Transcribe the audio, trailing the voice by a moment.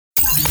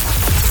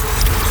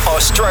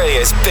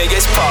Australia's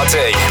biggest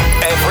party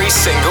every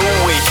single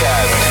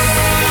weekend.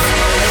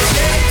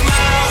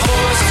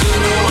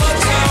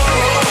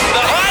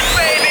 The Hut,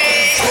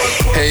 baby!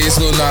 Hey, it's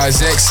Lil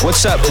Nas X.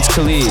 What's up? It's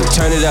Khalid.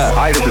 Turn it up.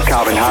 Hi, this is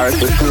Calvin Harris.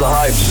 This is The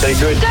Hype. Stay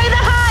good. Go The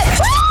Hype!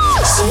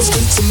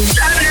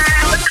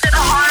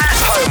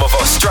 Home of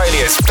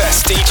Australia's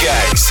best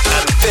DJs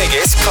and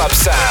biggest club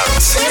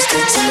sounds.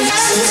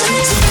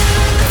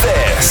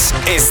 This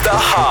is The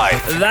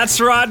Hype. That's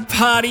right,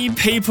 party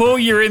people.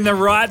 You're in the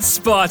right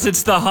spot.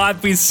 It's The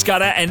Hype with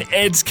Scudder and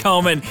Ed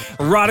Coleman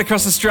right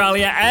across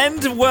Australia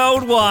and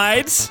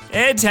worldwide.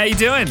 Ed, how you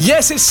doing?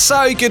 Yes, it's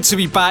so good to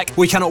be back.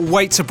 We cannot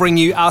wait to bring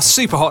you our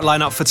super hot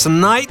lineup for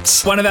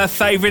tonight. One of our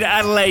favourite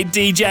Adelaide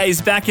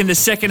DJs back in the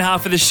second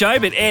half of the show.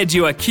 But Ed,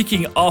 you are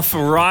kicking off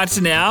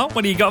right now.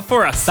 What do you got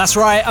for us? That's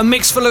right, a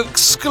mix full of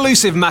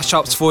exclusive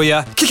mashups for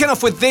you. Kicking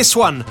off with this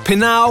one,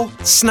 Pinal,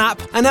 Snap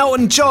and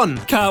Elton John.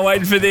 Can't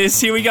wait for this.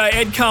 Here we go,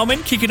 Ed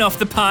Coleman kicking off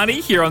the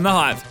party here on The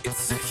Hype.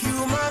 It's a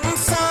human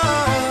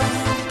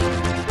sign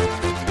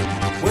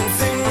when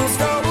things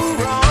go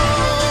wrong,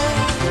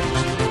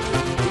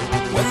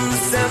 when the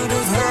sand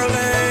is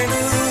hurling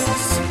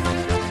loose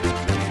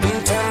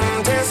and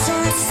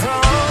temptation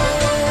strong,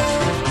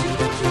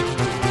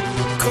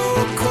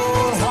 cold,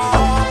 cold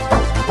heart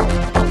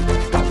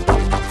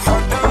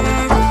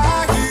done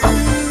by you.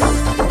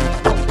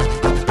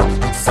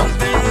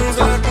 Something's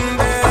looking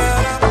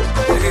better,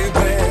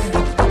 baby.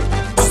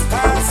 Just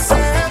pass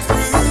it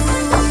through.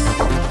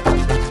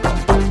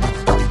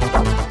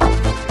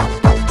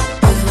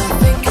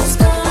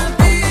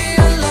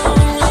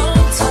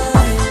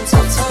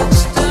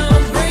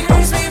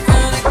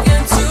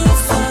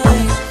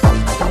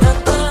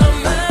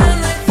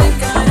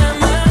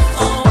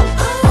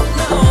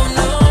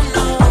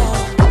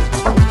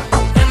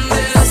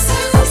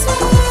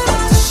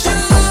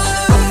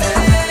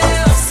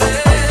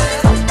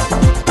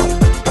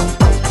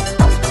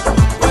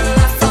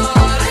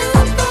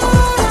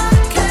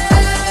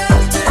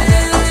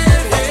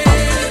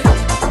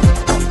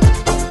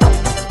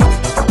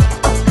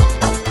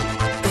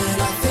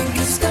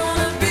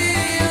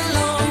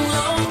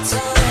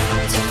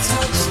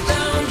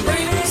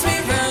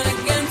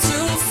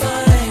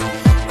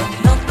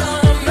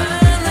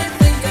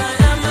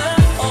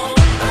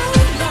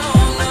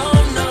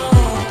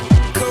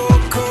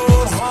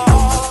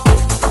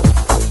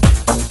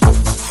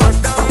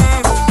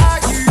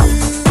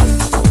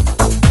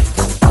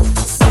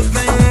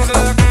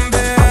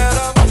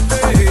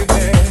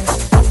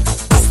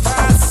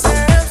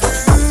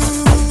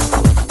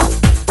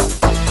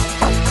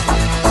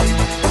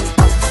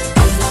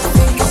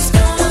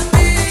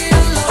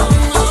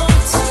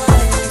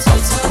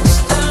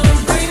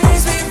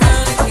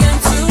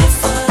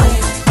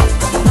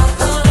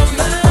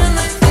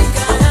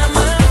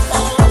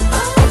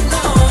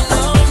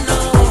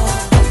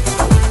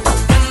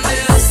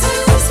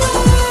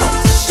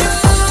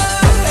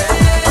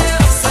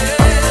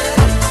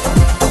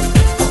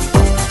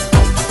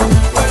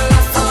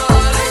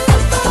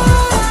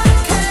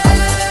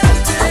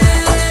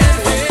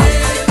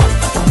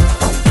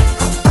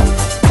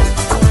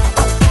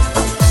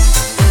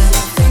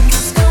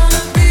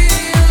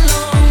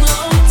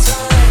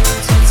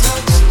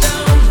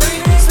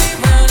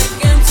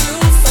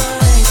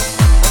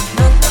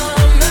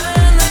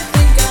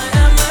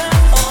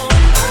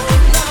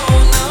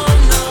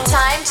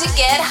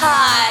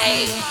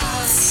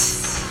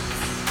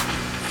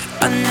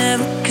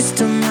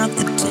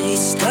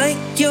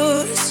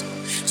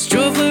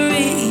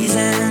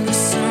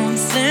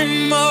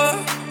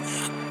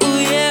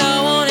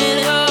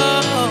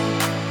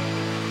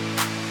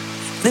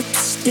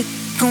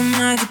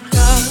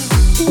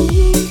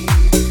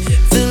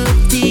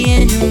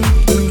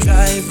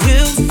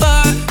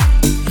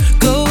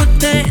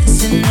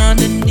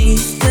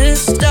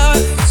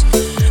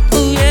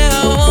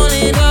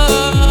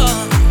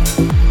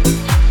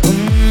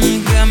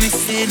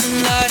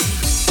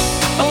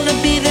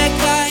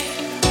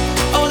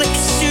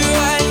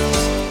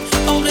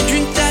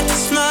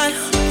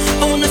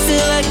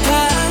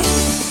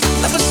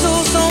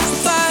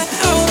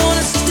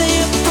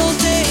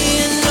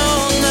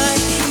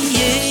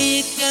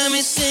 Got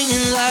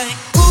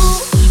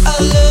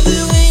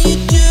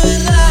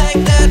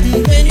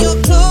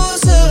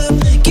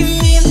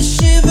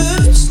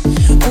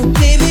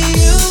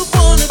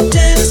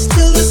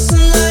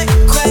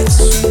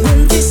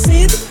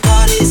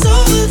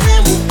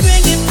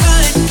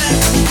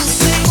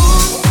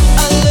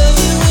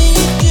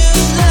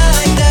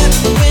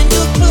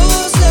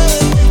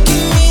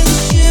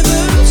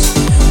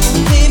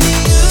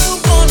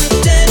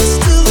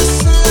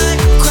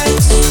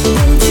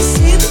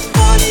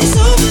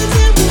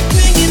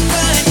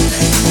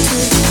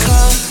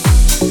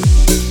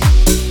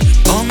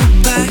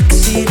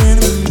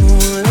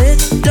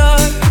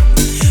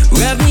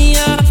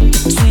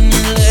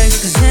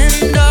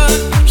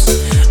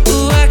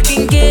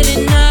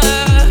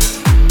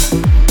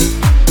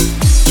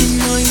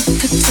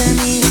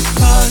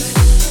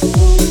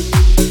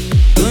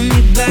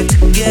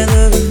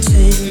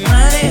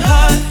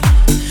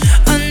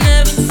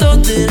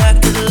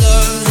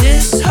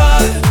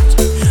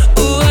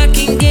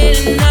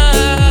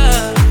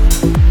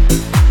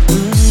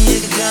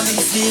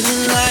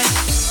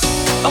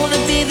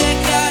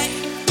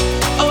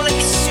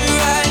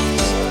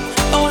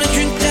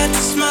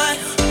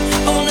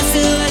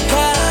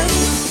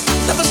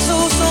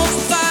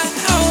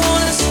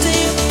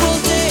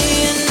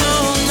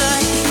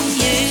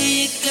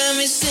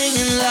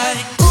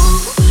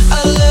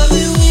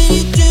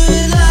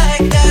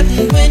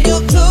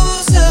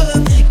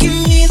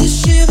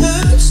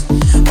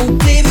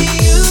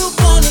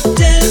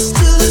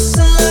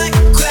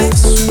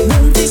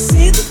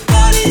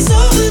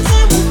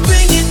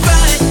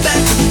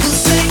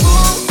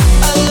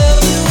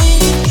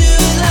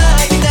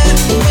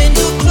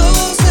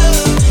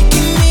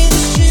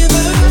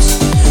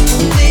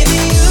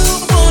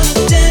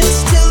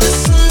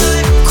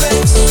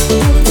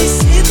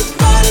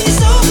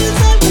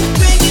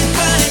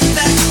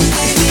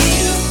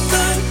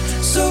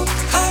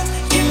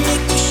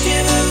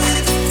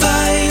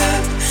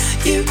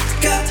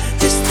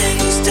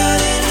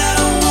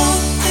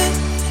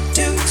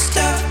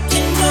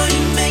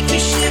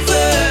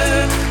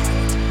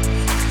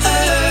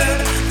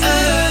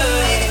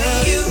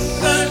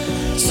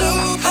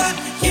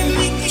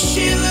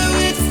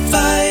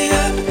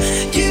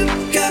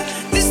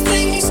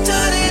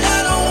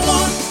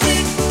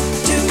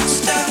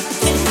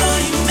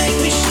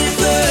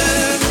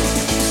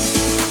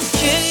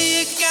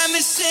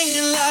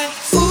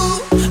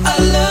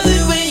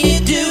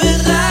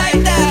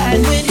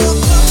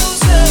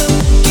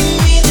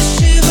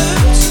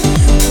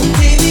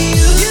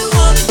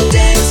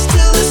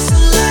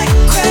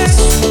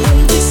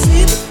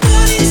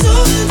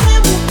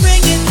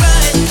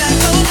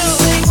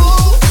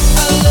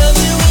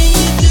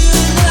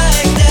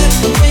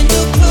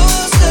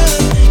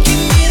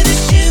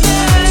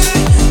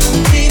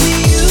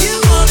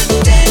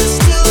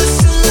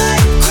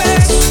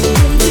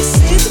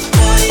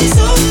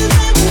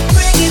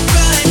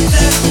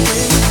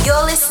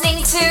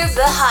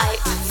The Hype,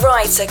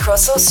 right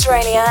across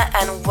Australia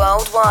and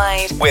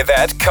worldwide. With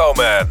Ed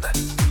Coleman.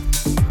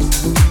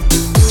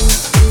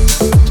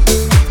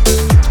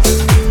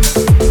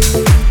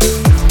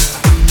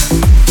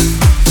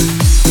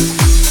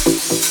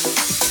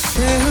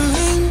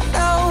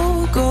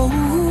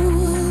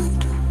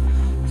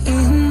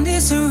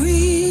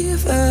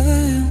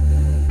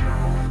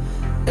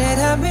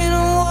 I've been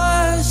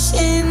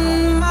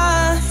washing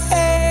my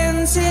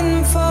hands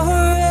in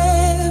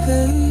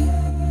forever.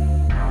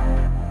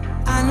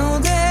 I know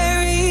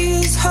there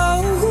is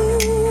hope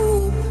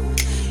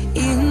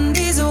in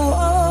these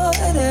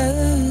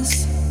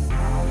waters,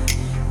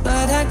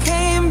 but I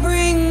can't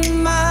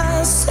bring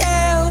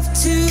myself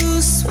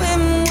to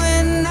swim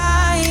when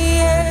I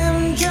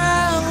am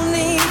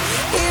drowning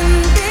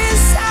in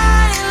this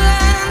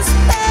silence,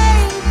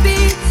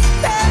 baby.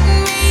 Let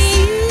me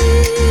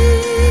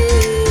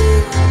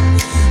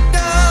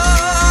love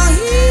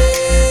for you.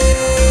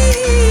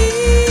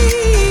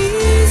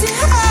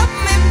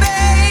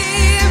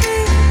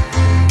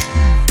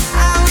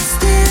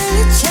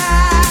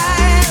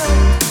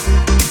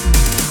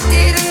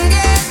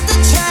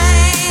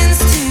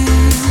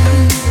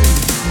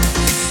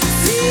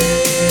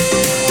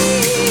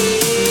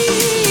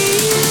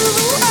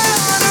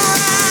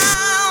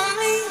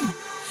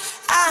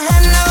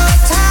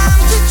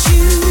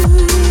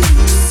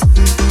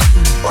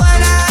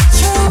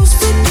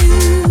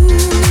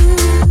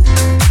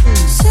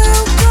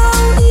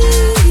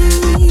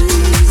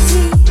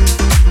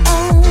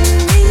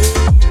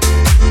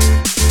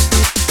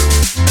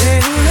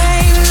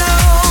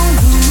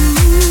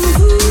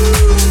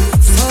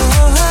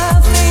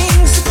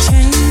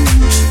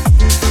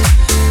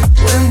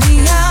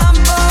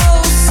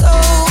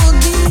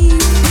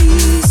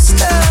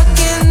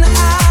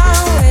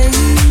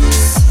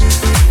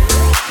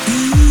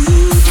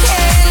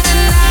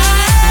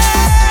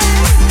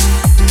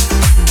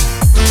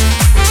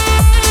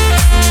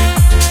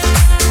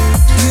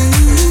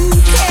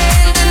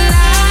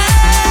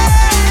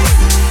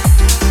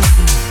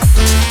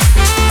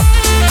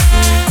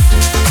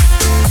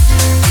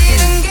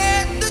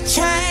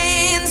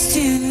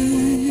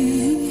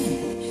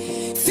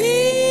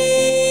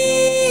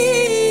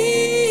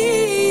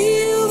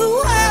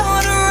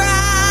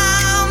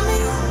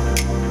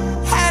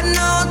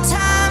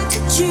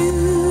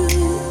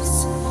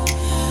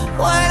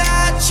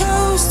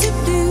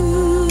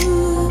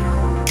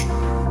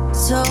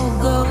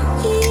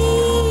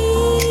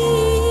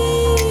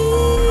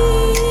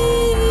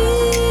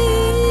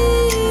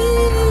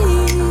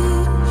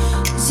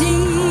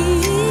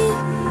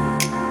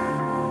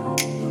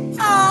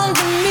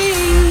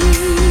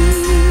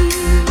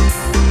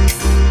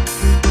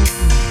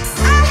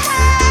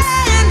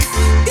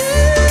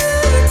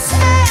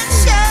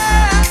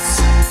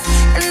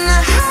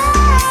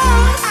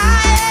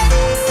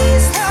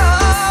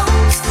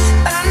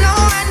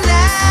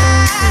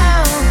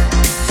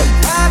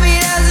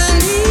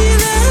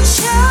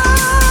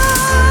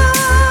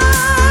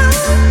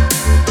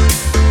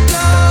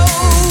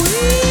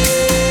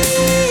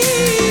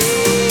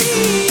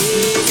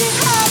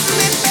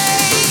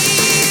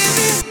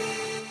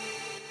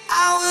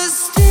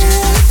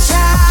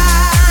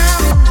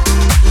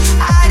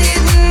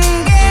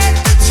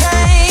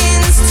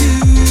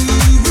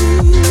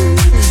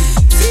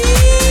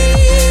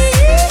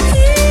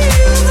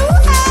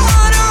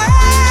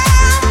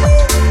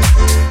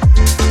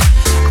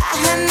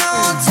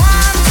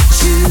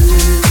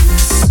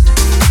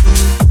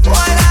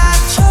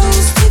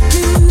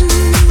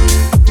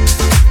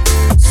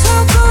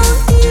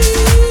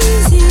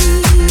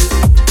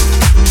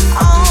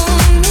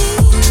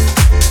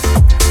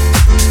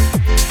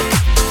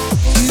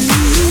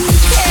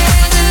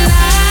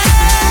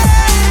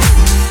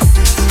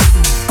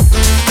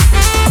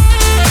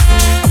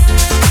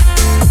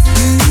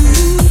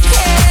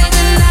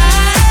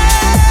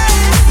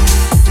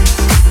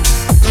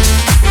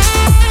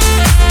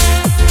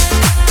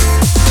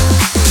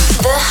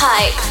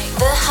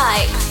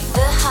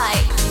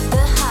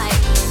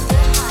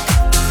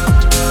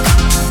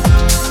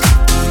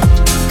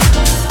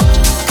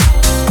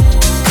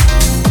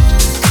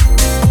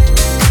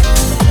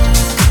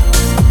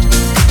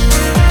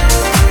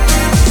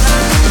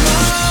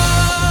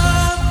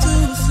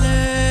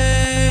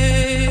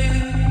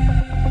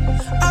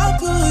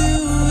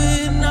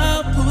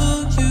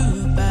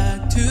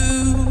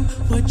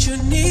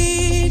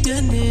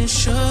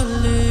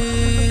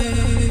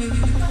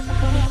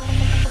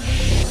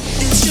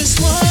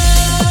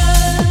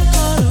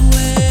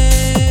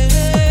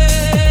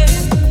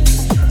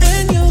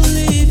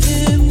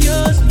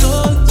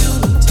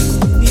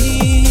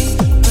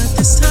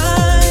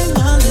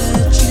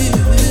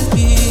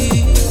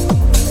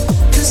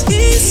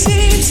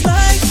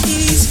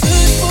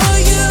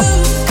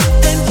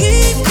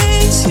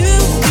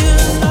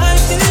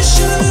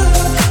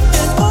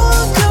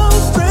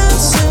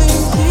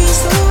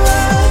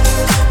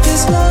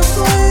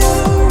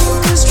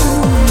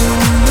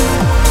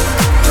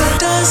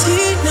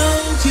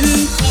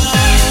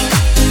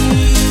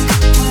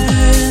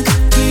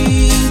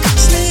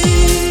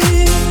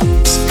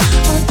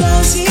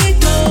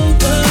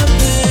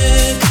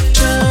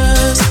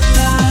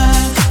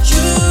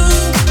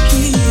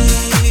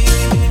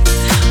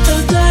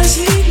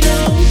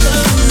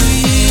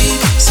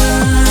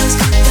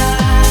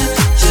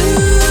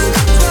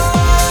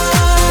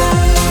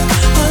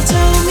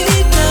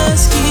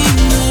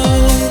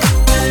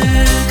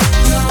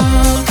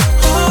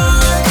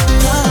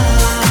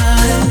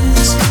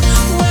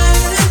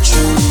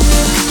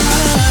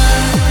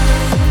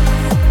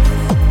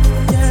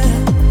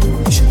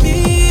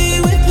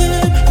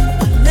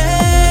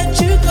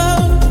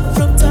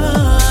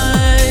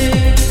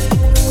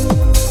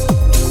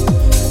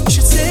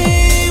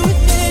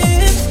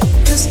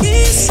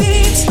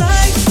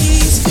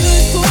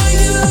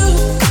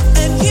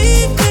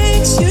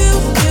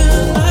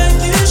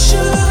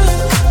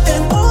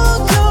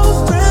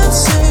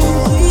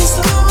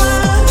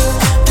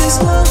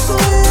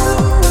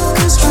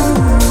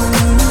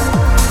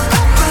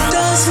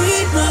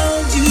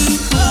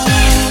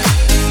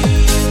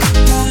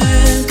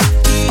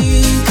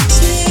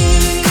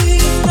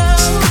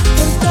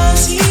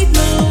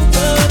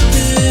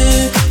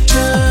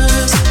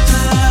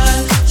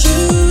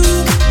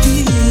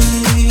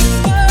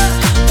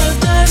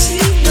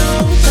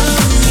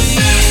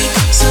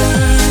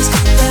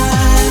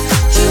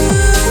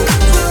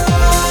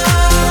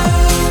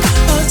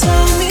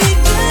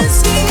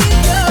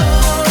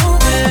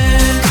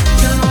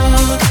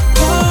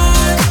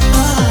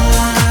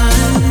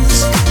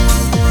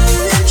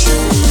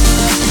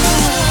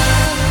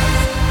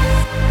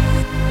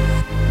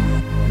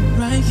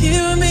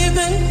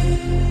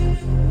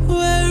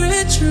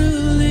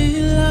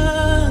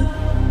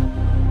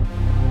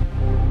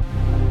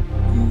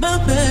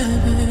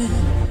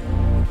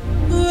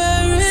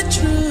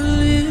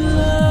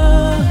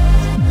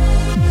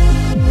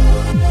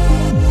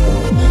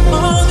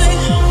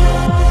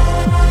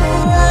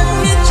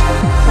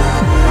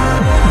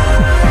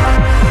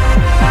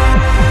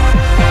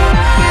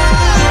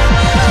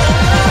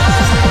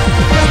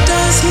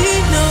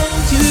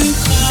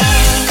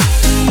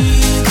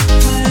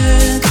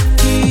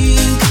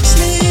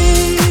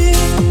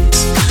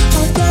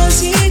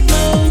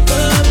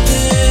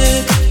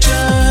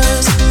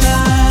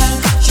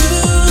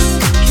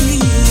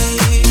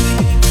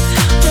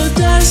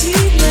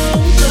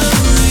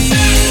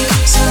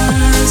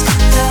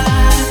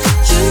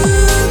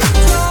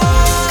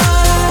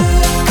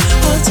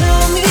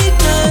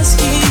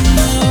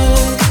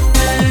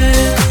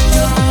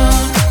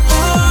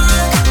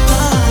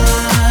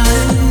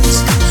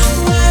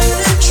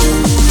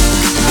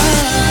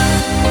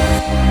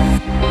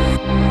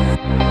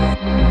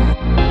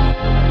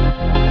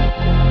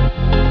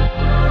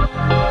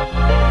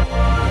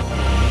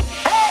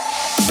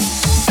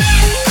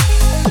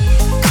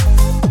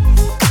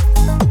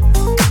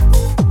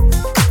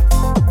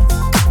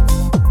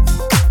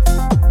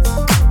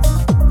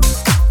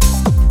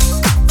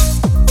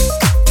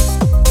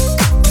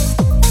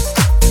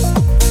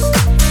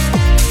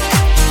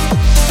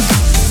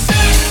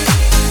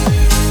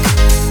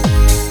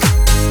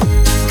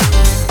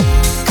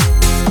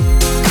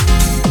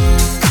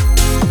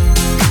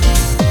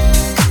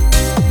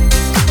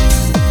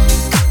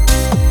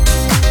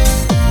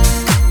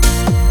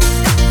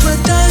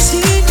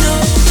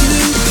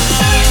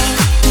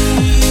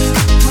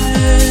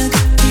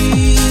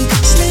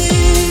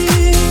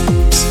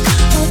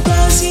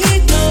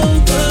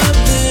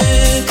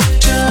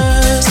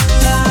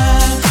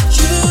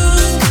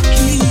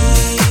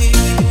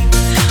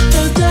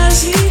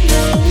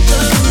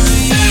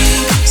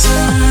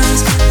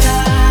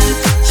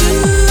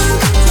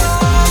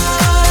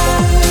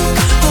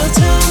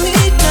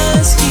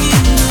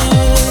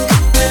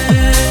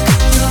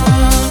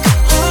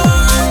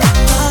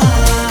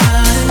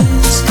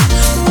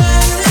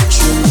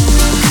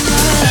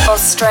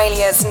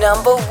 Australia's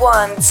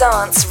 #1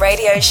 dance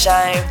radio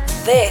show.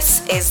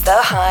 This is The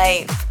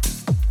Hype.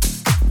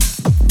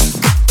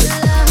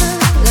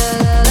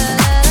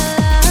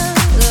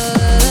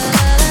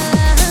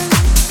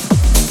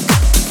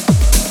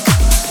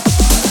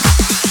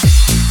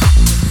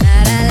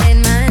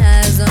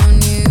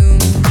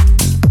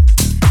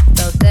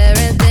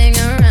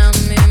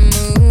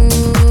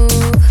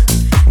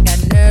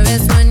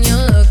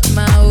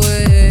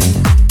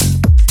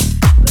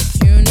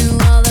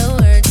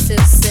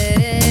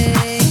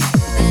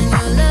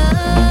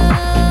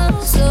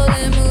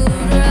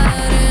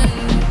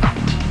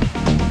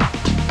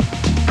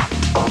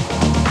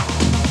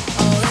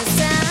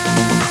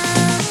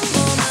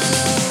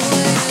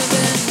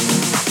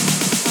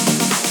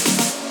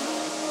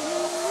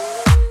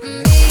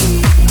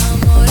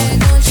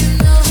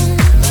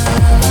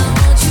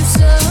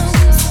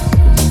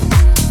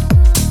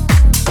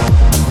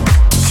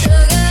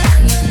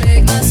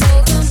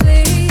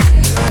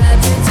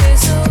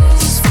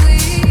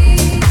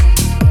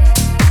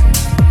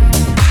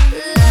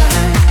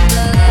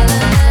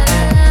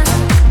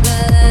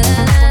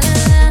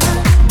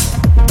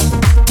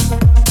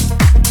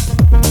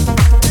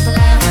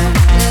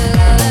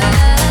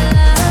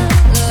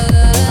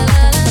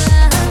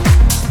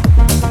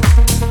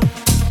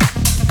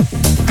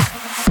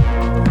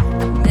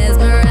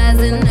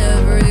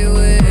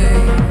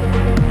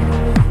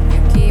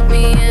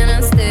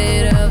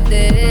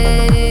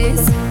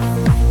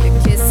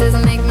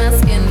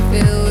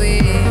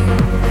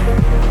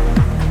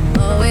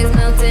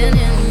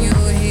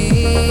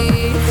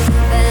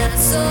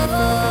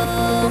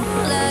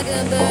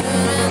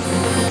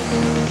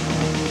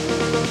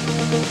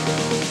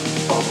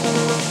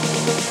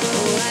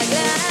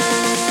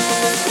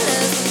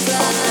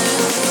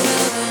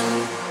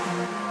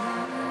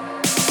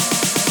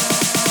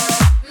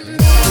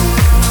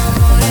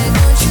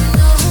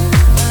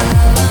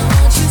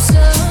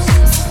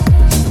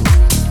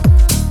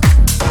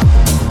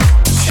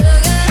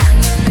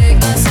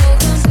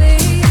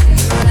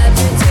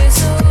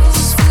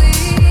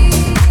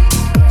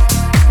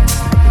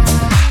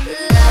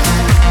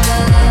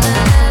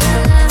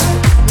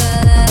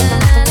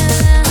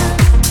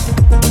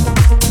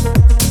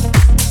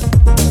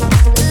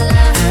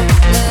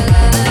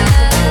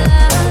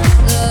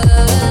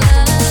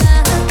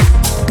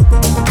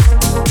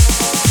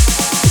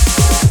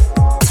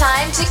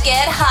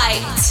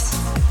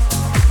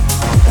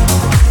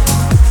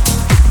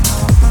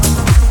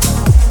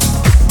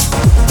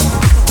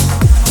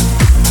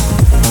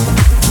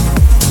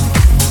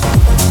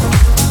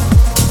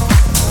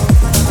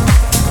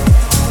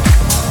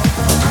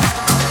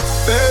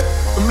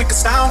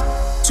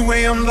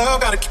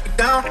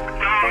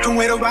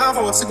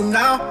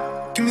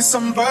 Give me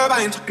some verb,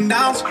 I ain't talking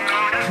nouns.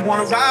 You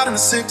wanna ride in the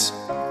 6,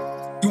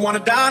 you wanna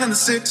dine in the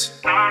 6.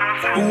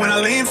 But when I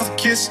lean for the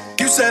kiss,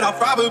 you said I'll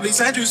probably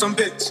send you some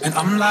pics. And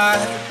I'm like,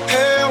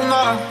 hell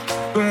nah,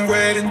 been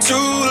waiting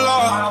too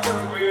long.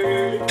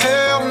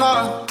 Hell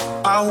nah,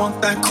 I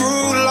want that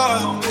cruel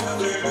love.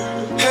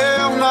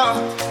 Hell nah,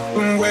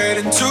 been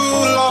waiting too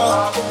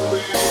long.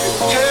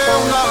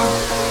 Hell nah,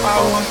 I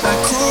want that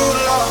cruel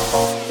love.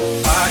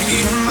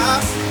 Body in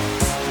my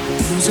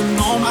losing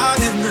all my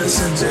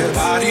innocence, yeah,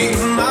 body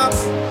in my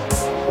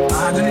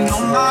finding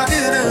all my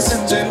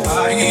innocence, yeah,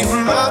 body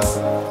in my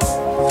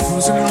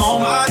losing all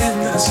my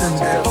innocence,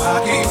 yeah,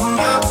 body in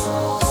my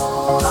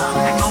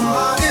finding all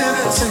my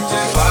innocence,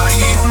 yeah, body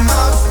in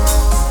my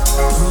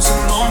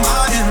losing all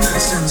my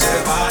innocence, yeah,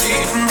 body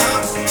in my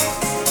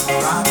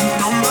finding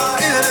all my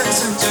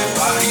innocence, yeah,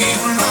 body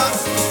in my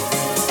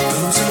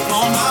losing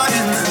all my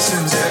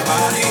innocence, yeah,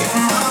 body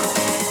in my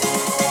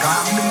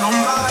finding all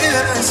my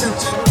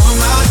innocence, yeah.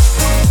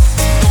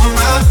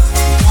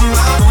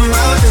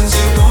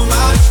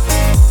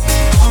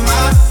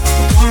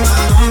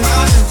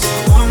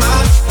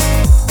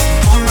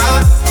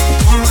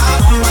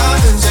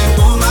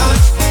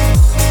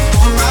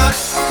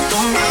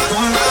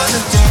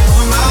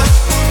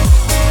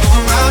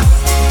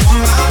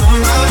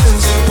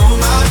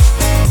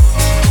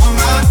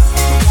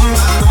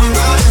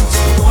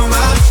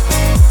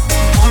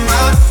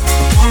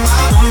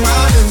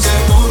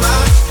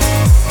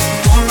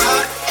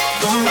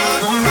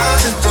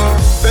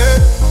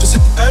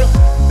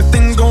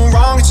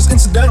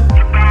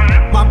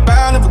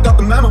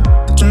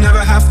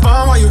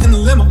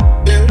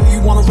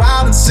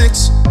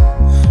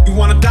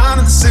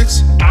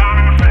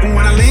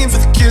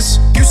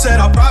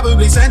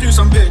 Send you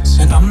some pics,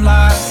 and I'm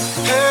like,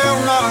 hell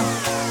nah,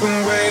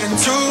 been waiting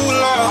too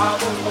long.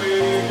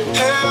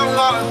 Hell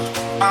nah,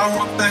 I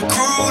want that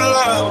cruel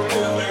love.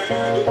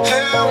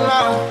 Hell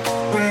nah,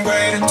 been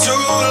waiting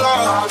too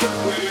long.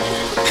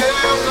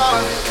 Hell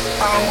nah,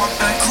 I want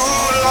that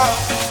cruel love.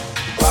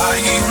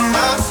 Body in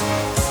my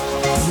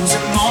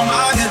losing all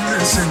my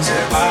innocence,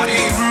 yeah, body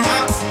in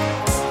my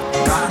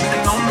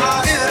grinding on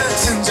my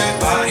innocence, yeah,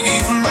 body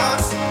in my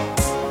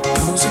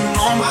losing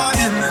all my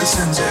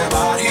innocence, yeah,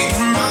 body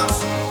in my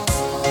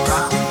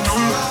grinding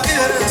on my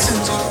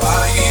innocence, yeah,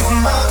 body in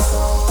my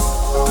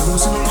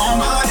losing all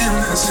my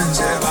innocence.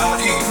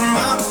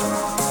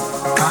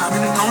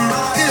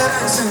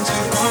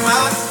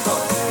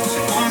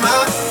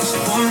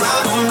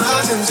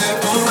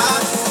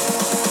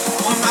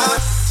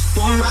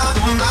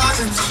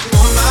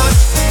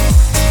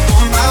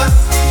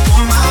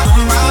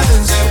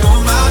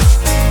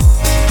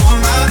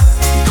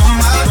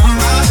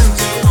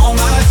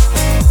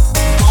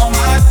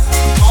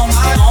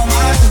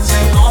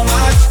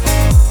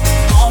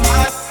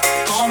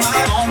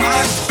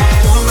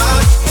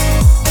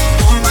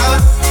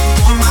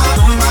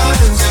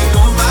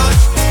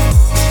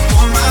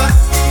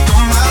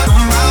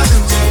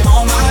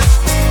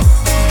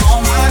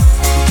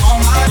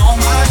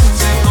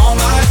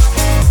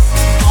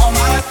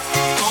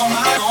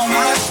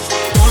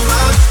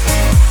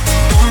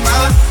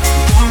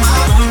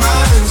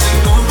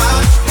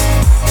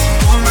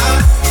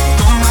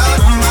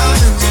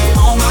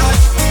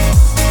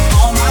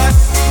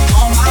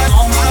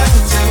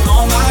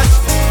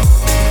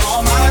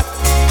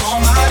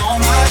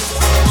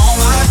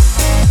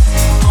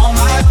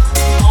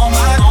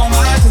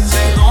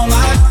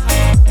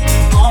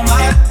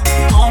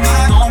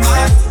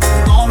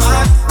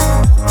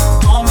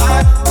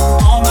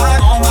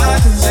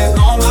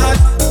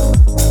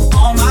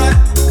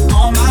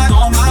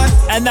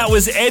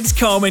 Was Ed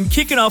Coleman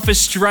kicking off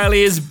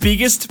Australia's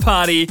biggest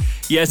party.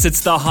 Yes, it's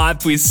The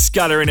Hype with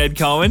Scudder and Ed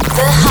Coleman. The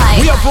Hype.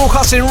 We are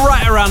broadcasting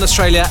right around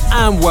Australia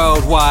and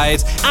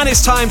worldwide, and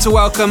it's time to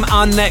welcome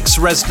our next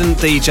resident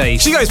DJ.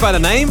 She goes by the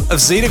name of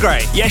Zeta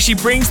Gray. Yeah, she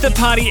brings the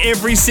party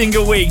every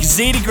single week.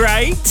 Zeta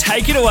Gray,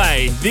 take it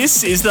away.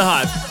 This is The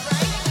Hype.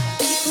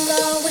 People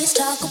always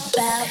talk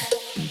about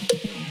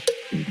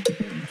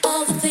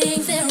all the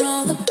things they're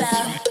all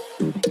about.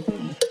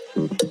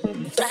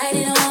 Write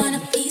it on a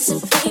piece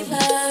of paper.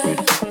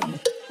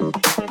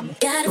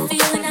 Got a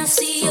feeling I'll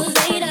see you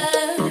later.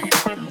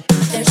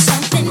 There's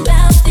something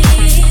about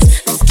this.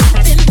 Let's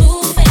keep it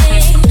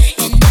moving.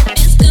 And if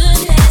it's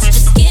good, let's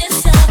just get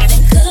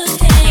something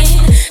cooking.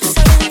 'Cause I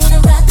really wanna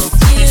rock with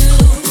you.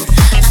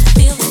 I'm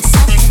feeling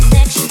some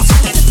connection to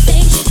the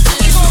things you do.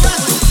 You gon'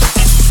 rock with me.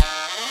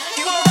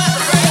 You gon' rock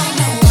with me. I don't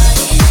know what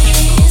it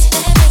is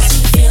that makes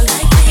me feel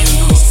like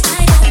this.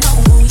 I don't know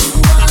who you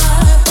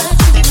are, but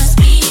you must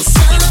be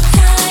some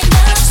kind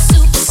of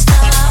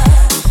superstar.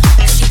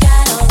 'Cause you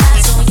got all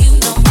eyes on you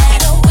no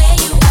matter where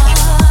you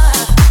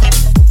are.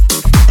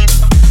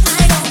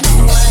 I don't know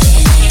what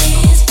it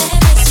is that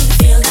makes me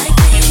feel like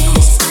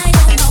this. I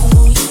don't know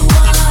who you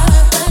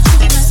are, but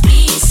you must be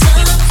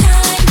some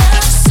kind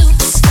of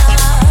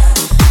superstar.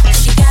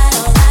 'Cause you got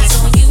all eyes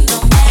on you no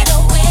matter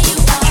where you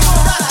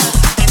are.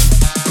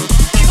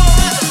 You gon'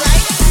 rock it,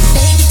 right?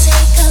 Baby,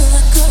 take a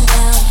look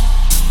around.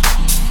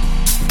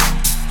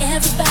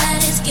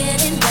 Everybody's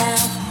getting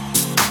down.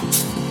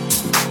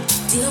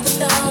 Deal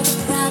with all the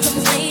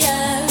problems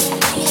later.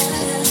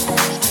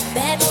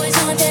 Bad boys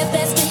on their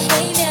best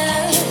behavior.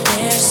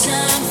 There's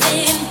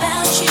something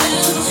about you.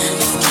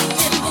 Let's keep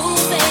it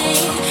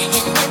moving.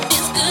 And if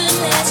it's good,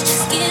 let's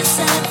just get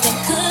something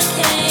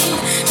cooking.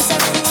 'Cause I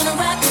really wanna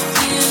rock with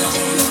you.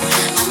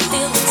 I'm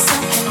feeling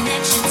some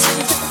connection to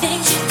the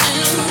things you do.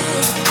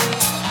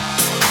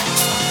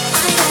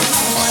 I don't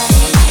know what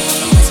it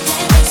is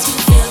that makes me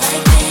feel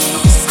like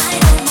this. I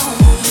don't know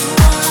who you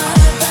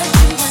are, but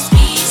you must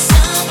be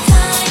some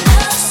kind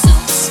of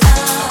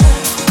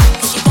superstar.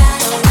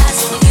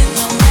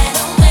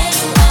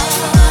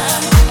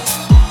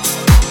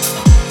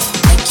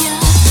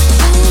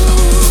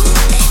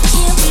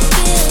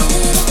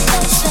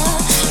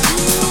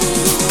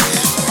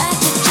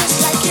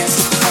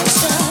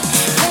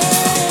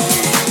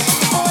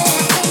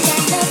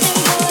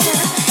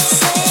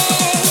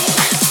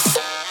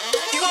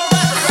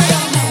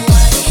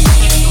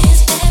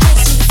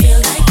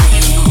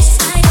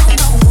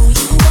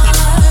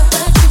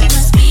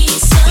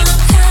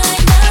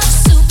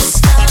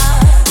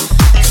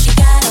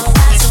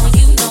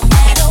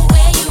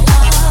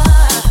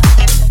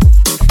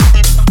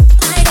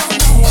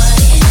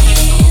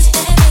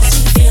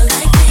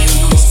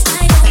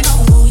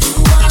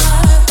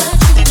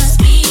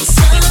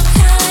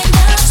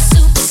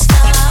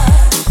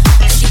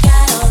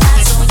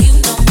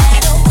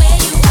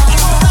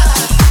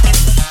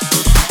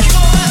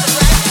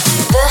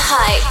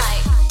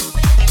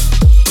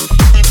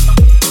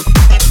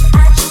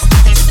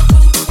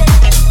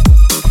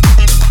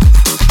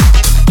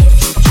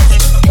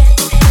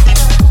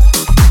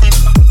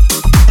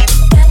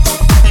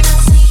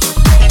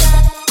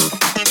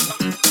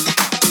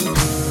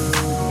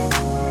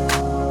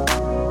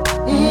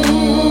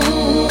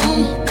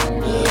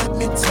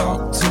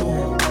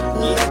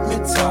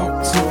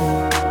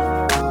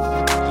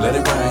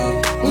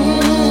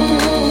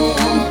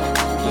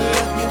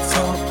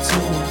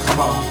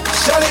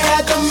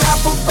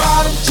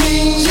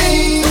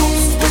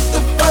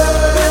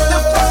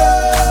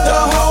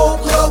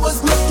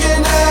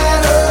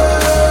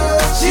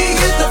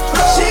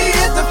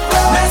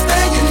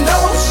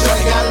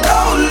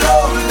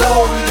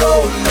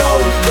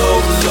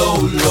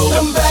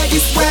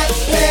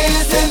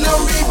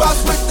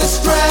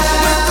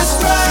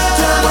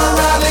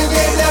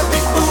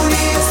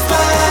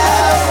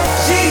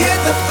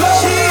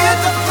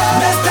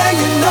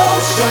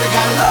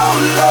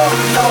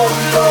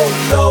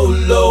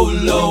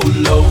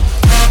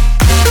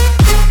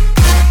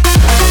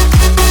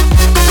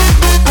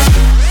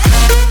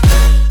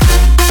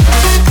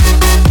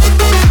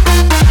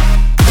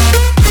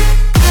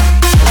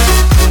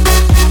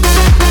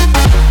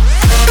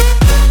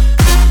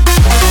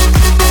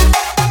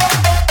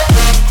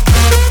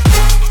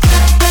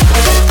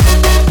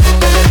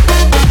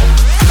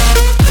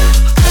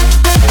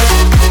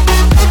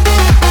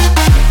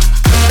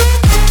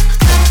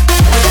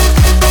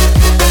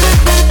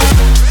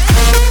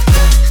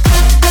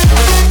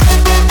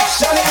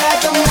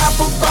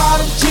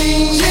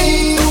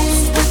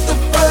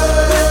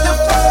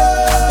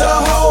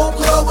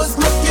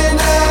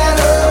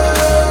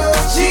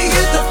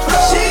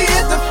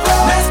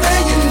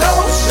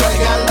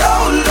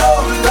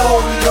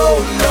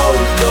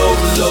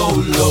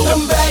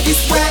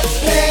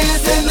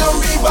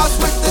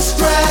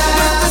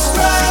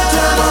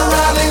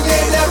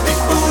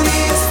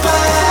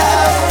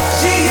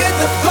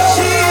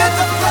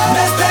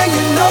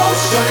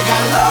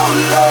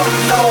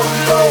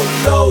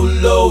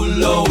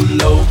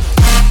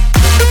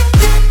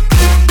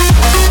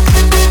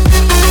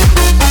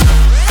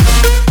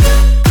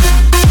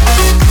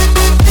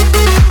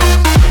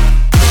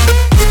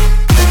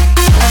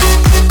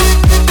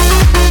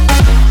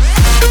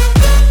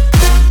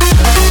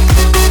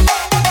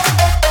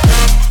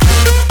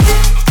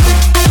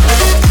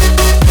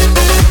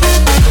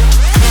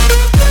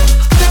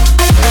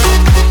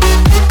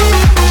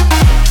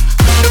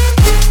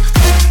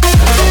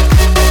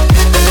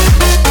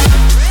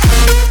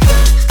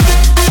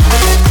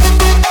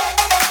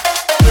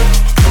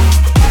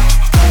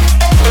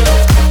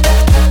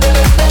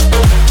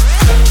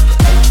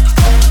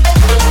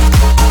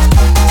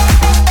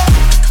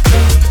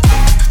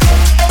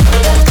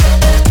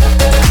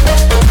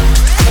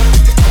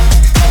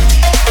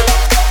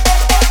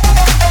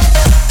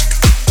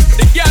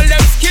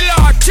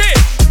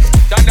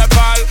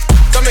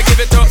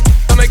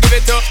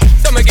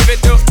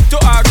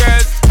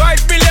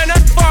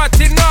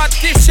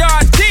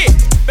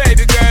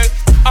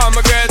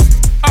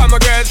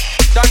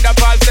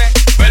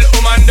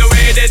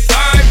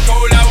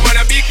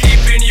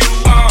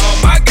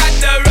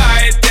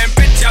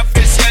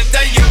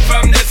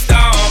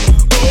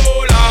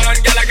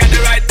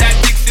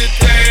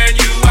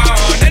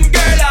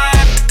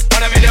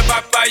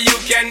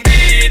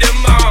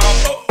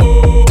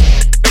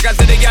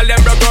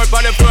 them broke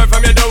out on the floor.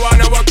 From you don't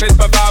wanna work this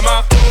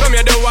performer. From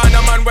you don't want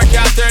a man where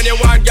can't turn you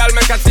on. Girl,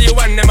 make I see you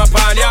when them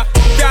upon ya.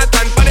 Can't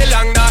stand for the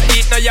long, no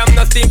eat no yam,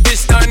 no steamed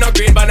fish, no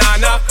green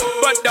banana.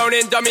 But down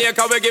in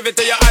Jamaica, we give it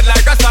to you hot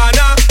like a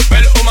sauna.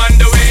 Well, on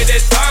the way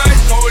this time,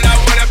 cold, I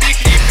wanna be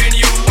keeping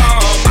you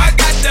warm. I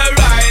got the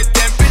right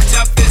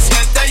temperature, fish,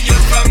 shelter you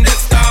from the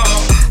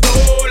storm.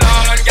 Hold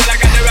on, girl, I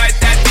got the right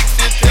tactics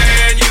to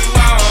turn you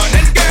on.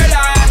 And girl,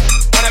 I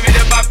wanna be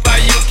the papa,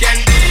 you can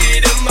be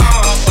the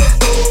mom.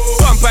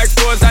 Bumper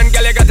exposed and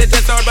girl, you got the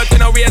chest out, but you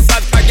know we ain't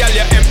sad for girl,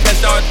 you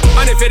impressed out.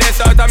 And if it is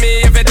out of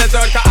me, if it is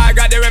out, cause I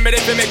got the remedy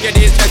to make you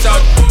de-stress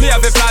out. Me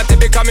have a flat to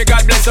become me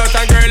God bless out.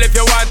 And girl, if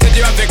you want it,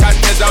 you have to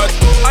confess out.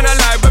 On a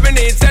life where we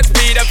need set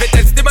speed, if it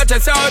is to my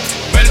chest out.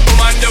 Well,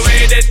 I'm on the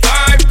way this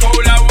time,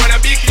 cold, I wanna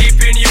be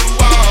keeping you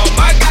warm.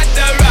 I got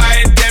the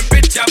right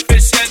temperature for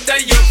shelter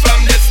you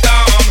from the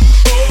storm.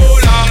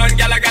 Hold on,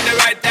 girl, I got the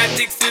right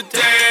tactics to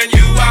turn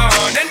you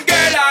on. And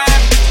girl, I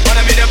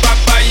wanna be the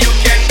papa, you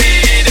can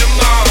be the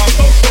mom.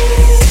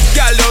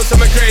 Girl, know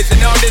some crazy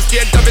now, this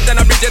change of it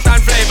and a Bridget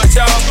and flavor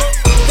show.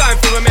 Time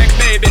for me make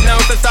baby now,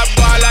 to stop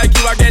boy like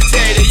you, I get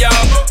shady, yo.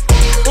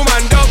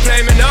 Woman, don't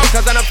play me now,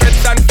 cause I'm a friend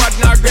and fat,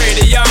 not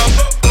greedy, yo.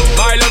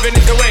 My loving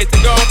is the way to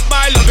go,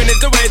 my loving is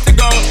the way to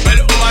go.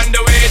 Well, I'm on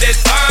the way this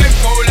time,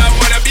 cold, I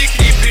wanna be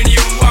keeping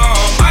you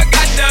warm. I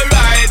got the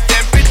right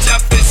temperature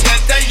for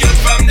shelter you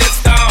from the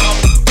storm.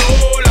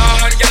 Hold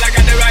on, girl, I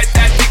got the right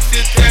tactics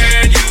to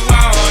turn you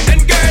on.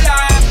 And girl,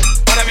 I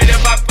wanna be the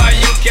papa,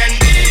 you can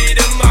be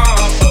the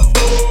mom.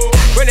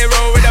 When they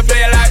roll with a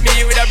player like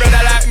me, with a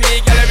brother like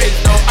me, girl, there is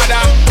no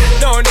other.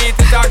 No need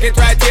to talk it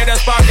right here,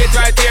 just park it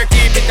right here,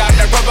 keep it on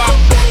the cover.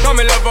 Come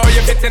me love how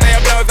you fit in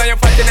your blouse and you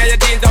fat in your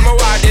jeans, I'm a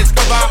wild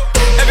discover.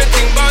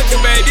 Everything about you,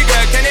 baby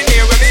girl, can you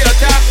hear when me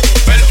utter?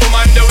 Well, I'm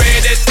on the way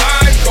this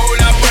time, cold,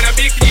 I wanna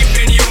be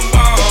keeping you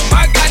warm.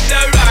 I got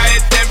the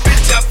right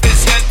temperature for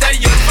shelter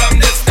you from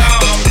the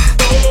storm.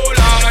 Hold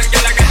on,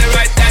 girl, I got the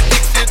right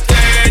tactics to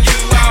turn you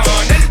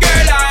on. And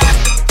girl, I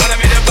wanna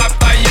be the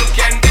papa, you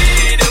can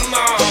be the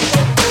mom.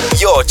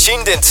 You're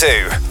tuned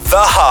into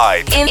The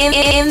Hype.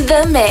 In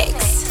the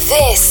mix.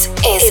 This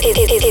is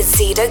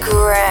Zeta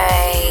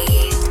Gray.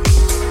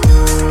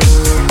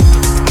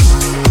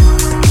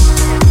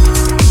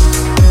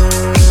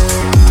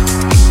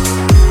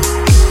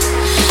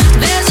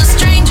 There's a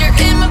stranger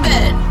in my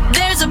bed.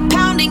 There's a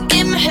pounding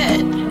in my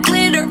head.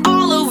 Glitter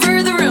all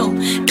over the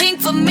room.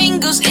 Pink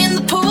flamingos in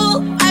the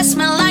pool. I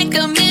smell like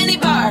a mini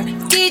bar.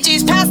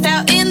 DJ's passed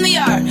out in the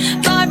yard.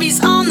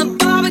 Barbie's on the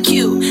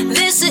barbecue.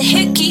 This a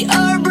hickey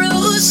or a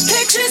bruise.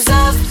 Pictures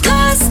of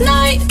last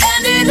night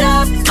ended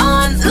up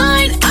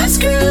online. I'm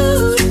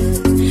screwed.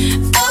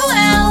 Oh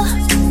well.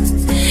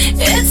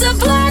 It's a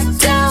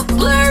blacked out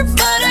blur,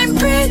 but I'm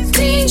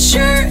pretty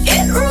sure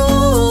it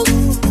ruled.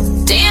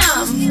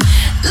 Damn.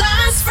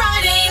 Last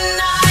Friday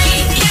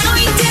night, yeah,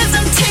 we did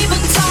some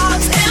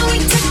tabletops and we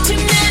took too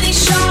many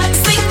shots.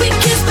 Think we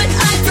kissed, but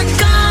I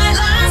forgot.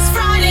 Last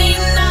Friday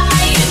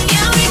night,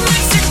 yeah, we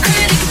maxed our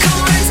credit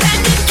cards and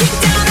got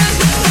kicked out of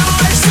the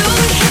bar, so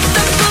we hit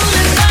the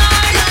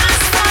boulevard.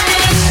 Last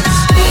Friday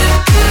night.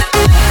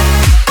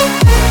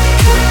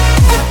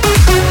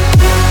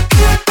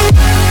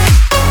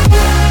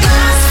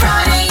 Last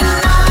Friday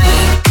night.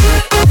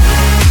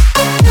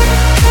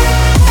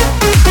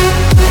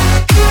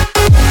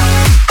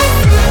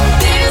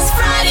 This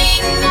Friday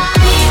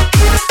night,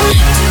 do it all again.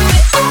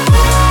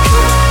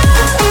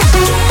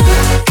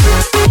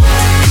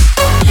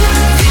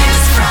 This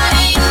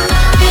Friday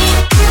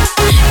night, do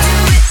it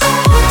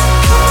all again.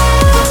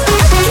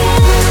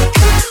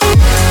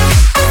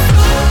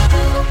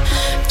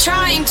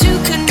 Trying to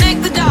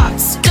connect the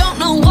dots, don't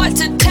know what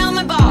to tell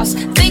my boss.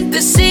 Think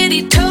the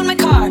city towed my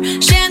car,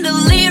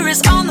 chandelier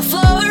is on the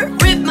floor.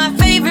 Ripped my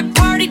favorite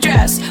party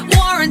dress,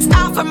 warrants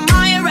out for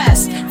my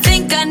arrest.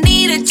 Think I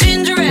need a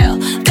ginger ale,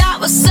 that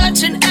was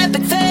such an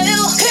epic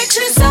fail.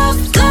 Pictures of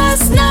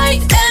last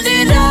night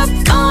ended up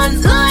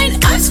online.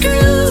 I'm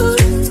screwed.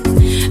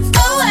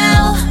 Oh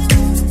well.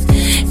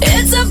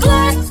 It's a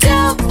blacked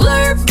out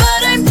blur,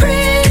 but I'm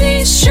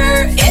pretty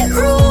sure it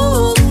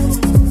ruled.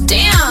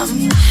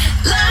 Damn.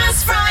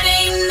 Last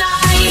Friday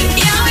night,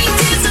 yeah, we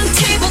did some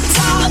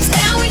tabletops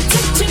and we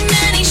took too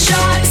many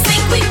shots.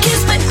 Think we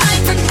kissed, but I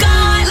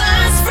forgot.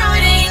 Last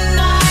Friday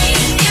night,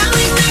 yeah,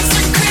 we maxed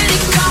our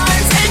credit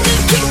cards and got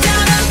kicked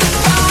out of the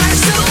bar,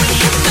 so we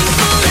hit the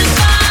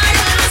boulevard.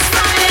 Last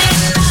Friday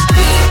night.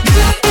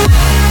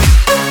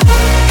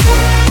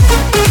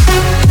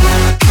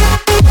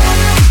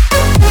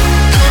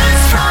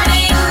 Last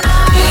Friday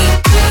night.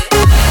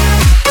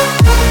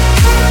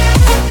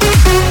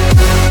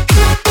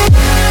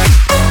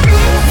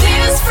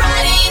 This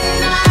Friday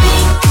night,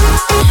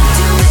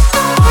 do it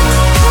all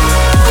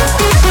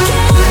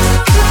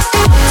again.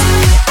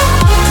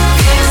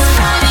 This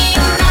Friday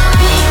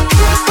night,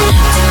 do it all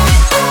again.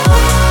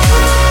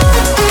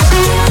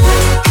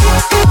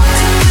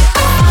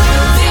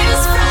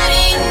 This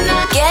Friday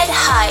night. Get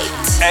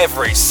hyped.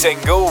 Every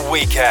single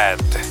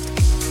weekend.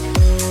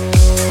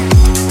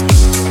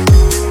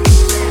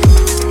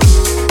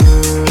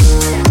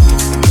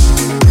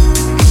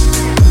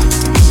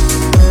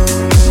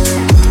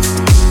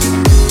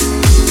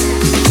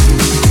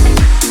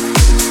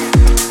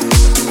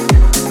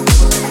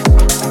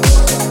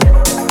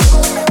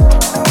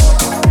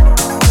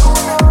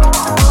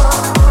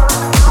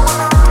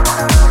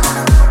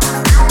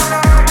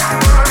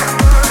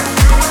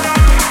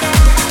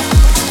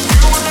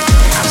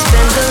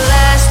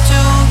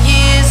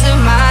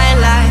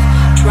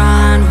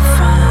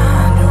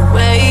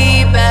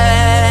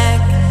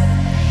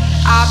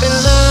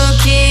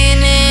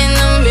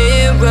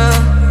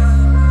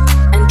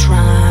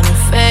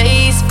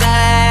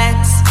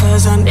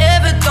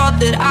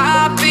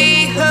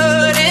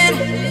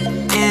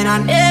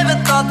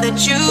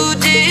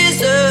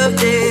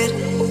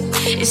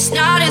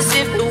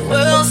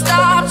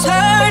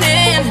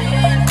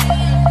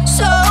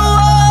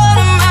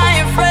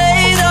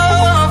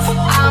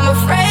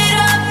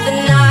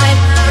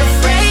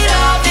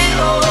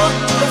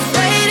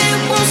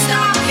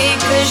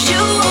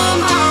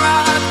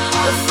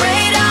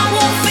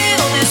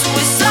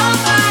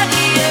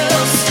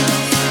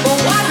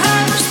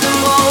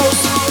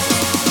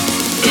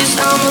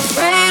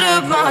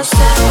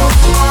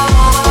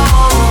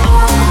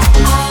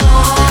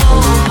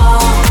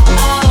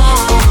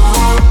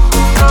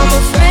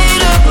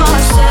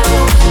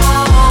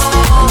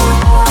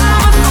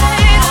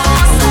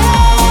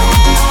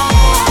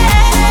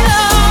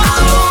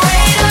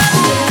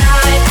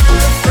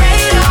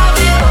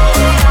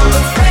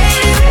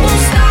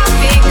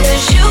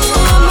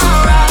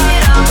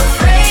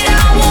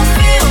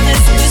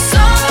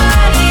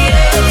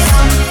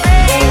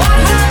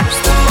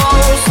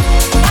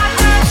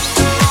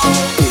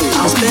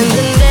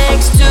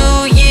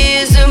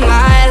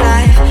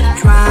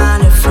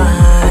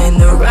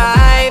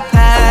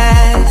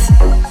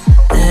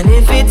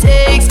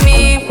 takes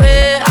me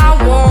where I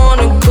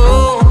wanna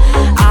go.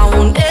 I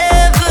won't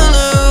ever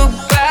look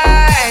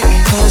back,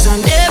 'cause I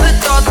never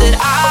thought that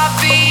I'd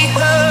be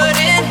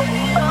hurting,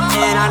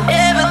 and I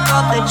never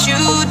thought that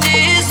you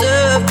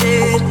deserved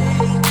it.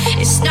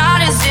 It's not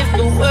as if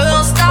the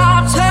world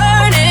stopped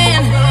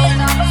turning.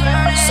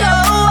 So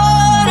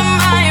what am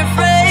I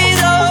afraid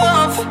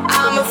of?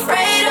 I'm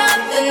afraid of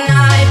the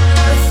night,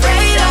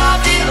 afraid of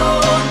it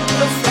all,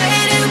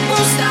 afraid it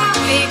won't stop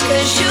me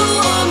 'cause you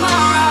are my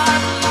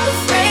rock.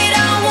 Afraid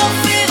I won't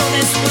feel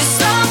this with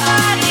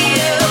somebody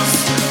else.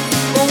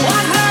 But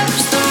what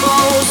hurts the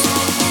most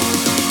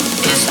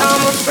is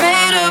I'm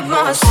afraid of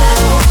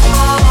myself.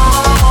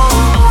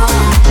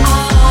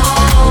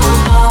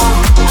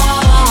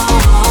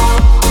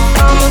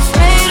 I'm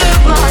afraid of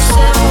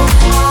myself.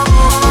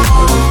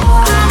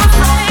 I'm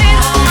afraid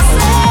of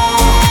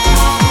myself.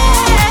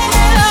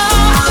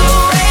 I'm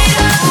afraid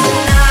of the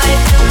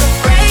night,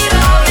 afraid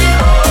of it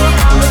all.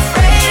 I'm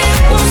afraid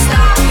it won't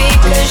stop me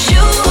 'cause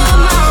you are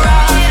my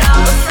rock.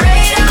 I'm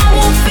afraid I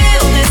won't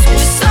feel this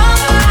with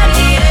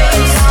somebody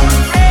else.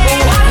 But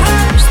what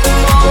hurts the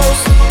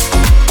most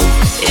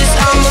is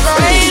I'm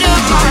afraid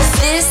of myself.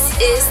 This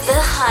is The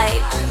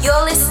Hype.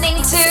 You're listening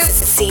to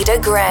Cedar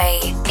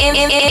Gray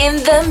in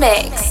the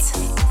mix.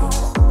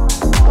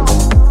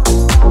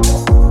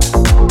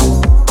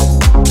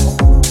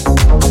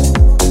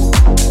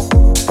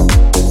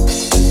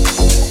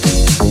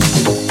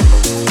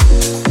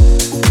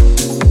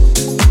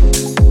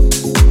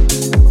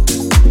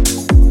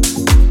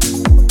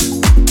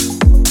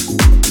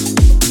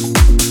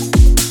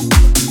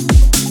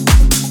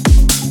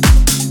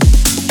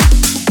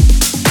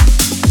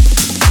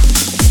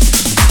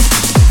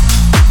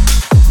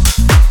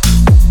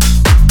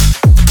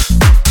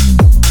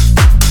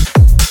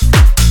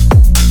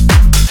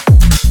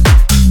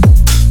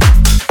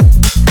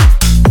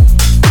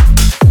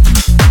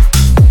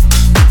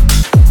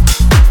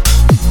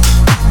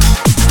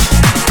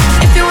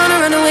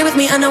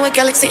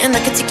 Galaxy and I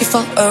could take you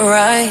for a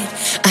ride.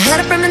 I had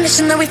a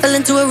premonition that we fell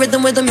into a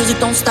rhythm where the music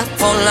don't stop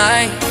for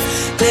life.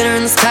 Glitter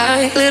in the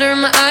sky, glitter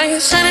in my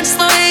eyes, shining just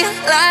the way you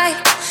like.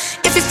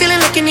 If you're feeling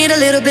like you need a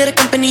little bit of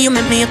company, you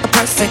met me at the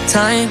perfect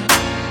time.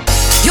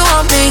 You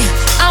want me,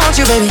 I want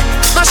you, baby,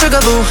 my sugar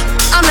boo.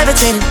 I'm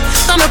levitating,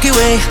 the Milky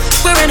Way,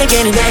 we're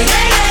renegading, yeah,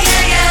 yeah, yeah,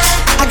 yeah,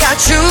 yeah. I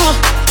got you,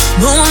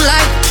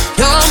 moonlight,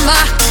 you're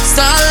my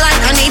starlight.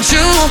 I need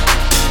you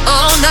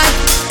all night.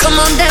 Come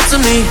on, dance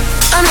with me,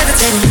 I'm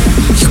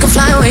levitating. You can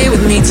fly away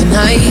with me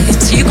tonight.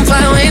 You can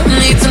fly away with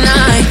me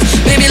tonight.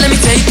 Baby, let me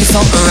take you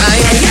for a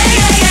ride. Yeah,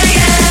 yeah, yeah, yeah,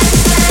 yeah.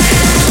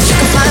 You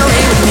can fly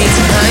away with me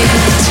tonight.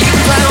 You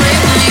can fly away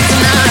with me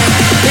tonight.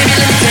 Baby,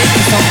 let me take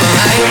you for a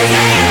ride. Yeah,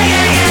 yeah, yeah,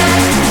 yeah, yeah.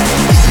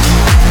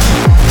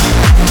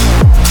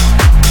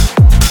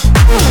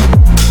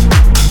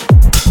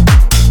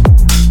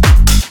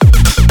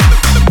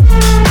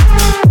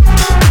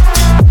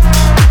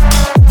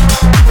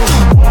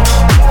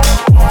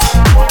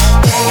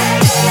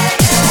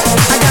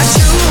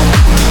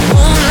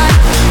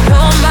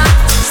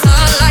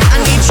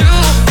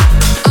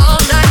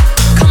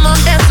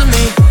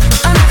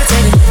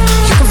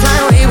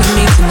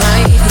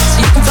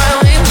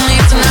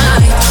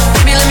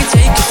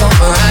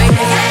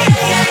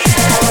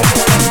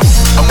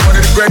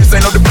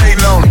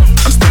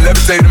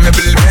 Them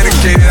heavily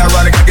medicated,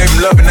 ironic, I gave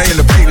him love and they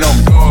end up hating on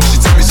me. She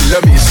told me she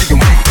love me and she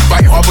can wait.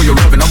 Fighting hard for your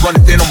love and I'm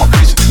running thin on my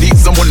patience. Need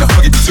someone to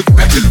hug it, you took it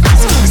back to the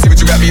basics. You see what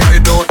you got me, how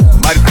you doing?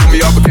 Might have threw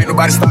me off, but can't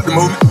nobody stop the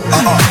movement.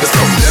 Let's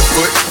go. Left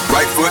foot,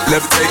 right foot,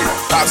 levitating.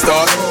 Pop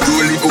star, do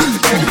a leap with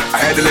the baby.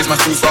 I had to lace my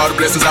shoes for all the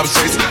blessings I was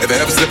chasing. If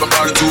I ever slip, I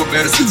got into a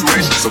better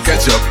situation. So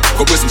catch up,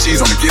 go put some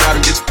cheese on me, get out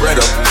and get your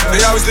bread up. They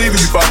always leaving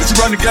you, but you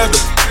run together.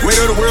 Weight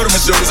of the world on my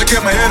shoulders, I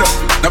kept my head up.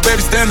 Now baby,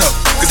 stand up,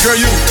 'cause girl,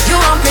 you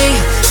want me,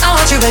 I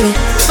want you, baby,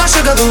 my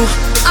sugar boo.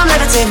 I'm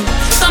levitating,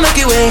 the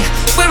Milky Way,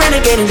 we're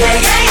renegading, yeah,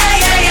 yeah, yeah,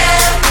 yeah,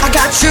 yeah. I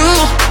got you,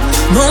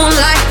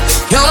 moonlight,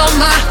 you're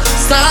my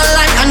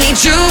starlight. I need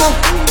you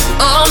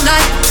all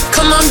night.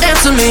 Come on,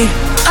 dance with me,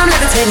 I'm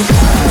levitating.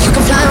 You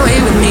can fly away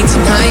with me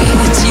tonight.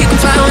 You can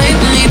fly away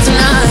with me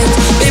tonight.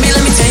 Baby,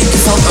 let me take you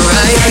for a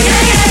ride. Yeah,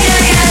 yeah, yeah, yeah,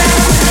 yeah.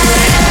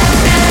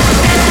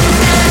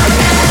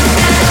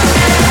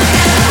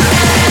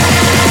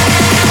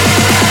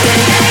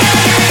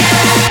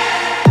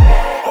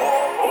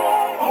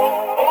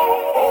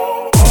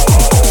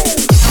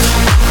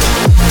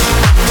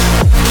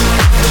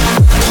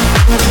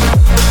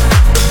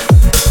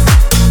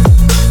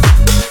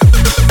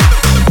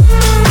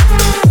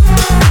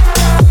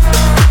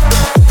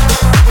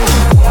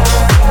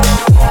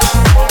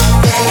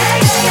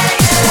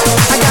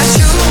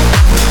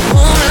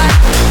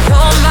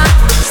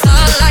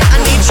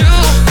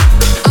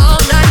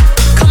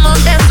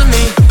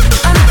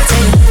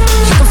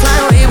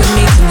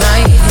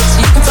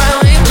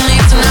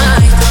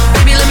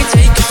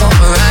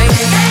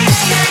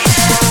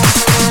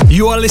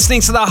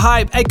 listening to The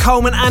Hype. Ed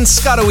Coleman and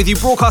Scudder with you,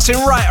 broadcasting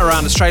right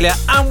around Australia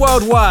and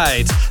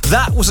worldwide.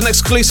 That was an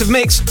exclusive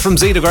mix from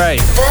Zeta Gray.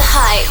 The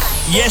Hype.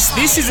 Yes,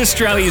 this is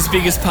Australia's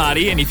biggest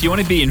party, and if you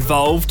want to be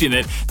involved in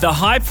it, The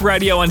Hype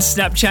Radio on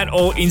Snapchat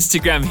or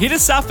Instagram. Hit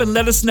us up and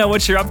let us know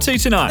what you're up to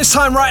tonight. It's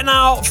time right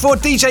now for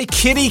DJ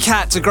Kitty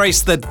Cat to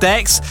grace the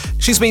decks.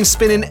 She's been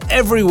spinning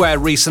everywhere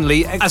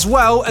recently, as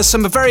well as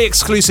some very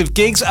exclusive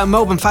gigs at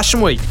Melbourne Fashion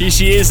Week. Here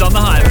she is on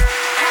The Hype.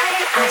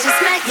 Hey, I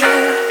just met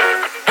you,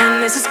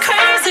 and this is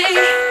crazy,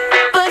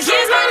 but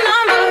here's my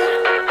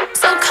number,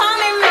 so call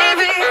me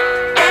maybe.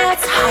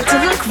 It's hard to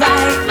look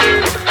right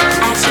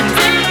at you,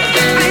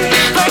 baby,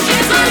 but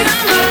here's my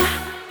number,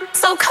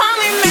 so call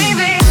me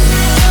maybe.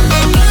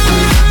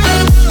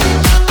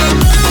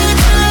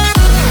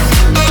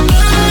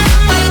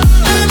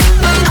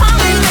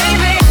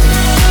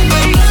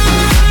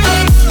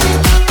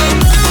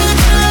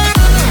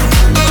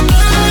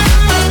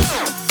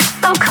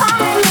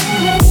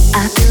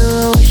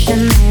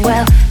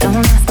 Well, don't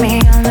ask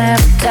me, I'll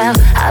never tell.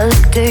 I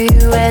looked at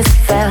you as it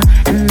fell,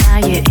 and now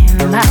you're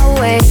in my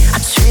way. I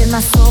trade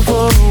my soul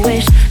for a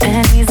wish,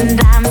 pennies and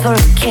dimes for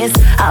a kiss.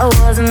 I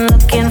wasn't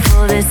looking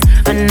for this,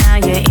 but now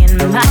you're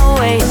in my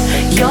way.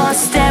 Your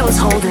stare was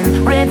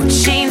holding, ripped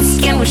jeans,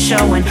 skin was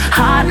showing.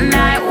 Hot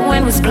night,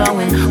 wind was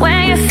blowing.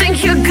 Where you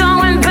think you're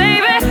going,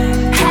 baby?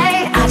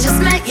 Hey, I just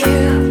met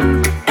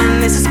you,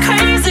 and this is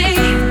crazy,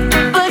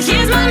 but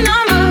here's my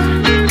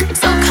number,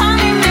 so call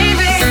me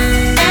maybe.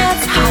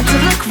 It's hard to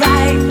look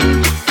right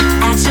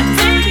at you,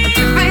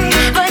 baby,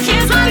 but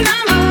here's my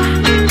number,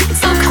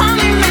 so call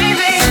me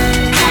maybe.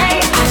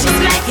 Hey, I just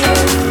met you,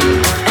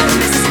 and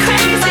this is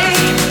crazy,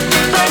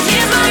 but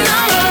here's my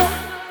number,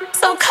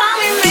 so call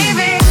me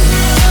maybe.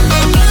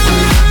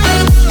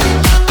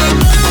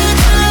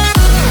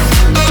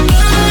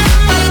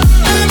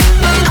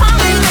 Call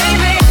me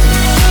maybe.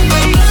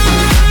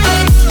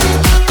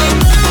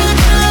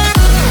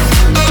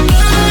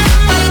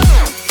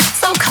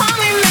 So call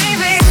me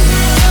maybe.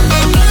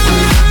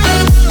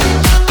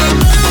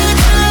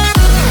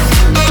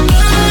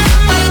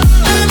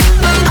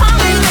 Call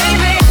me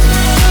maybe.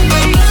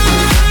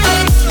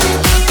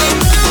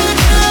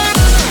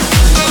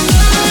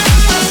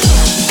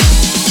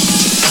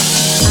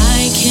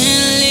 I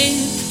can't live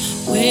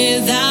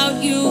without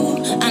you.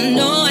 I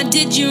know I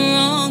did you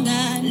wrong.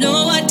 I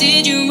know I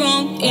did you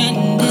wrong,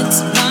 and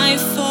it's my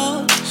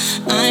fault.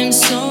 I'm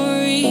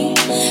sorry.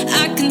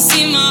 I can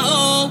see my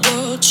whole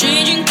world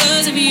changing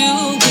 'cause of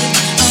you. But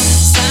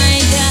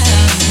upside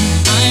down,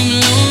 I'm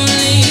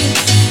lonely.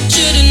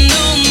 Should've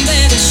known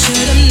better.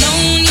 Should've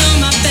known you're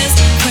my best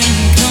friend.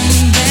 Come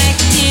back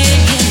here,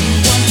 get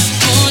one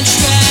more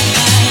try.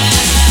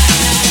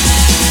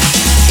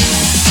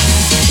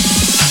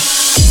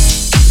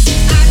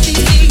 I can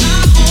see my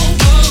whole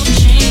world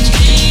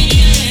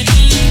changing.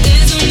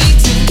 There's no need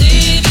to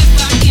live if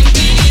I can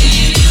be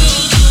you.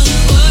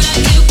 What I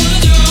did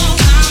was wrong.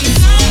 I'm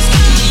so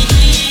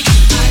sorry.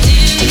 I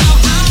didn't know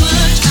how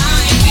much I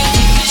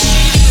really miss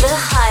you. The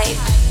Hype.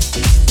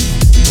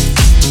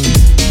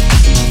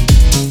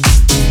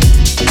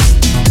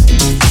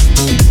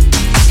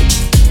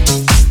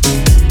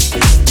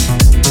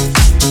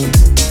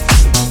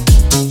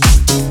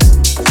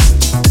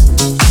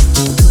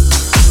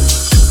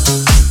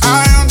 I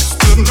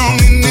understood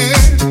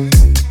loneliness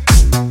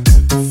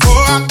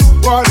before I knew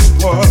what it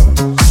was.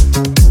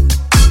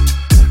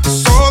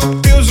 Saw the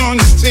bills on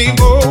your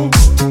table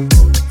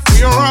for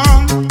your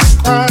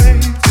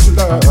unrequited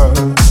love.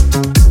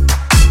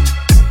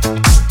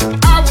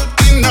 I would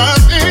be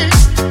nothing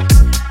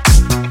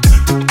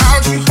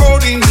without you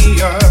holding me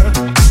up.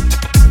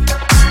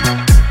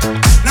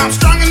 Now I'm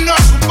strong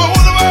enough for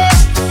both of us,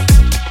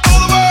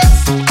 both of us,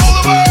 both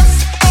of us,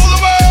 both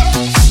of us.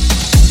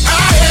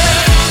 I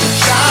am a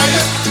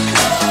giant.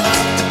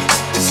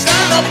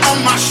 Stand up on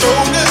my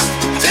shoulders.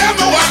 Tell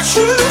me what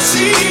you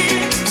see.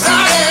 'Cause I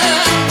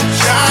am a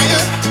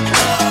giant.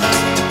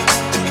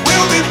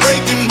 We'll be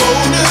breaking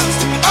boulders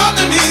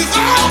underneath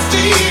our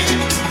feet.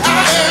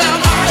 I am,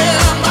 I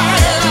am, I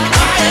am,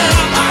 I am,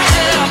 I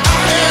am,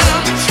 I am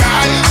a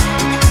giant.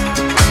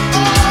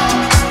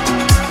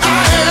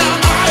 I am,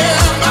 I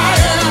am, I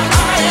am,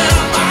 I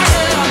am, I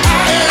am,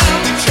 I am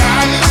the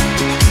giant.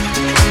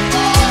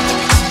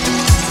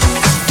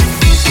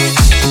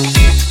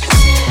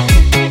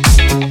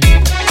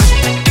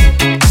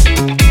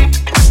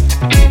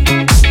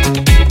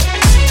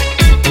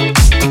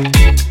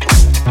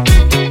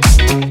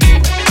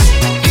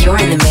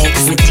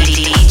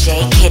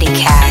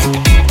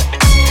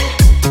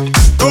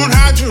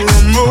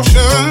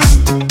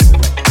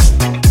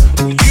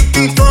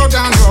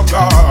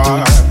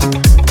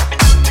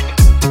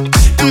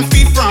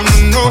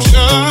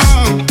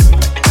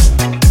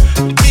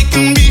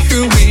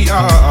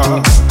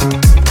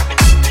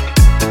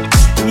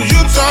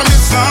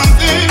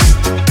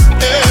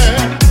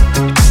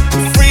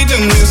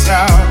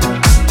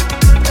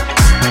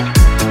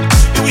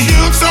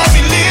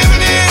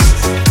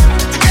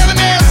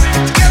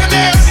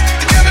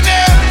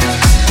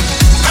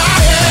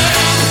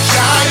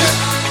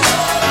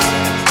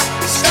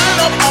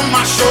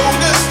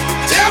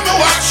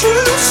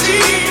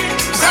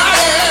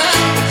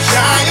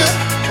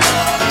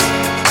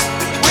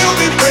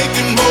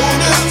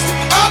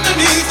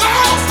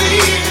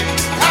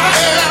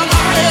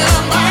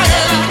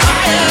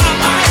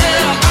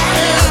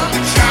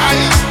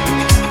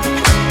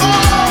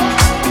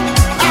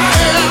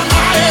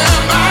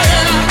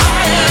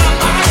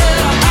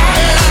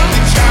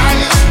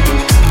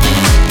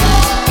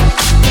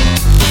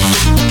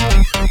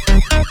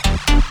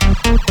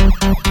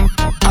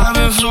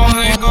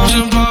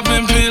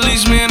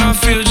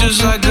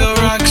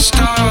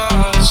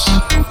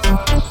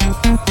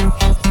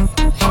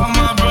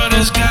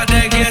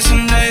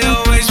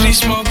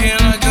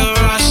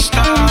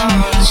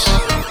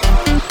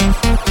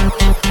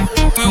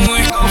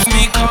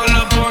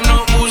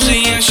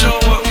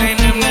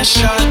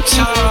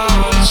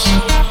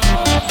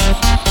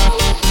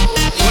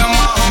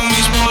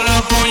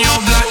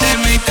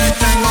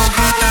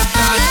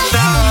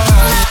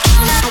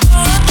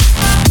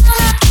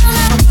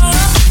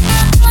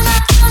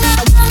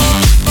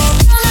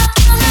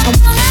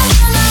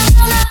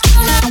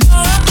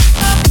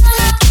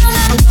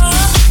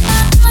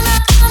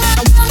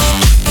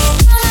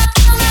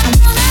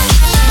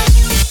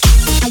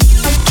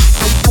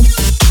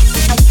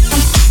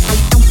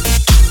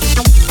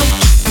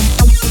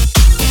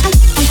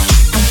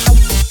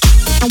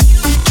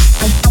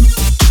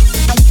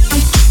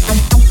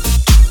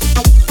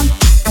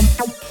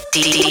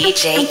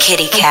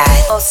 Kitty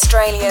Cat,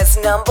 Australia's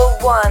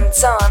 #1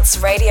 dance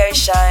radio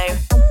show.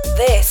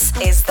 This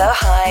is The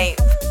Hype.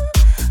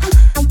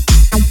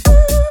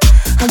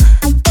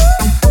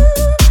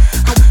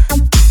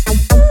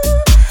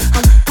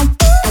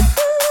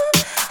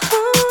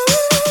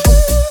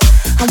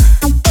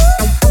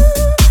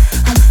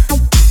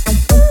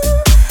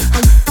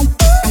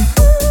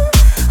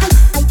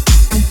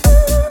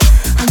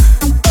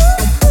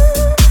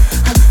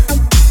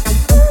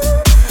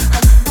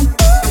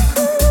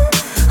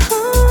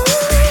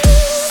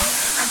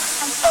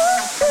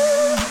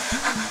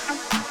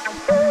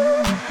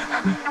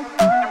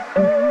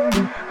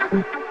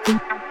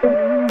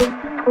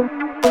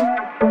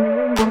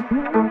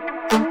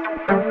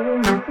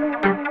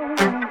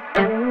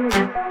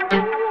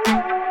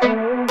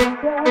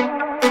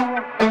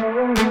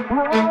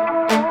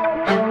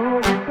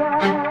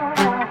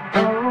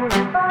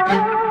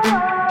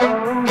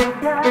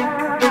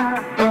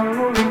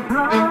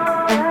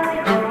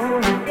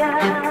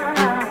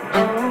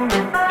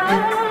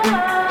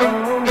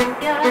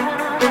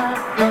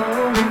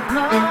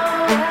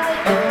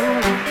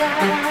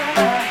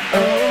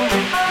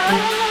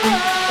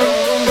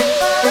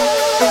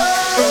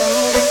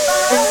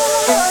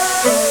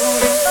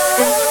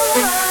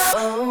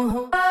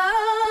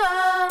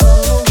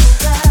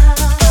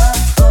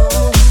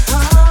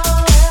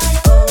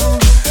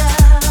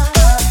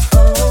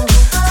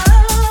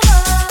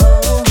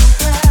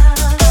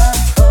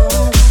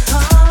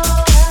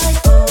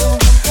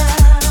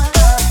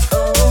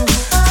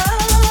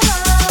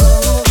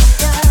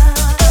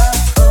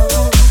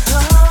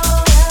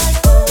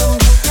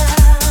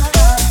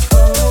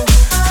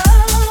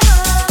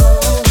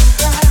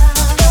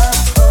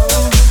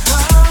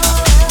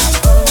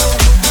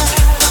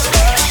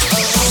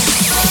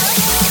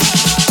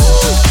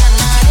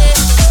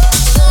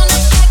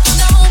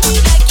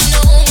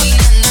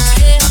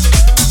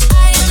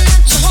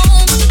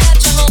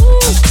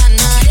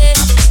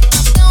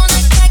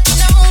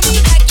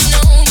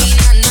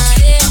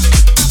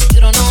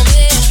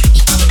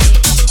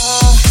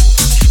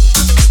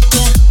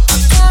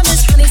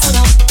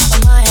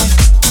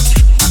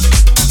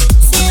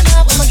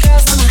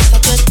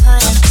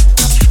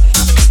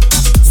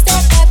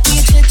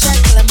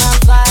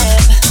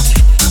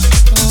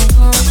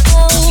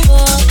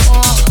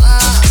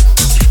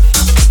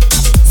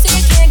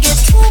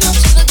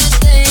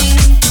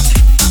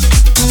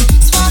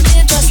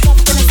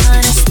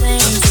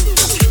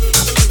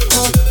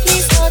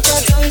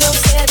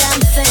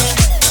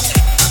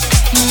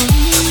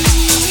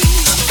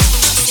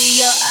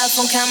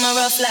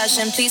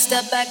 Please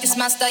step back, it's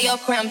my style, you're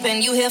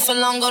cramping. You here for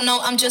long, oh no,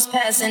 I'm just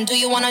passing. Do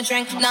you wanna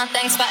drink? Nah,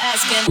 thanks for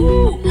asking.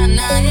 Ooh, nah,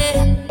 nah,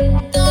 yeah.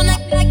 Don't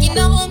act like you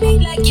know me,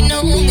 like you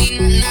know me,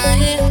 nah, nah,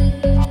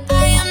 yeah.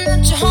 I am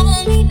not your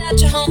homie, not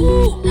your home.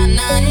 Ooh, nah,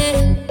 nah,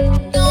 yeah.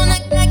 Don't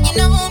act like you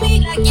know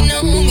me, like you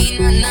know me,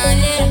 nah, nah,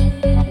 yeah.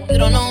 You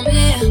don't know me,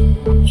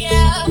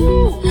 yeah.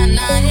 Ooh, nah,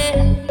 nah, yeah.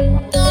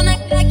 Don't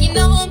act like you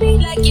know me,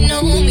 like you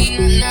know me,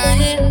 nah, nah,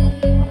 yeah.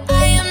 I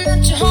am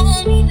not your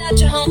homie, not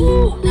your home.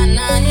 Ooh, nah,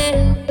 nah, yeah.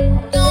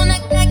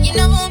 You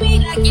know me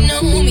like you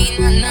know me,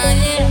 nah, nah,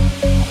 yeah.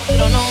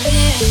 You don't know me,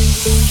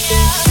 yeah.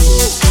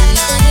 Nah,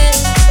 nah,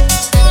 yeah.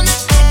 Don't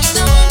act like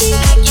you know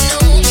me like you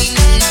know me,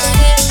 nah, nah,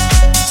 yeah.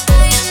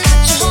 I am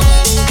not your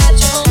home, not your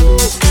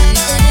home, nah,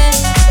 nah,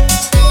 yeah.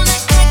 Don't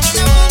act like you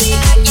know me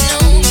like you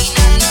know me,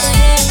 nah, nah,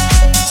 yeah.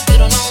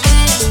 You don't know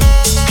me,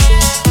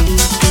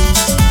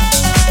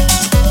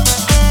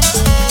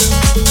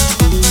 you don't know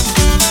me.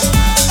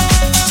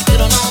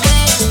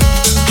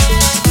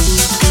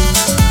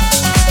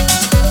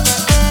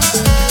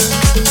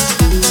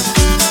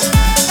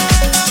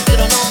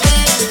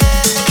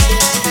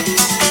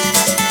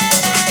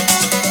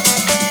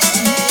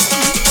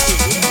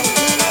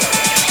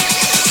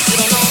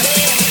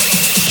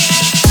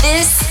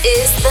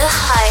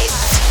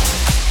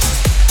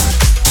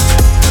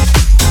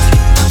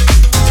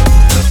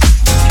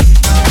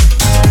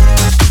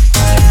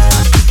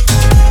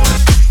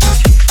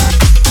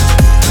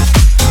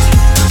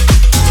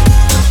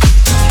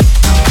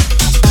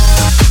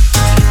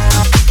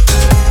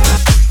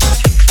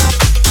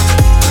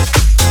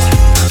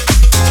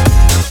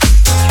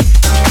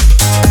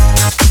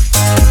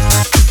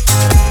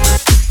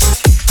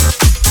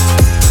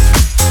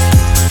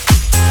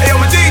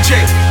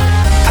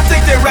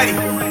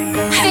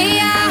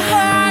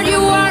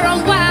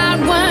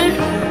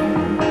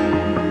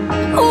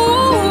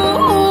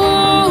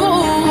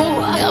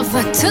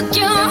 Took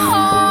you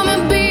home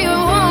and be a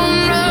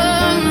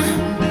woman.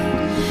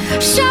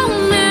 Show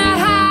me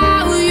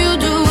how you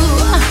do.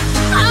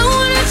 I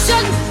wanna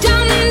shut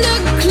down the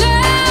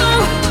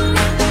club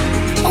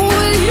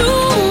with you.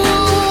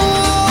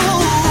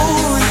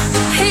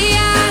 Hey,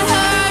 I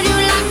heard you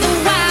like the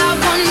wild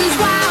ones,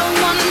 wild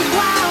ones,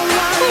 wild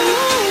ones.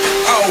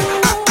 Oh,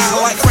 I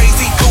like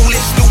crazy,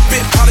 foolish,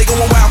 stupid, probably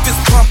going wild,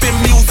 fist pumping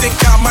music.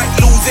 I might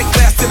lose it,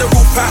 glass to the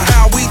roof,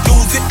 how we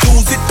lose it,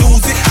 lose it,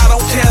 lose it. I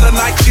don't care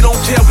tonight, she don't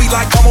care, we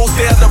like almost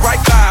there, the right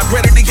vibe,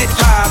 ready to get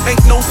live.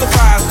 Ain't no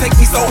surprise. Take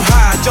me so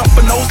high,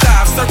 jumping those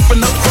dives, surfing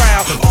the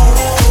crowd.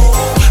 Ooh,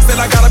 said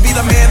I gotta be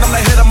the man, I'm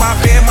the head of my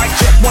band. Mic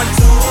check 1,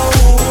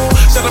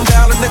 2. Shut them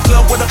down in the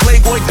club where the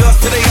Playboy does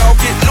till they all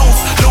get loose,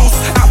 loose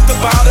out the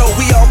bottle.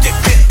 We all get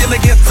fit in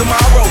again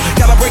tomorrow.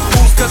 Gotta break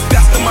rules 'cause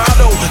that's the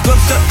motto. Club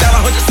shut down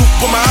 100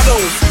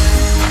 supermodels.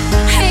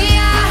 Hey,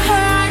 I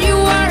heard you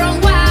were a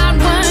wild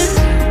one.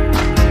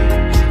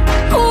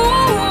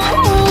 Ooh,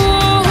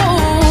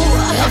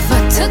 if I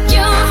took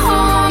you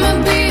home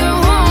and be a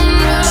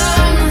woman,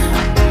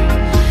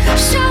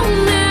 show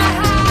me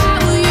how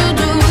you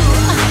do.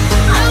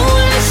 I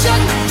wanna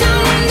shut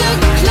down the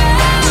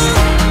club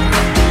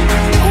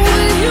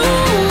with you.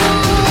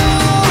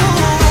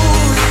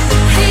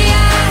 Hey,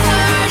 I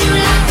heard you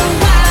like a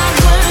wild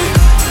one.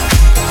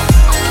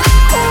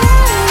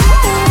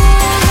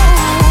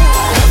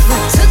 If I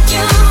took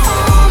you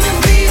home and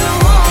be a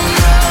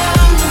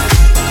woman,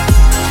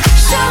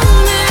 show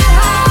me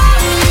how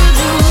you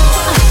do.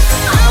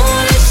 I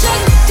wanna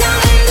shut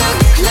down the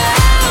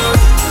club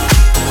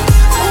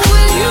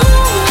with you.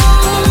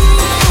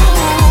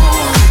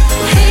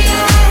 Hey,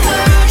 I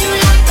heard you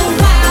like the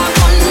wild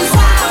ones,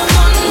 wild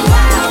one,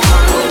 wild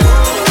one.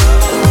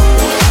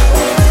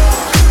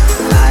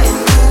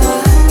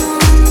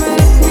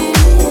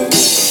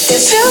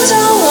 If you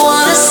don't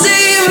wanna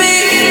see me,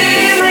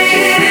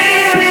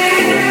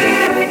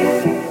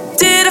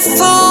 did a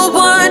full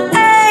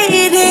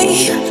 180,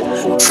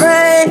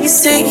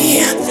 crazy,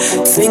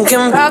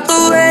 thinking about the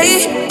way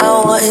I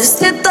was.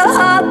 Did the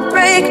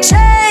heartbreak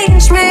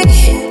change me?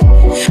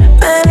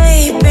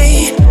 Maybe,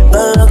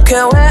 but look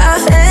at where I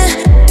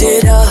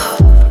ended up.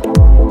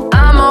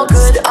 I'm all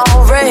good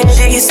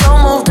already, so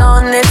moved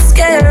on, it's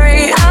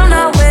scary. I'm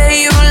not where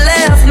you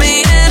left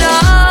me at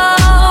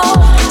all.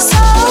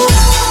 So,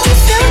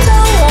 if you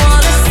don't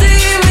wanna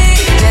see me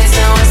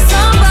dancing with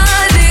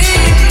somebody,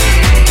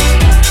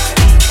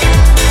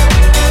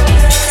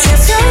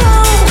 if you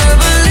wanna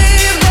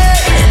believe that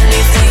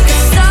anything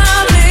can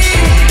stop me,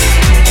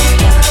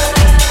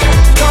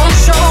 don't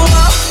show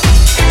up,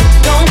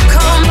 don't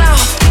come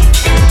out,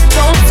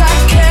 don't stop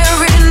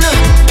caring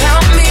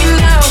about me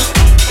now.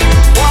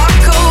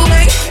 Walk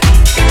away,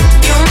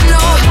 you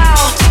know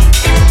how.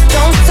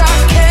 Don't stop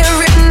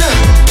caring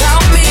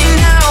about me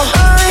now.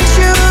 Aren't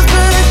you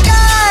the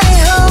guy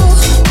who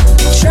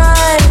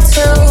tried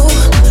to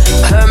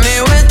hurt me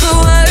with the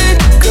word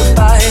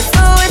goodbye?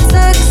 Though it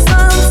took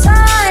some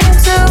time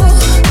to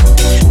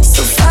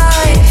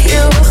survive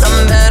you, I'm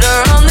better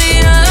on the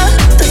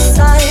other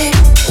side.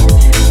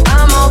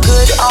 I'm all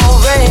good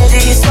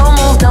already, so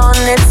moved on,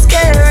 it's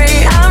scary.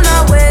 I'm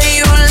not where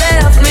you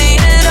left me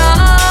at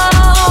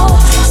all.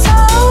 So,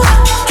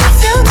 if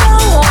you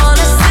don't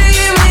wanna see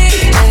me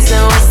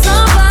dancing with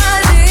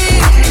somebody,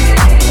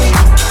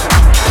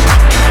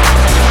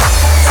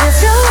 if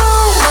you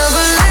wanna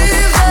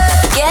believe it,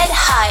 Get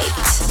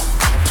hyped.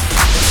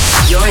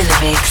 You're in the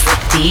mix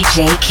with DJ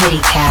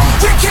Kitty Cat.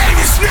 We came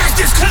to smash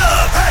this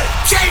club.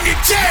 Came to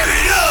tear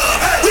it up.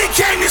 We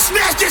came to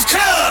smash this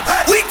club.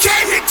 We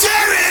came to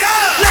tear it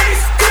up.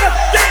 Ladies, get up,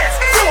 dance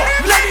floor.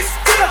 Ladies,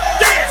 get up,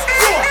 dance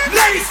floor.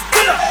 Ladies,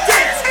 get up,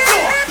 dance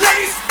floor.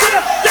 Ladies, get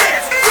up,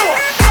 dance floor.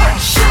 1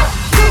 shot,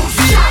 2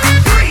 shots,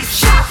 3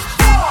 shots,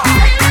 4.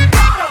 Take the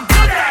bottom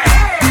to the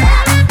head.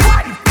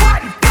 1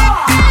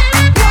 bar.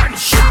 1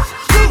 shot,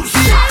 2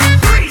 shots,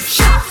 3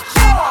 shots,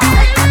 4.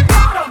 Take the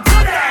bottom to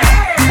the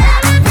head.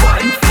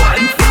 1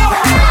 4.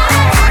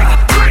 Drink,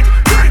 drink,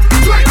 drink,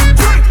 drink,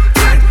 drink,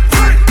 drink,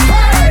 drink.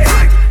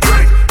 Drink,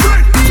 drink,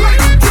 drink, drink,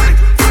 drink,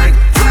 drink,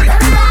 drink.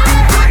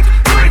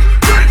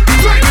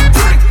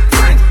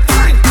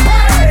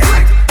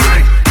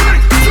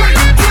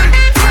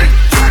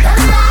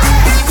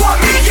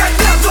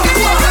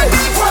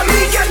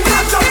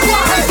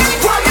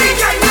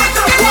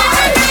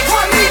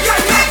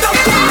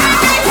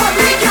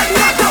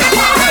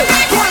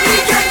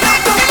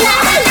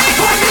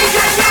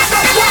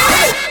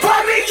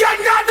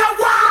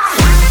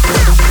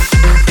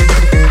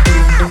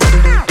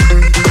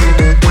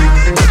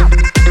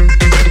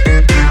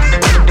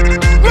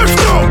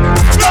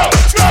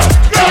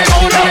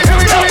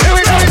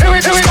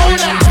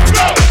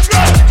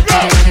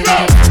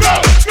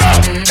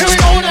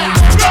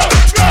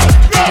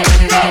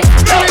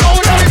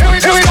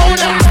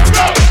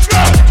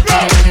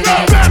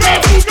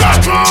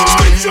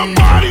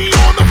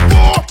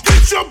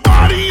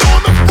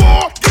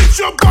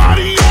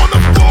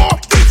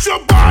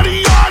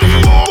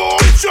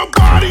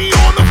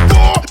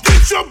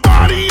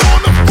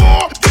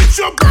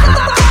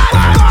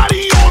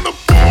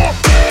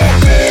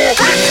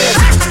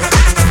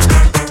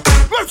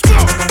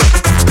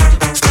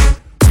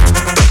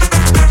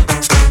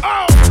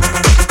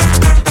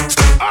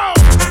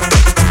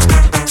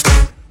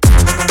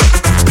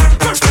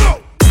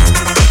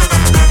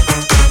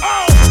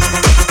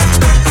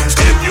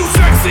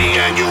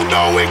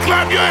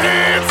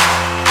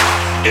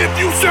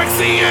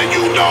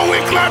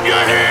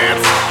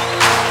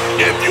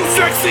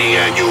 sexy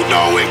and you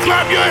know it,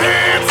 clap your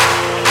hands.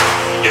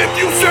 If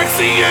you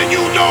sexy and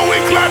you know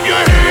it, clap your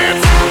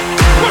hands.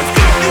 Let's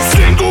go. You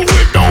single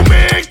with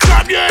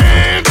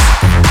hands.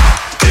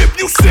 If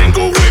you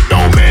single with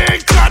no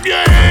man, clap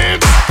your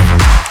hands.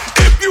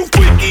 If you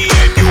freaky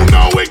and you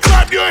know it,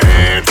 clap your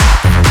hands.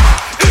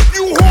 If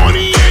you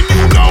horny and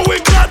you know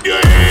it, clap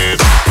your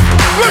hands.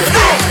 Let's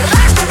go!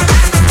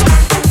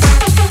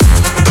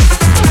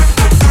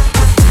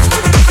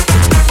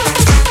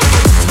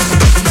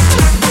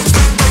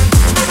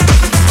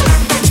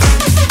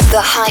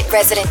 The Hype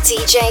resident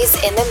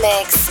DJs in the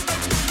mix.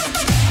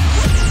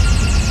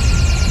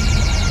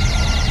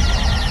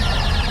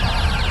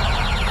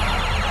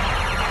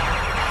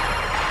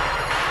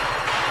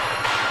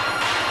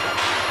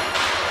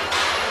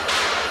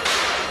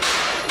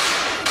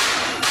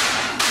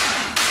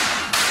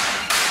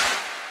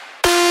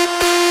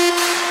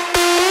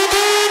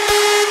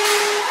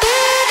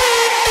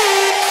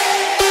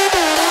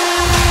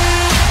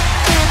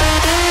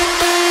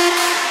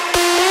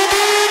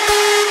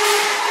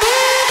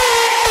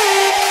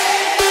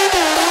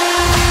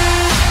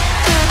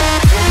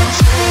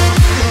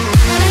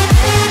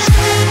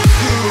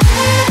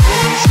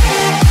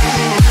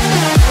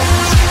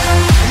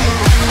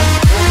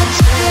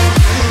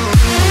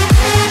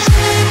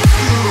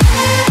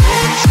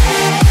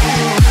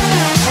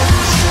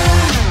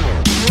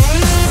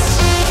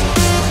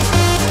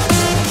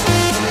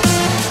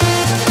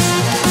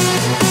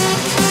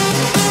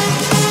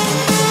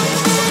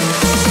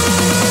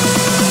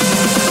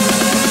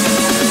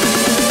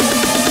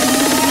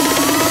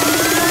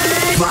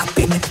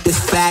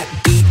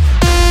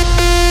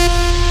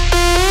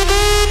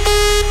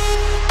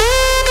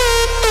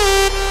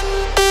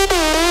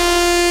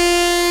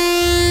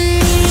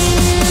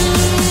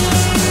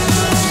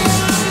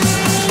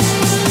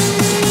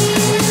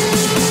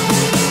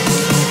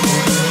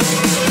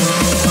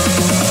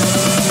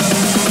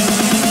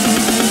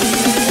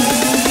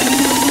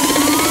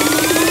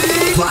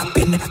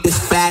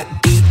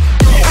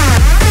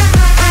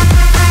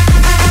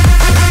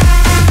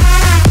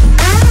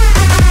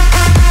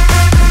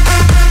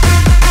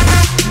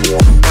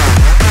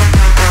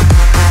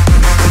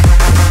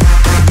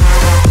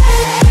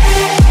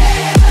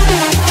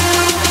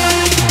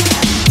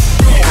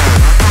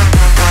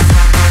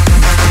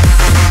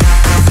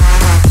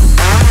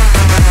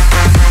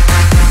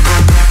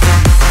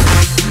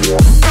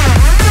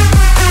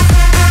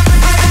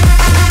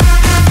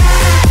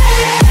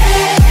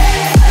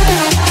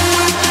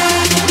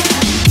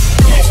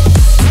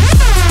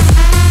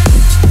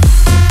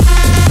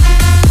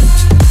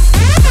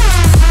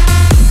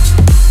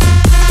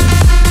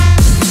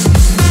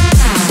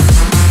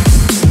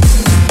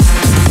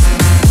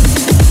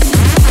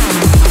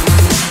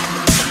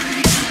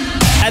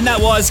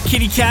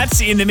 Kitty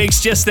Cats in the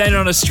mix just then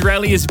on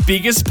Australia's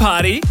biggest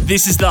party.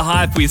 This is The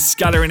Hype with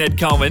Scudder and Ed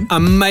Coleman.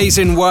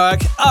 Amazing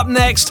work. Up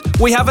next,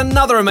 we have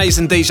another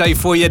amazing DJ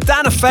for you.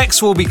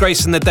 DANFX will be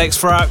gracing the decks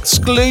for our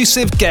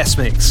exclusive guest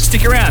mix.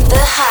 Stick around. The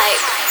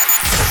Hype.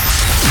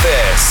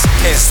 This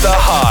is The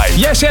Hype.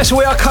 Yes,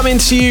 we are coming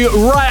to you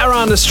right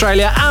around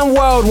Australia and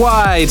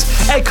worldwide.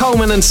 Ed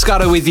Coleman and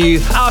Scudder with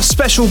you. Our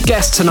special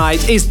guest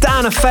tonight is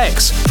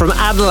DANFX from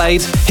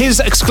Adelaide. His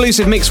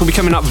exclusive mix will be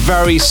coming up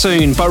very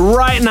soon. But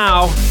right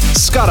now,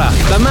 Scudder,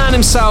 the man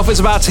himself, is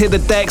about to hit the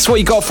decks. What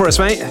you got for us,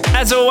 mate?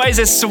 As always,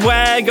 a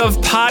swag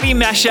of party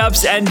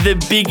mashups and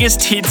the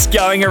biggest hits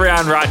going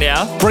around right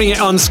now. Bring it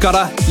on,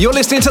 Scudder. You're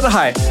listening to The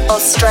Hype.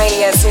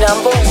 Australia's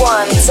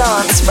 #1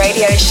 dance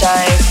radio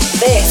show.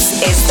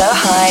 This is The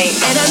Hype.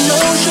 And I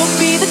know she'll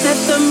be the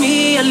death of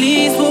me, at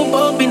least we'll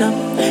both be numb.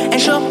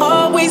 And she'll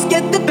always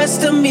get the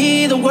best of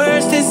me, the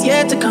worst is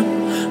yet to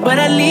come. But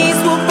at least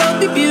we'll both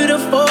be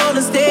beautiful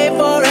and stay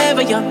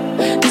forever young.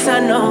 This I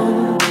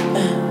know,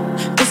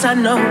 this I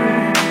know.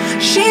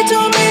 She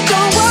told me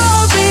don't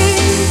worry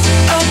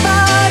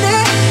about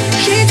it.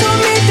 She told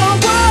me don't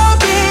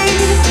worry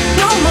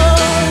no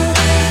more.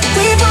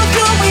 We both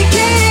know we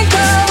can't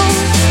go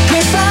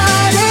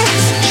without it.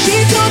 She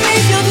told me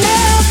you'll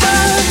never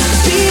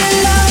be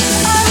alone.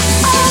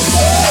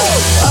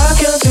 I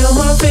can feel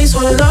my face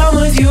when I'm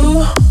with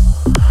you,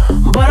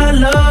 but I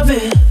love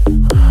it,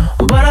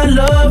 but I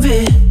love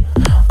it.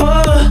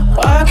 Oh,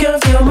 I can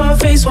feel my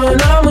face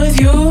when I'm with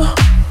you,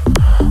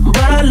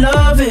 but I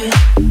love it,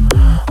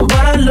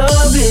 but I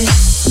love it.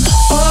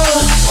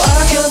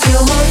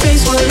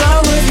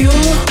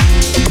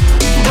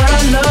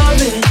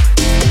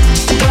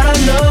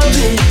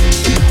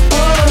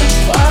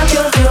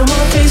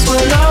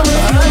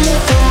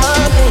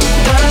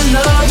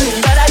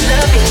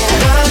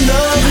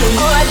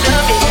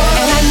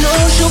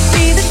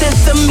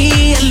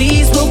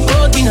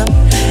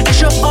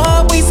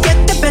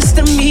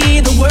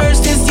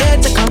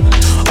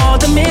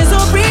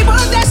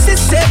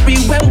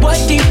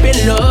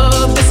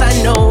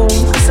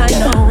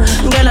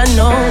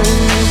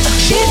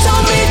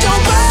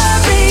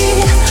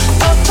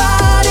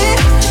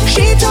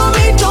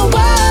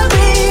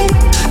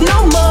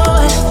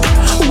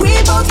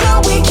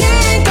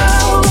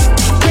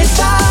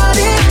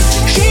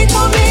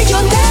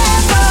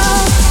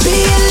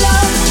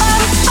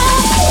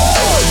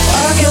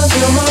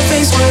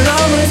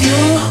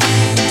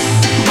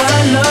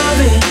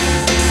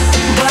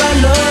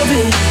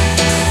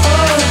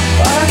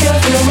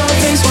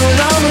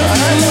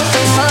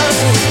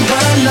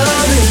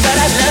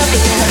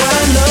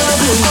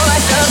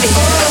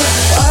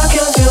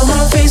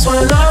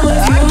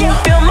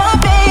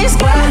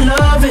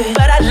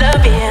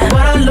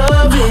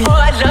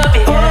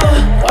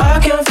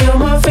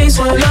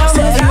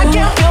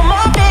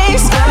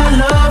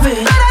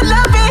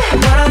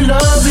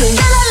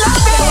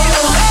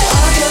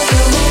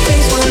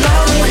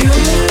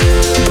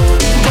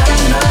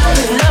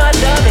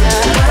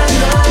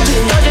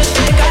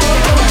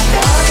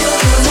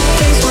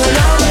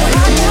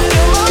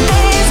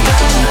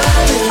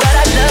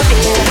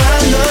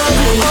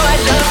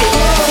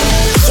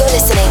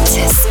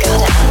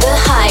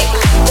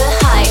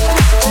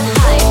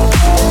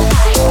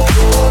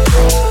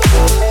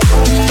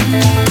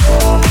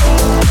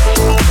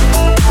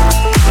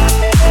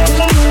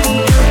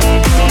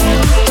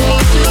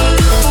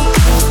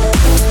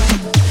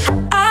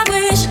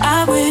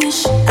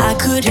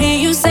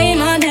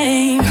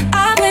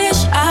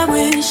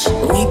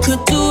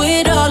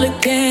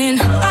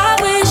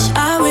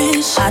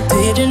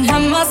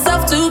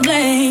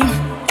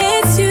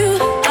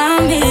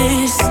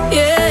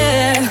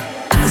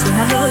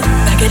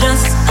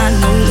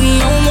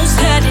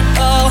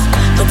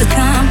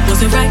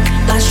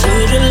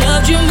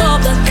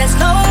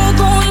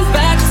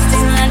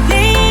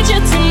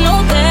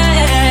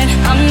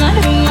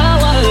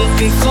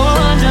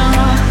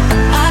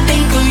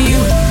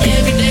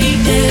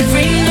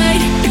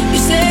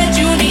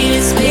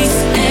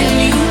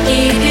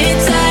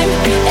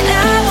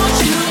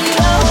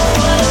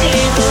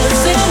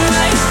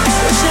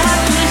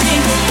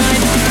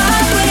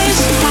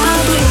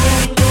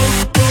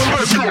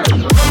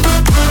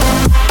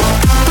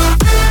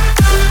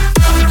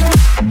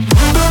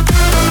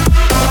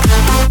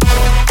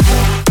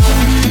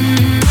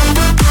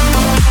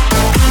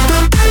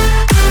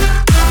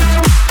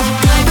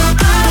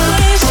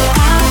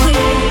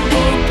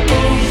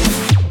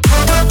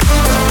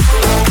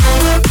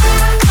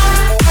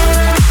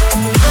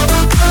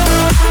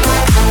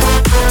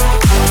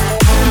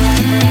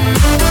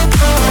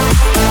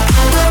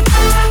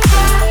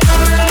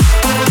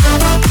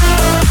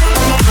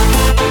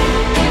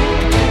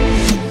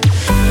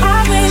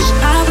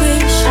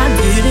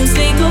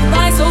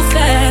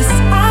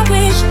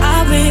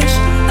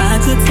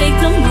 take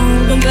the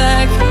moment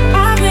back.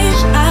 I wish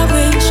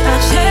I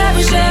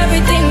cherish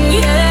everything we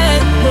had.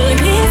 But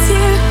it's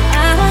you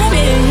I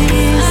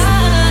miss.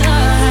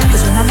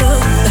 'Cause when I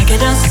look back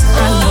at us,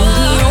 I know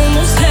we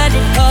almost had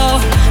it all,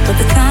 but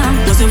the time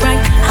wasn't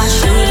right. I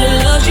should've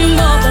loved you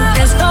more, but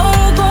there's no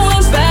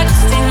going back.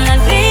 Still I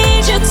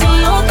need you to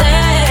know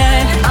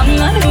that I'm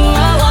not who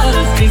I was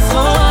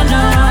before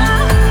now.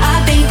 I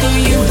think of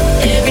you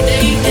every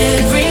day,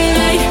 every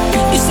night.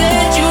 You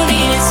said you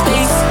needed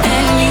space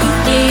and you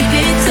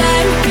needed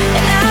time,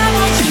 and I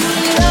want you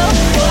to know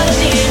what I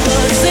did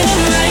wasn't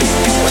right.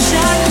 Wish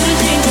I could've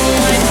taken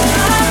right.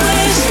 I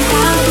wish. Let's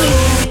go.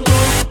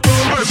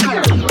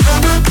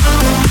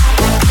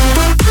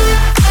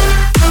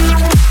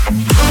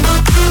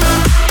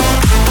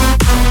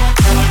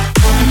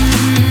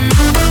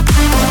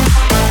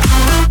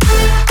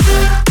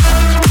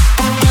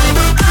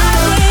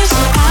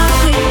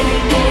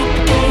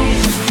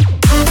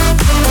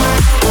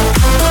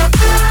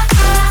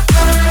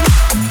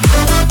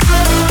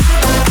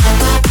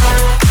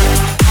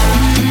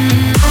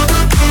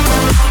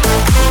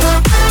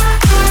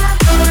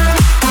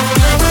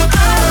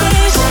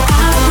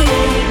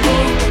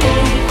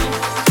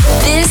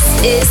 This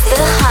is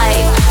The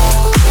Hype.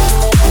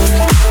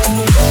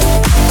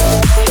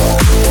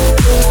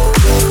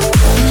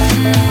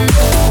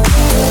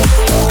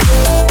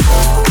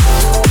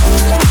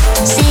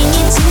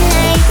 Singing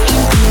tonight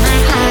in my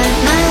heart,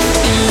 my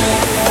feet.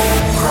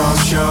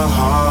 Cross your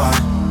heart,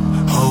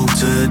 hope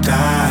to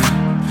die.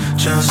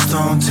 Just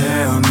don't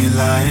tell me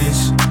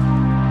lies.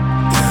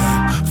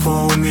 Yeah,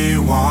 fool me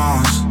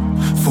once,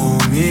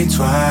 fool me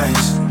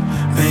twice.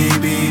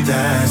 Maybe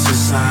that's a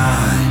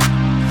sign.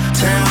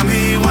 Tell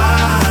me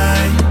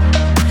why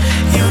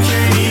you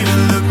can't even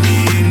look me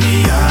in the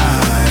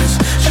eyes.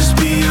 Just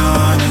be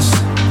honest,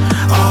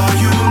 are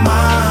you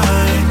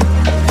mine?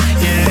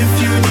 Yeah, if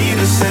you need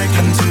a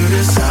second to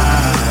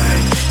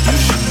decide, you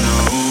should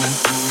know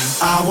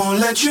I won't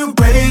let you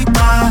break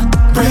my,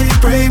 break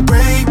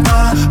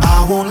my.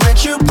 I won't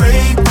let you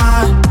break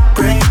my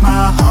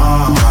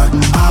heart.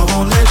 I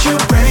won't let you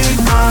break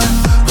my,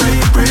 break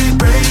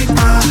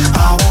my.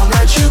 I won't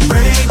let you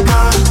break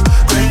my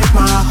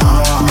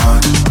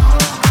heart.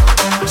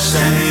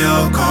 Say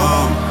you'll go,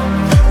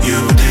 you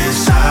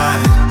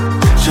decide.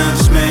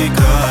 Just make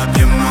up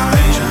your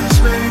mind.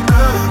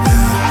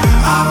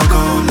 Yeah. I'll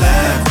go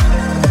left,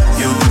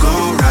 you go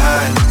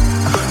right.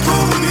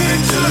 Pull me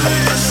to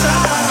your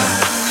side.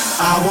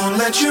 I won't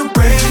let you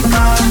break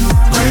my,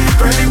 break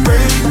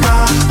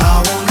my.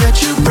 I won't let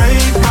you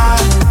break my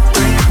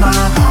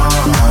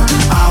heart.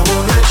 I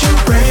won't let you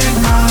break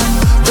my,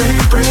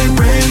 break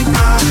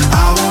my.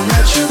 I won't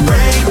let you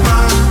break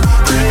my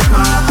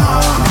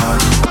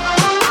heart.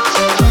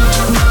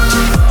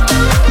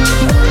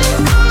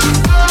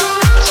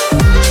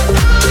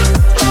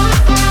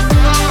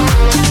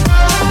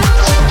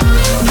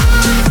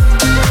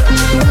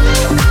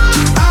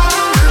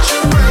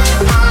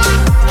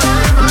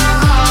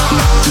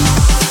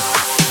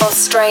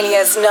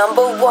 Australia's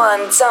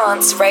 #1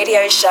 dance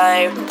radio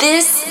show.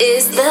 This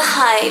is The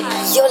Hype.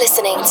 You're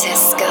listening to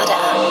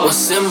Scudder.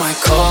 What's in my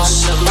car?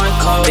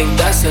 Think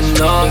that's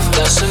enough.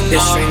 This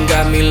ring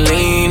got me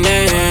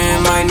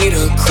leaning. Might need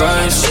a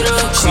crush.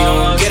 She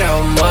don't get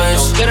out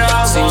much.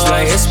 Seems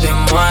like it's been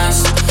months.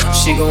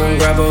 She gon'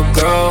 grab her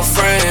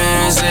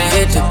girlfriends and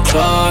hit the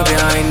club.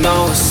 Yeah, I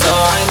know what's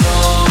up.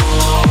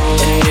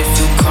 And if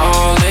you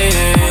call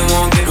in,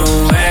 won't get no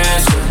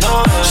answer.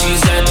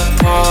 She's at the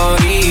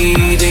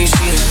party, think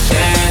she a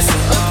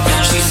dancer.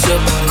 She's a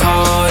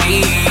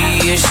Bacardi,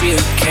 and she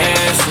a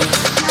cancer.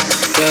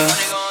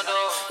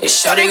 Yeah. Is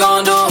Shawty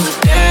gon' do a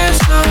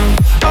dance now?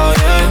 Oh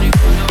yeah.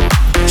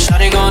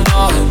 Shawty gon' do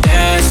a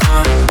dance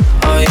now?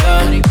 Oh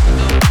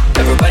yeah.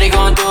 Everybody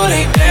gon' do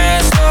they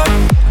dance now?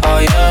 Oh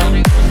yeah.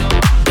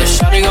 Yeah,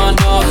 Shawty gon'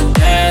 do a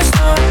dance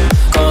now.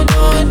 Gon'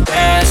 do a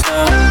dance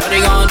now. Shawty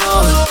gon' do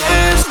a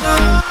dance now.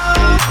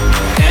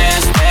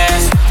 Dance,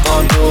 dance,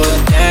 gon' do a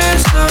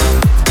dance now.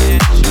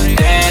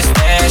 Dance,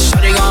 dance,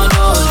 shawty gon'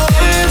 do a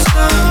dance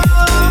now.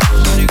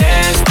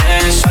 Dance,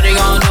 dance, shawty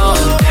gon' do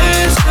a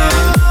dance now.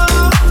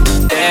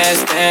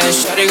 Dance, dance,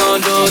 shawty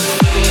gon' do it.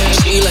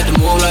 She like to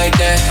move like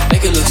that,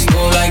 make it look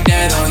smooth like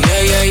that. Oh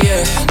yeah, yeah,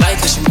 yeah. Like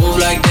how she move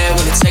like that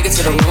when I take it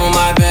to the room,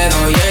 I bet.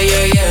 Oh yeah,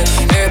 yeah,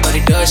 yeah.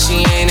 Everybody does, she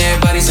ain't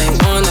everybody's ain't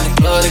one in the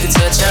club. They can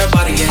touch her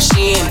body, yeah.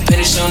 She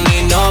independent, she don't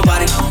need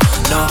nobody.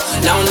 No, I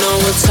don't know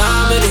what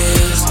time it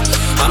is.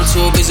 I'm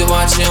too busy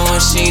watching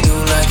what she do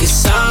like it's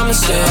Simon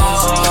Says.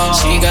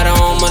 She got her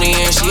own money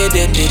and she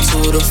addicted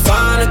to the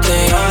finer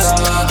things.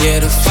 Yeah,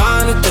 the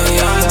finer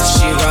things.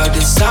 She rock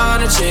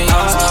designer jeans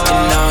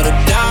and all the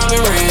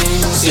diamond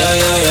rings. Yeah,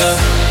 yeah,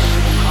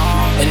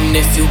 yeah. And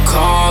if you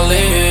call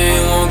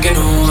in, won't get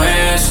no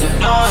answer.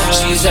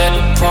 She's at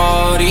the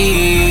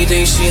party,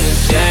 think she a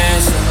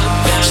dancer.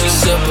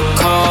 She's a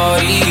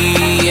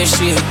Bacardi, and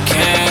she a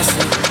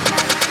cancer.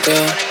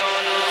 Yeah.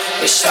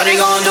 Yeah, shawty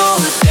gon' do a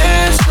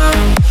dance now,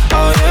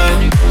 oh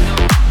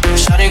yeah.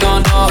 Shawty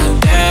gon' do a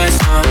dance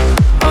now,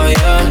 oh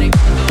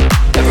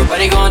yeah.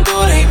 Everybody gon' do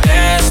they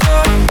dance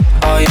now,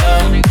 oh yeah.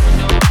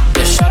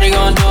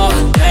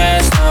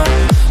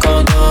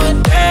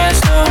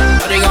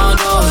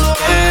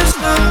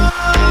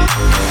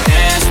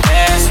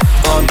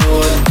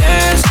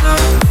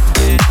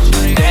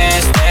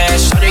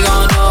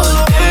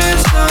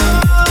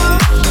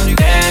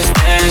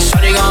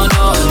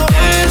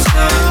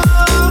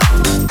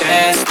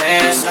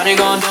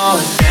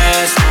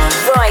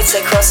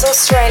 dance across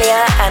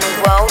Australia and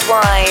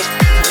worldwide.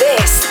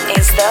 This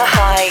is The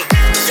Hype.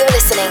 You're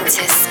listening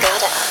to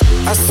Scudder.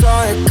 I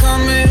saw it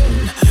coming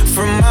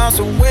from miles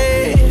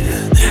away.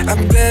 I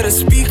better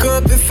speak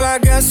up if I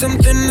got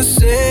something to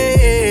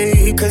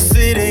say, 'cause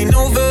it ain't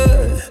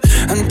over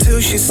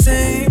until she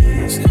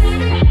sings.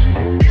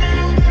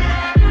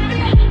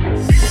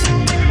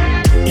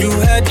 You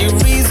had your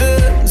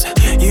reasons,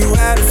 you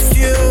had a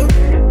few,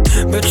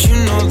 but you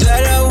know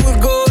that I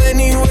would go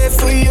anywhere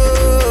for you,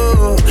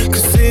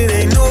 'cause it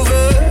ain't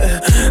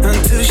over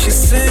until she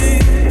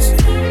sings.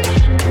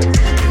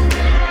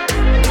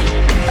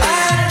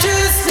 I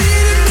just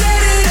need to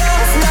get it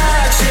off my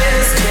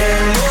chest. Yeah,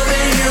 more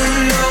than you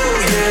know,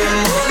 yeah,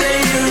 more than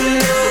you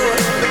know.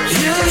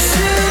 You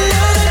should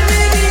know that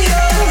baby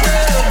you're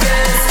the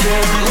best.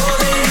 Yeah, more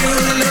than you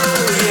know,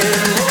 yeah,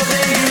 more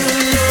than you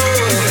know.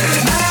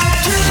 I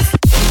just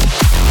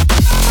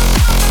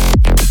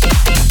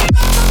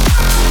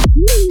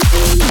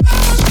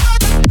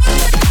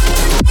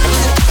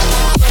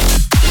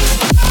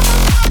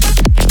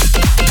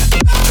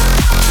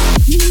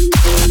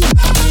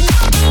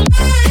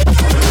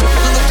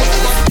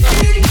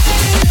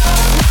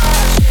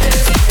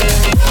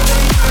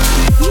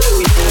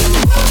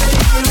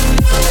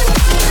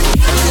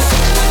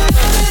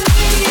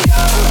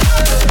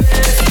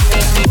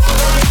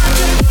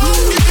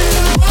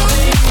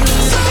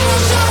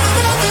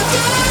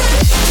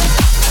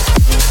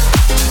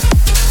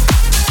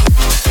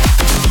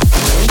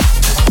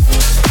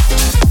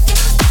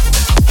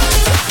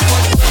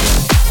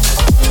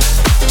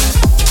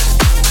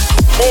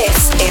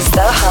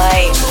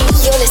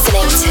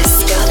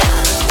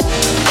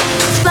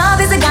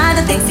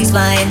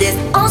Flying is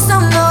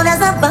also known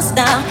as a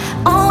buster.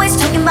 Always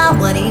talking about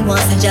what he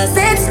wants and just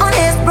sits on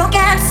his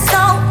broken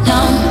soul. No,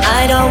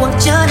 I don't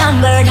want your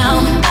number,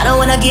 no. I don't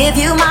wanna give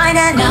you mine,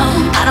 and no,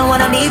 I don't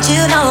wanna meet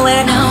you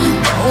nowhere, no.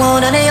 Don't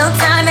want none of your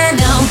time, and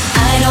no,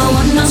 I don't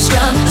want no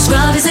scrub. A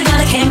scrub is a guy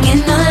that can't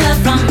get no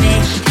love from me.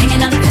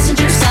 Hanging out the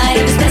passenger side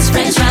of his best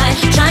friend's ride,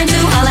 trying to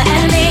holler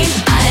at me.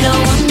 I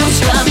don't want no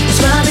scrub. A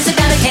scrub is a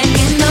guy that can't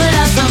get no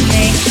love from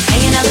me.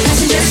 Hanging out the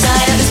passenger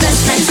side of his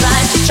best friend's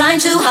ride, trying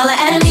to holler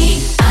at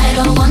me. I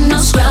don't want no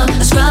scrub.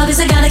 A scrub is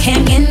a guy that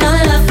can't get no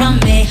love from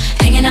me.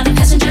 Hanging out the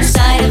passenger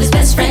side of his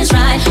best friend's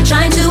ride,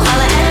 trying to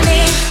holler at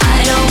me.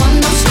 I don't want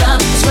no scrub.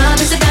 A scrub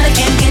is a guy that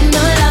can't get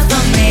no love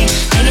from me.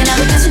 Hanging out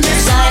the passenger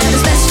side of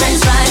his best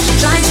friend's ride,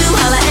 trying to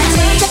holler at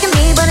me. Checking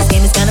me, but his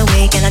game is kinda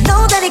weak, and I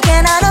know that he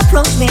cannot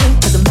approach me,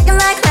 'cause I'm looking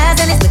like class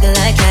and he's looking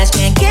like cash.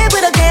 Can't get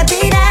with a can't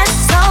be that.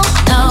 So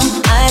no,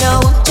 I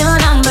don't want your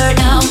number,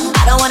 no.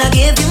 I don't wanna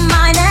give you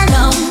mine, and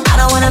no, I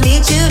don't wanna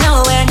meet you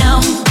nowhere, no.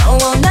 Don't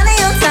want none of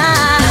your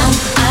time.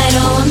 I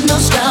don't want no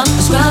scrub.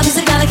 A scrub is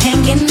a guy that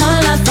can't get no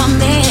love from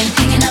me.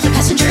 Hanging out the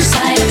passenger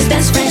side of his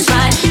best friend's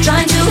ride,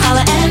 trying to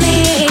holler at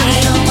me. I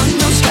don't want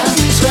no scrub.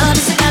 A scrub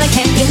is a guy that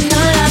can't get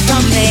no love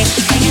from me.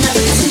 Hanging out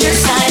the passenger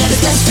side of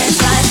his best friend's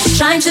ride,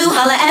 trying to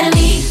holler at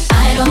me.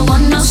 I don't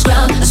want no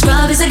scrub. A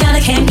scrub is a guy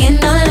that can't get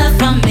no love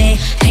from me.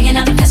 Hanging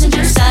out the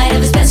passenger side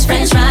of his best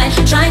friend's ride,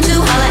 trying to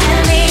holler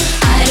at me.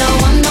 I don't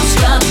want no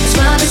scrub. A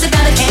scrub is a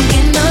guy that can't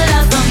get no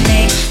love from me.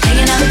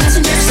 Hanging out the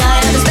passenger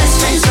side of his best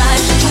friend's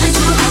ride, trying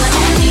to holler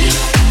at me.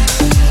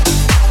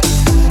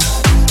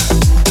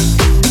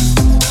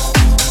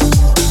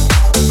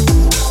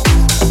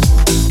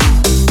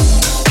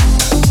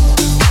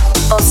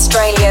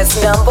 Australia's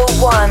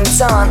 #1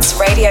 dance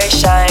radio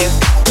show.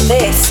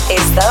 This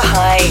is The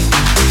Hype.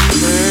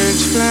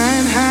 Birds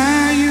flying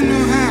high, you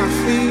know how I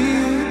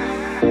feel.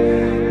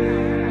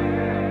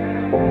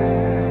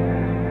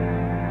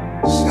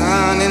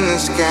 Sun in the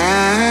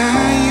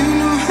sky, you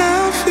know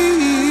how I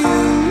feel.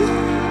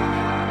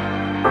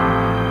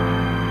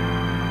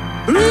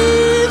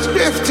 Breeze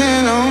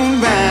drifting on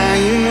by,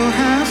 you know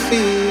how I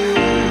feel.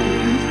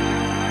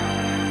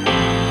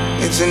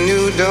 It's a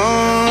new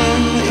dawn,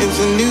 it's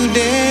a new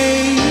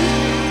day,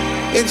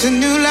 it's a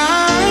new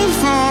life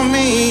for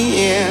me,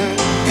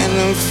 yeah, and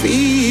I'm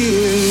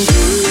feeling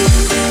good.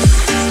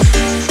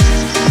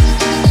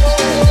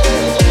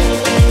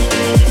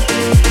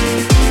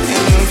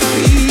 And I'm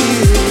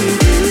feeling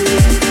good.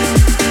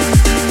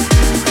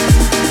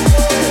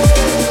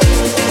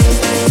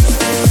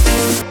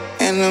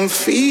 And I'm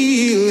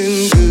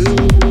feeling good.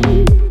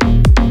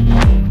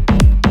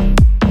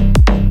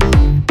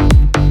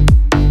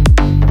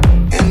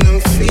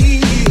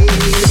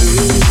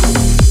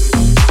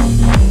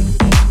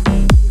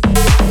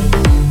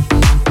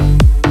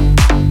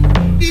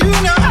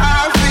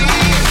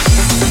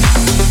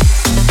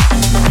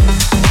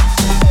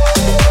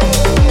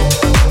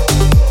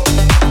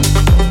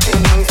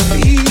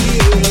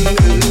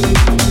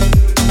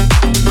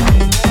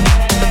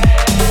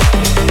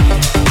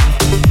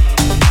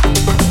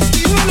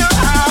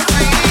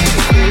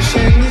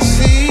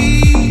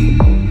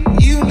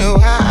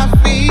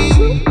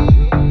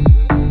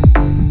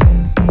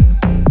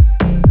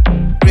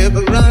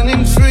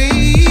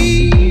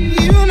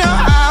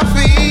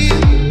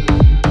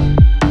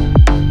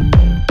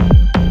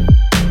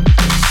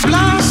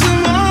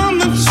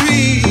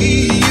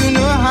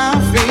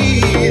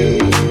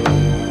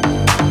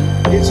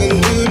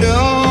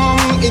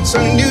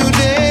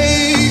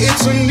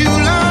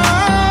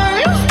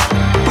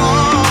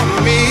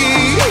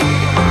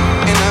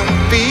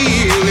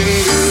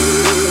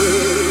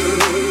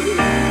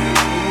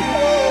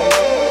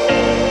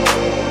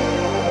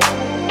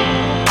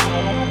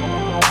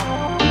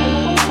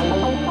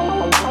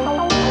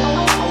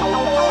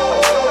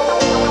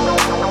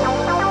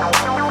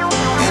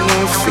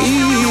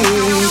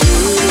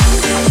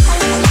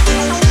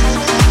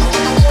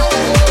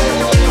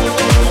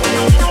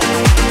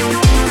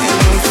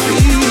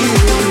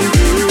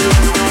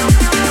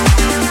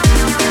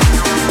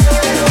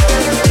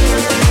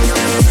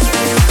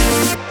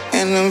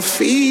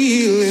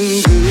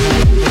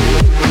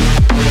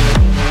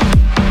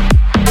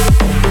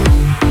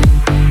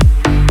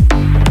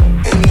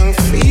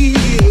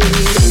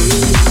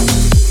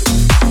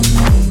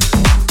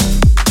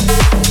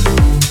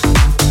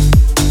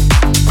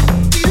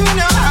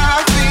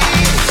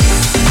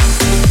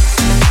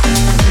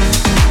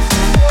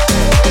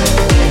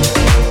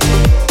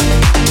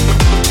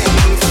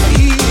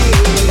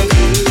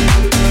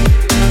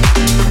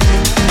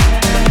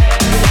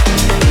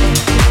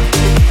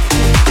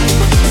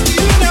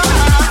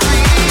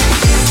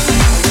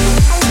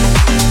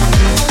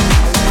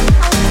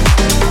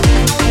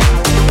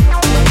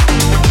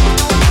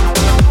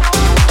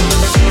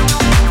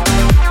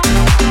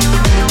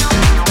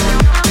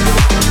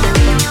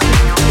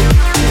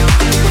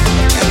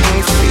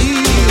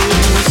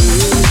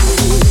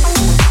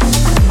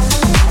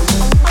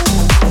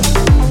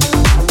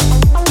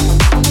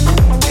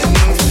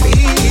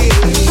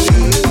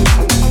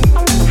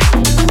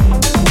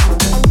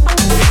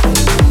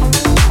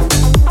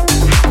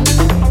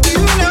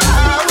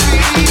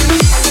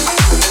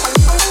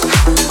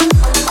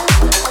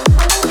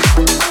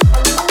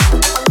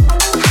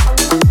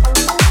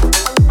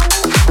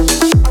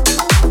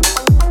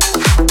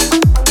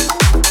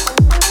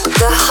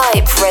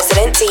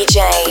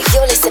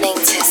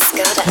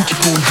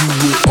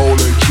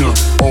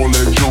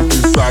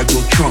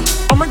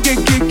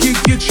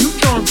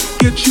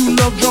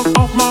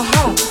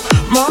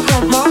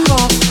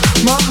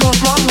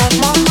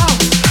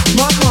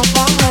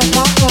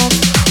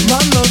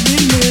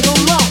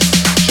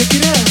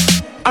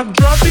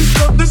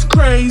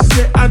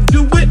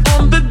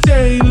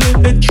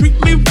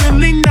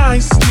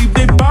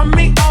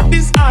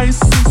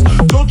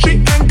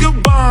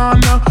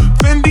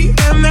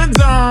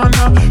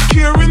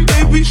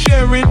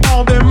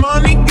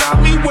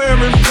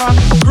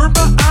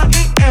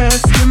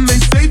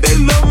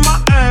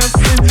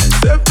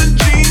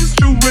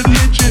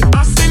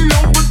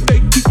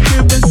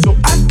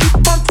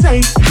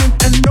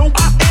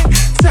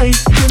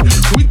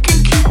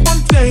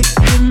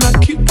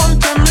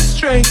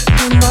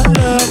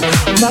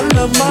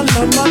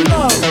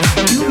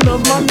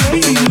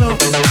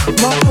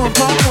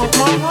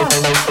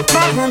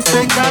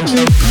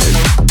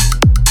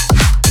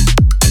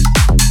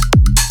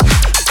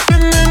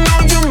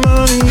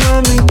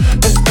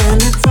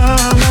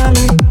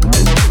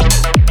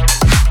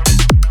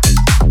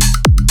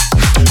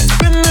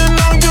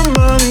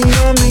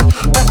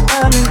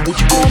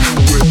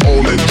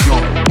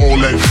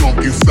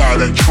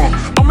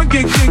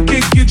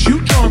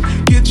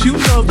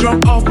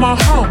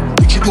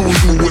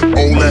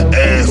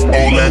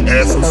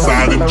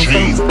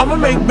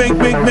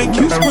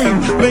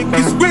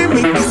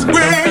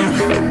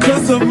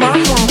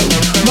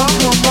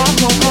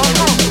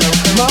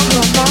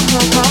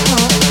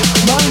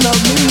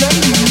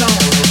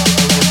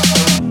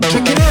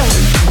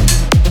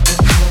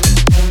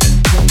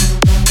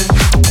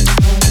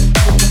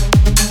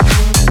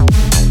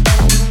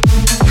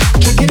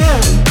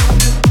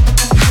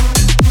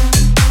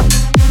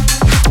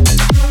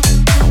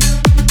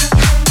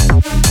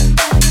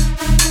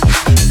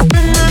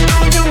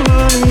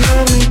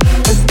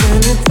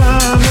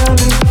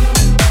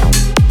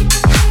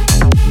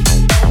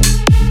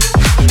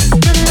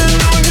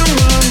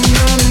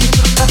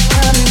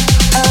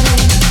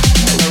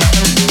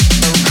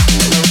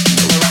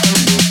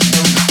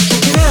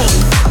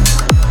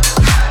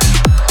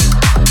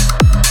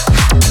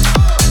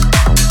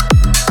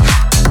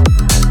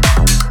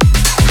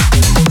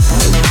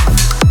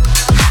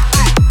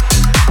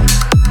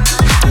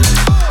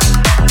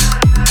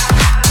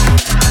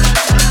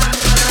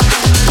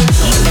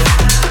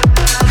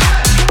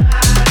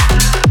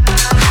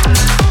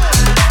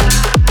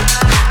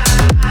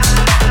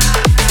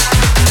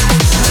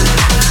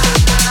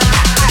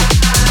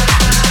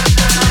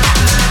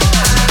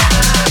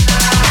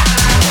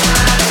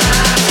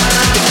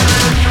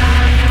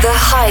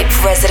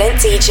 resident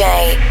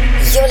DJ.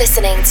 You're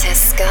listening to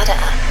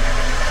Scudder.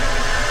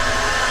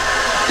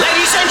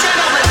 Ladies and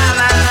gentlemen.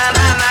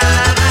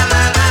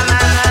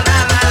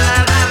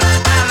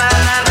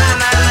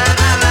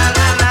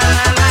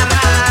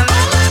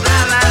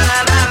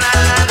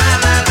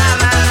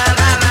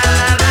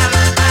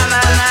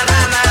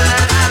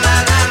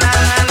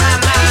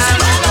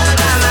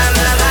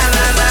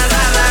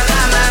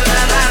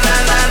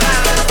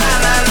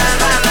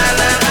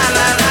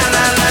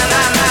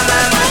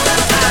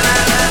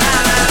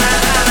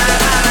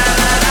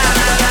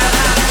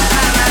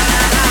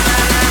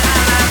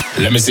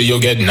 Let me see you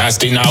get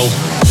nasty now.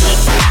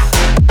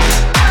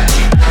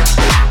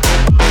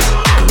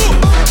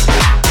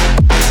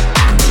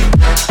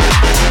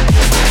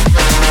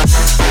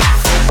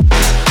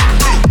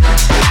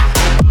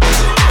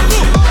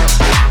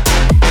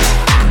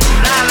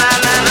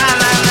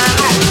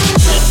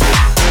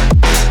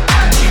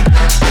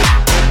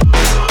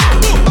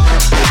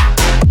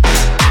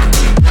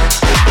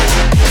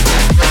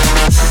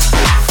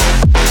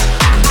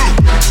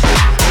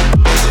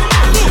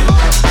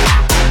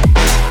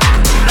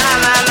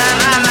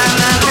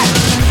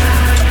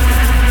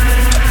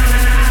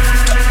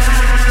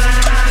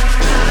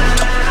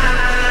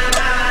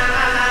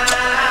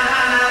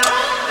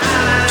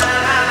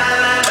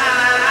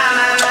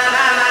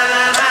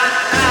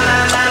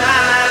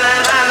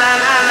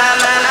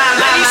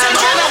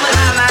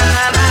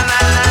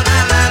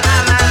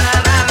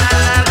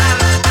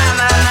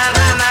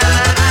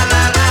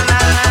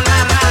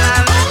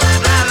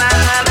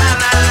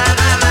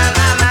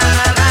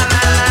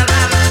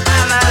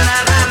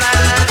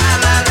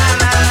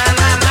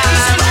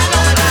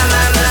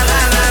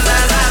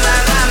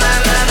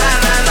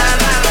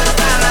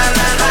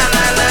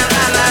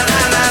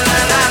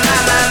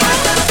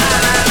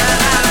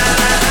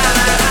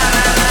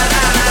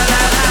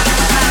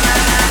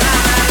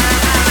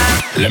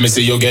 Let me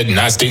see you get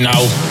nasty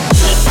now.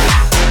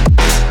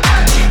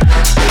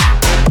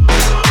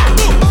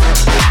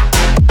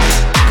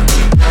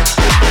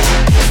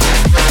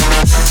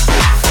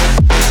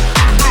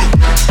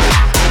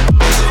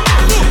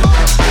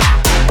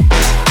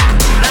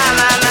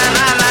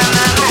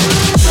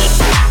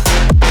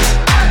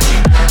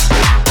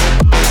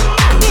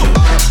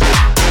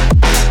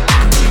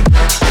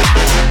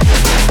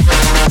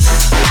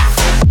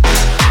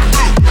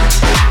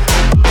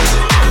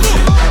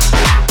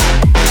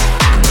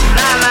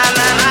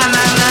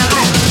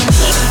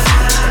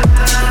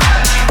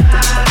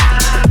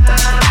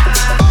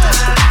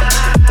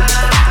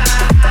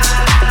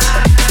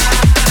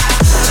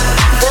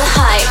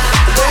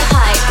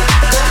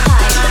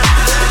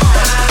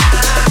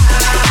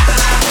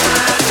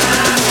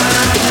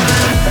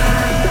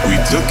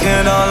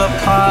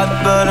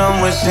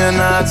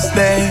 I'd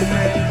stay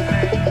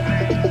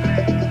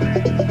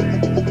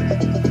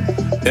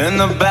in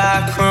the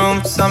back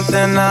room.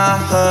 Something I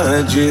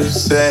heard you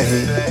say.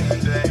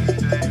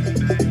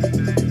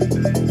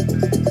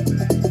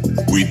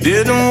 We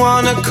didn't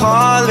wanna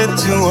call it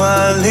too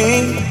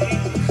early.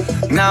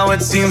 Now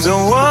it seems a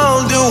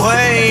world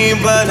away,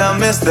 but I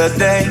miss the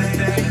day.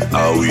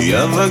 Are we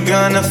ever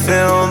gonna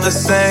feel the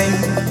same?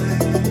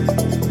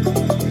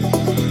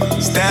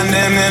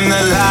 Standing in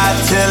the light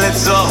till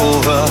it's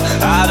over,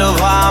 out of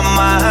our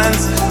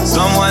minds.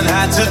 Someone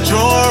had to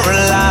draw a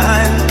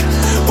line.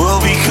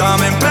 We'll be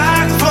coming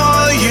back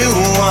for you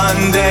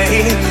one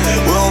day.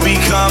 We'll be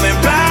coming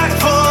back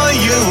for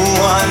you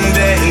one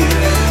day.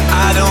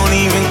 I don't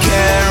even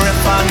care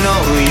if I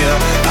know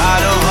you're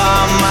out of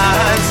our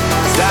minds.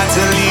 Start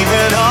to leave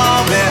it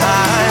all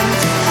behind.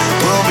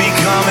 We'll be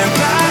coming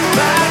back,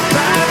 back,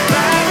 back,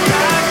 back,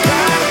 back,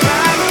 back,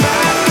 back, back,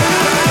 back.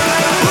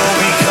 We'll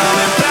be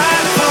coming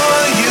back for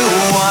you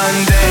one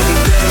day.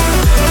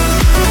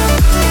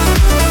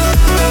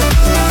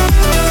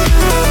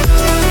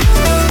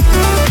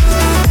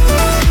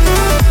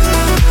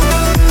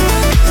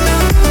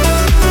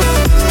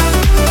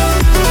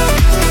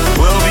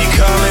 We'll be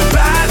coming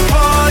back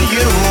for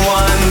you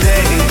one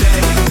day.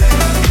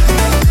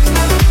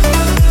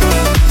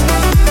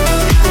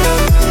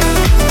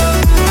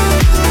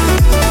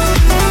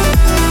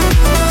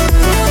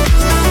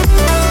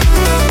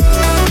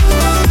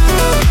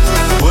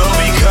 We'll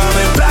be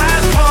coming back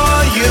for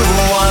you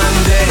one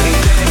day.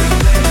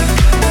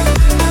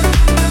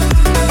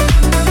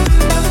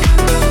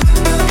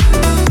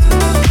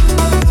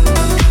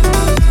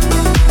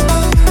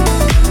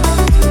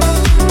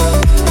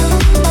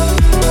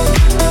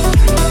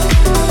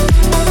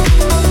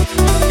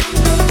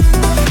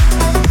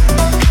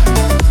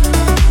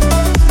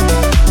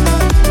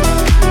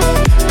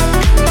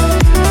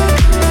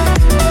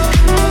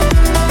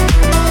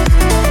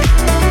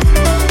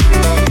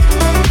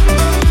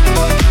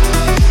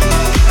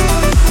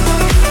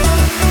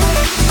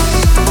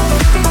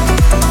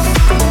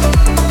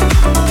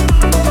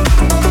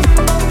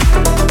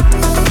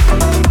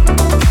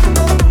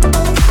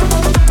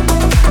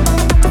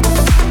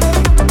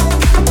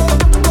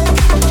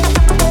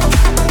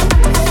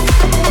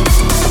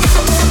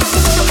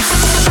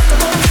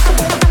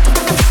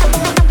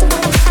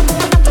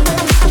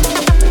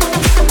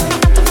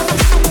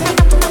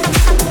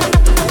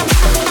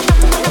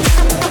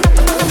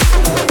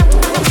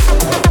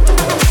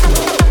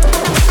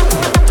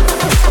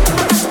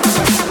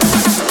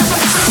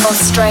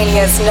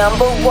 Australia's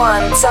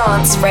 #1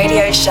 dance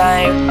radio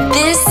show.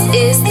 This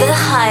is The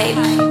Hype.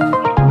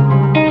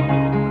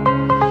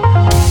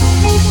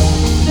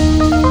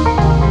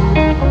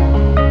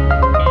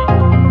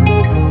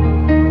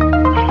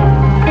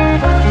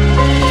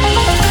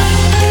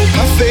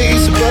 My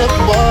face above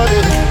the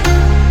water.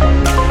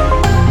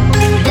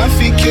 My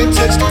feet can't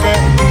touch the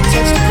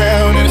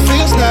ground, and it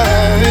feels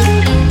like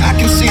I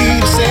can see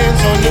the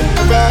sands on the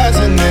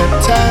horizon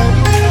every time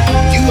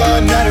you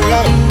are not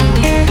around.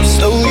 I'm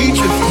slowly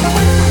drifting,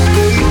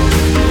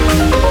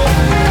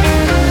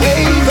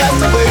 wave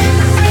after wave,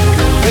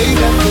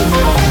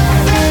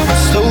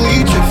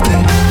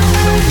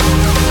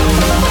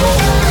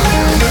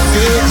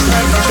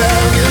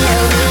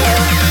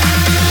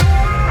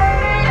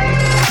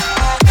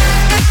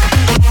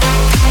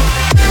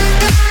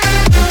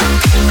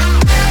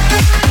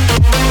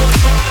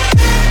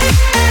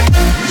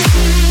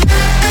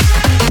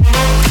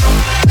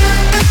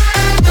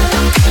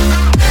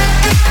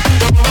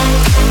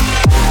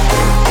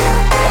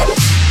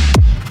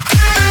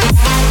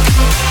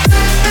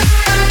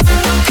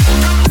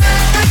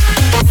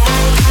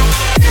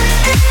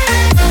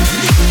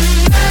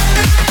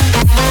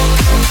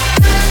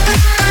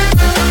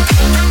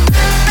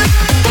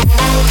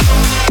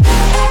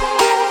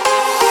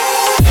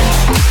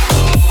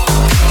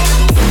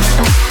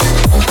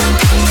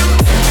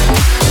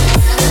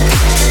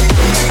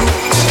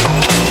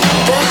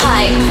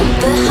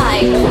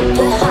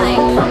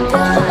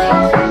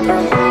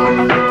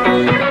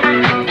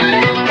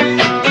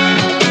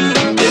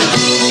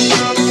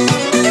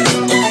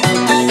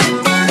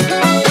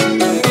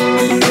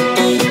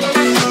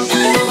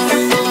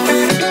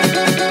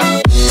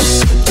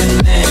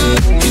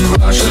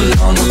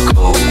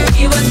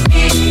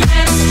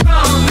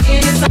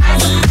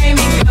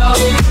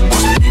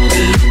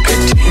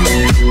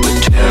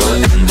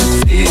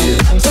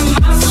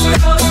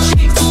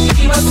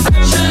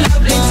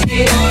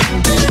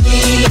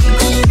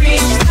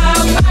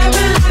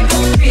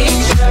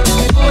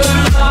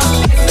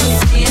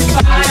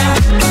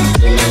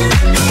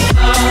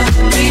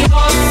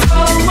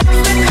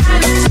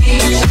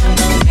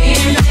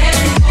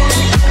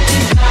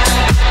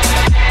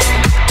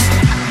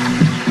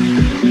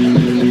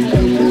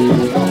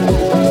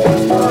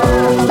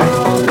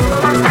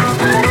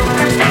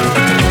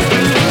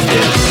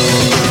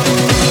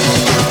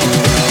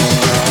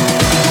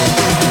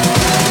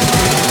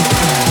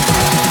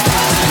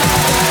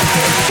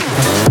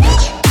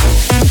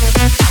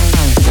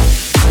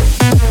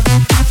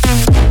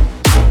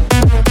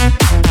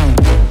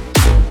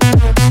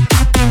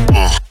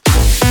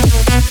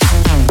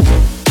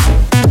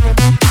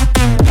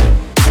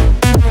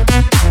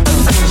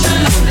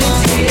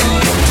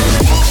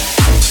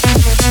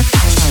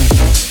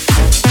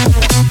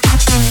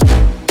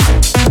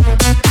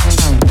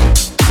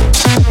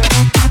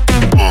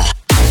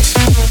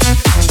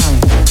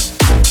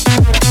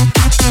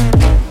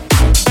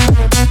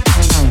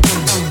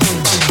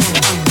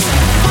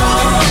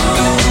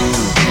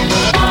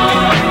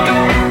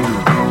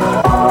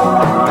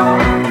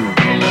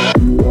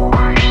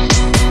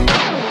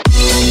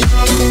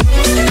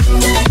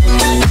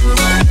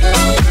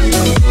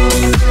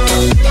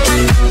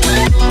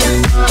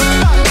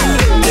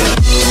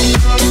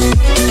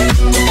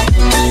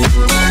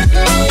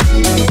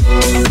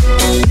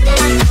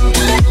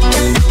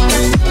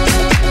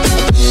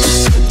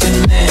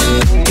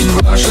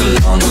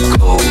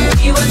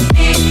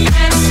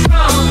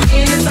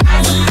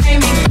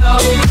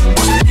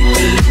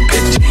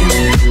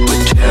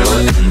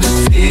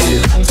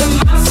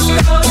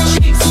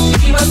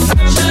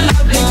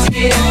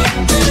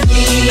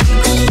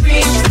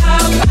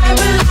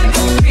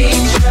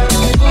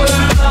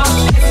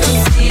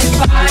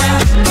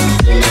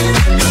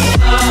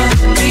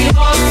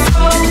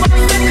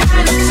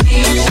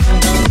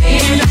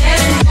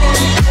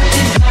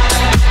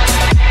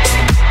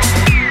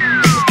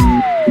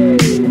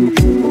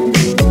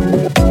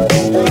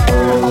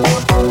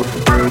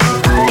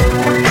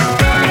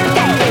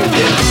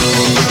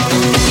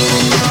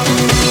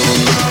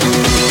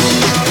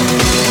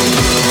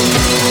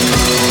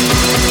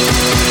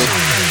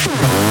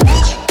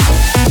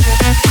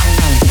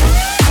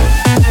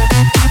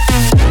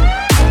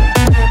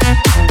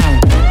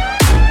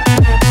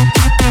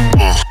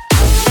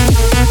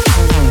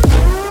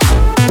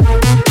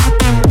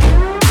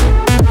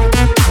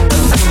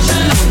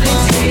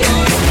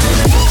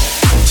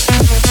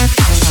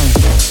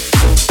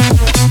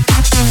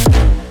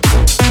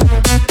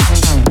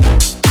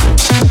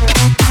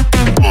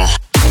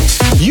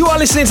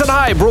 listening to The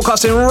Hype,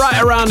 broadcasting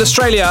right around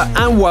Australia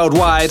and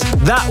worldwide.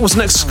 That was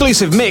an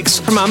exclusive mix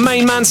from our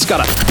main man,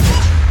 Scudder.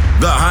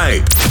 The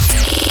Hype.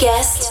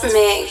 Guest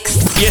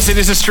mix. Yes, it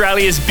is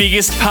Australia's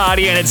biggest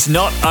party and it's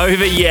not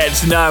over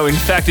yet. No, in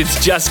fact,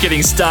 it's just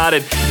getting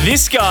started.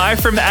 This guy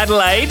from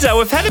Adelaide,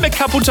 we've had him a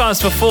couple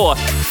times before.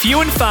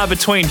 Few and far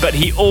between, but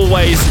he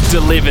always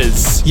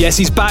delivers. Yes,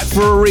 he's back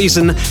for a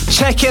reason.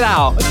 Check it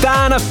out.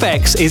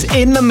 DANFX is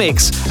in the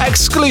mix,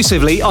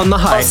 exclusively on The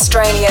Hype.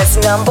 Australia's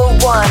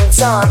 #1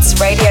 dance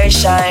radio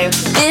show.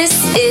 This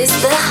is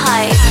The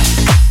Hype.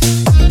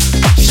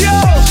 Yo!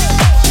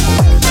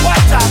 What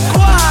a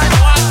quad!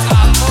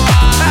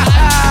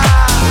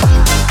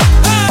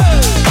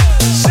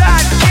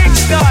 Shot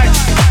Kickstart!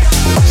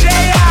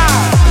 JR!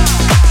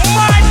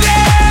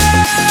 Monday!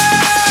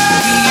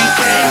 We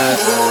can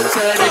go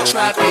to the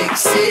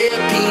tropics, sip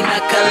pina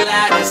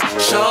coladas.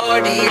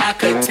 Shorty, I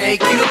could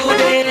take you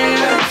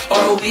there.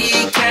 Or we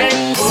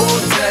can go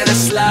to the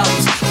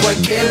slums where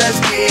killers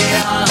get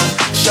hung.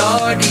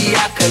 Shorty,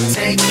 I could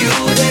take you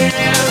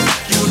there.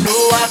 You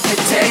know I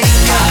could take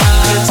ya.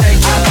 I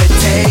could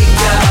take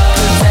ya.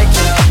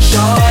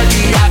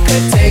 Shorty, I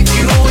could take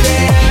you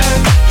there.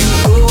 You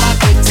know I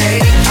could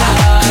take ya.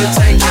 I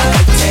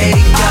could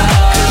take ya.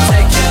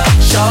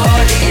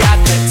 Shorty, I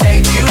could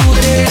take you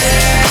there.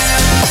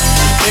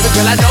 Baby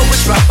girl, I know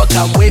it's rough, but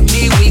come with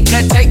me. We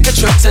could take a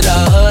trip to the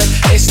hood.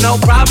 It's no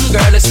problem,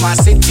 girl, it's my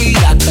city.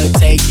 I could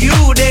take you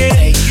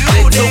there.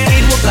 Little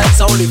kid with guns,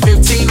 only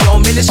 15.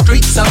 Roaming the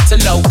streets up to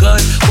no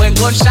good. When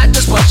gunshot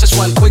just punch just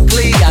one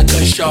quickly, I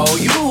could show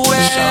you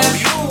where.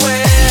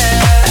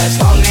 As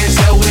long as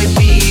you're with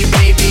me,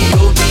 baby,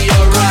 you'll be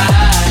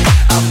alright.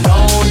 I'm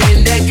known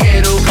in the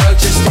ghetto, girl,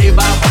 just stay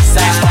by my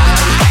side.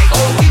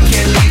 Or we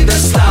can leave the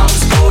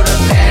slums, go to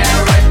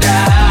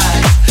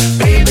paradise.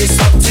 Baby, it's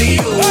up to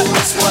you,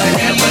 it's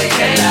whatever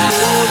you like.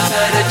 Go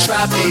to the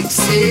tropics,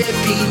 sip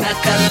pina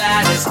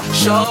coladas.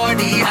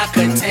 Shorty, I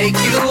could take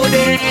you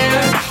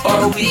there.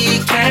 Or we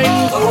can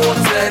go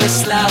to the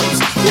slums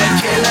where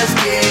killers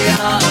get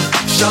hung.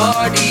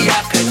 Shorty,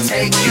 I could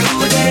take you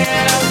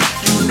there.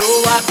 You know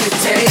I could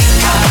take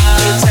ya.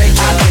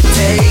 I could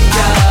take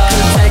ya.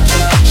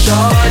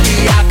 Shorty,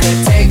 I could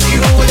take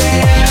you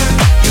there.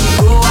 You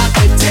know I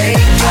could take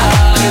ya.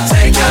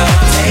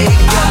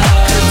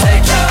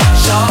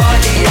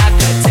 Shorty, I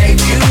could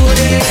take you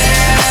there.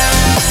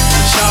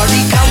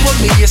 Shorty, come with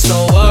me, it's no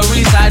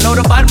worries. I know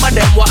the bad man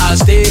them what I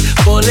stay.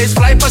 Bullets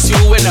fly past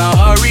you in a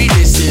hurry.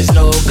 This is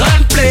no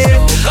gunplay.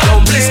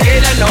 Don't be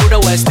scared, I know the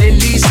West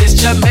Indies. It's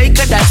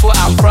Jamaica, that's where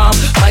I'm from.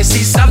 Might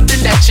see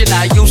something that you're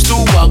not used to.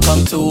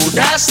 Welcome to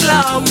the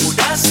slums.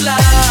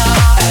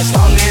 As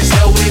long as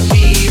you're with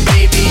me,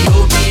 baby,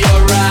 you'll be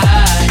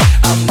alright.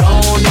 I'm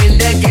known in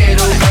the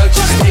ghetto, girl,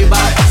 just stay by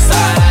my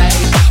side.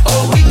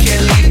 Or we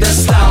can leave the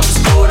slums,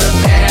 go to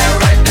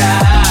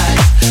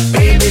paradise.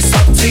 Baby, it's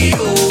up to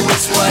you,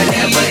 it's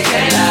whatever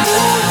you like.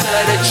 Go to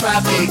the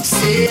tropics,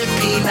 sip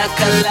pina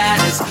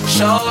coladas.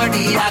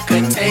 Shorty, I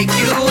could take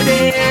you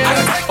there.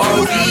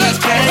 Or we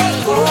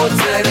can go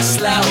to the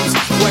slums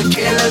where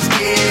killers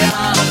get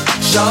hung.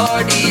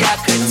 Shorty, I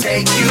could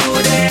take you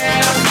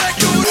there.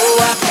 You know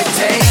I could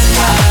take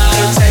ya.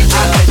 I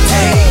could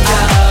take ya.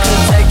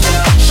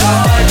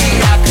 Shorty,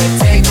 I could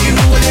take you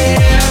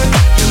there.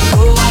 You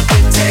know I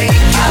could take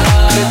ya.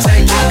 I could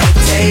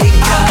take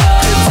ya.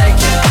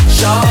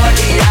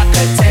 Shorty, I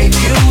could take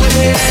you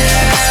there.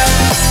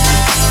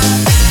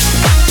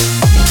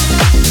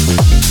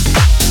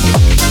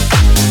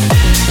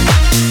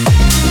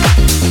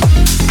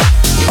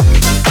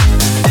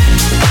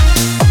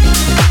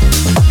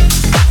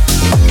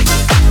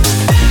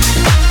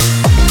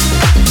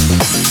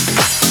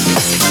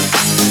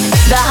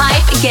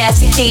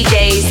 Guest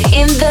DJs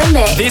in the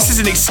mix. This is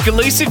an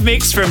exclusive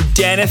mix from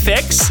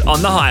DANFX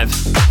on The Hype.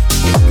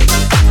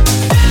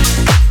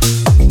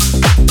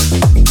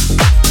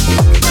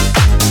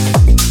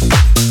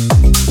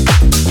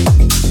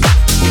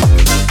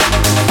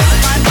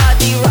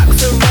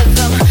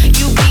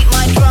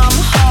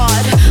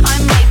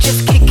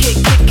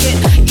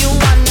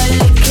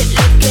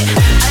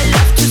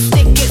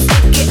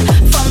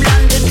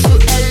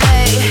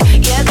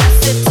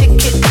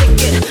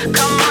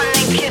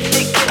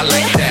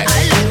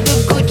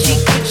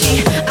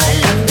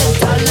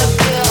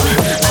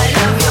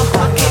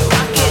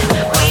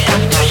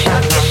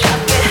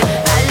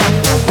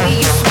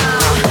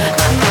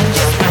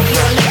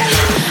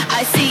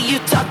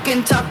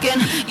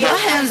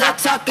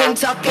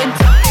 Talking.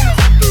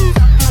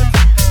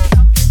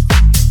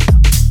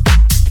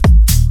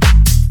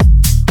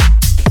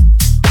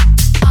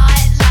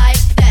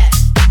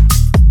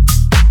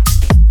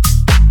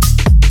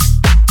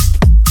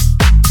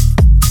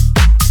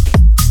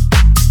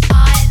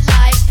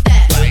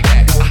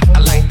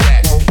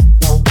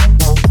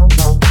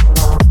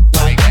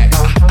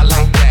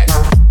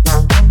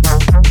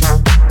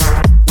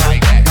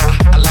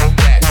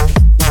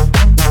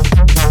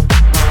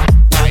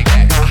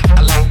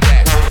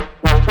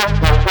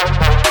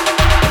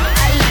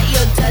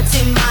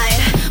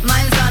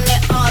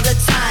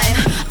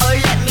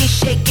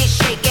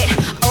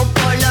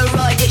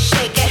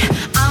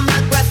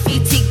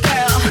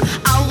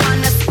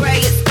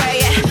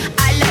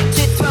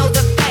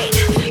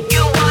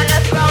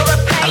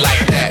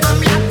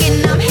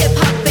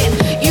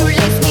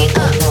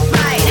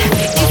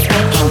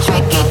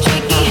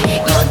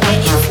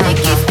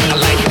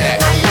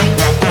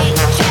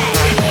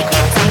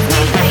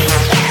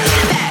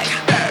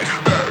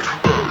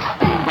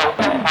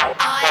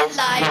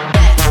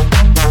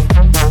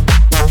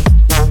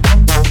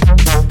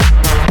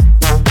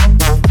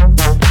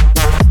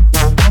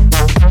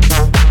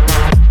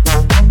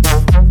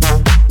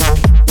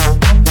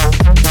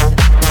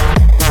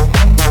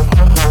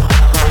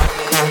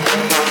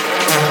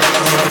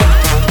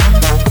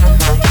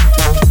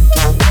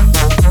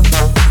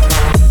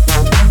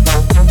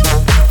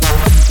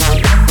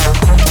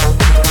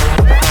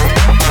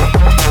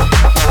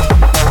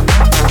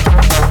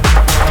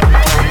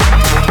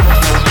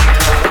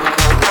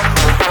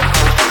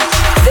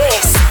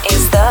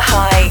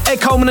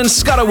 and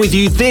Scudder with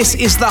you. This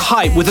is The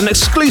Hype with an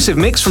exclusive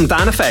mix from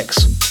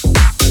DANFX.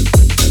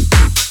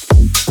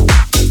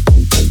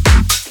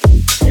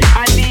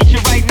 I need you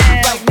right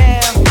now.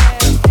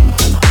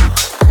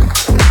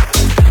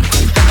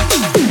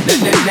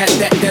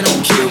 That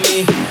don't kill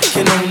me,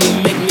 can only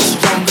make me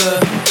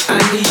stronger. I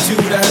need you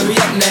to hurry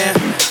up now,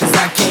 cause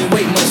I can't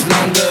wait much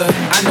longer.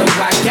 I know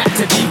I got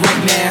to be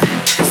right now,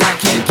 cause I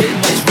can't get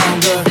much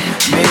longer.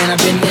 Man, I've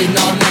been waiting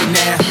all night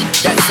now,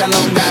 that's how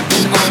long I've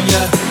been on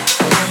ya.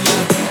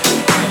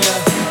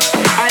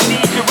 I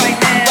need you right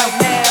now.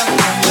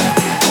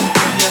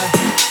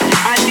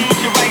 I need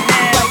you right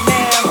now.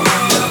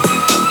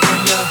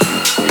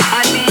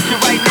 I need you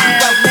right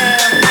now.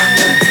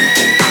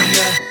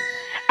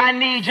 I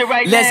need you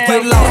right now. Let's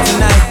get lost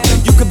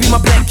tonight. You could be my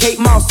black Kate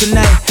Moss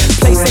tonight.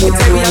 Play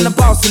secretary, I'm the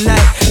boss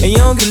tonight. And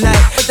young tonight,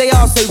 but they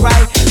all say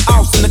right.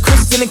 Awesome, the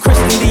Christian and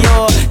Christian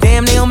Dior.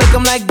 Damn, they don't make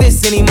them like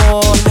this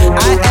anymore.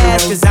 I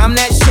ask, cause I'm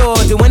not sure.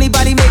 Do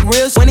anybody make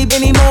real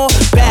anymore?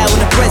 Bow in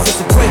the presence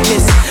of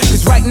greatness.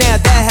 Cause right now,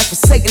 that has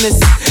forsaken us.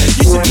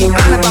 You should be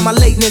honored by my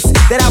lateness.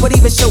 That I would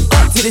even show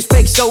up to this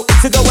fake show.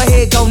 To go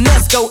ahead, go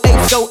nuts, go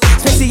ape show.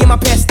 Especially in my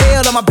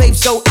pastel on my babe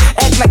show.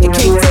 Act like you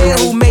can't tell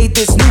who made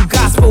this new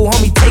gospel.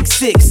 Homie, take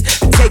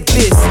 6 and take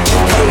this.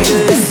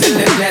 Haters.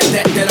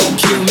 That don't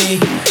kill me,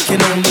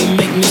 can only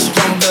make me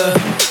stronger.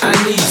 I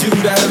need you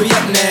to hurry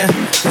up now,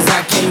 cause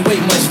I can't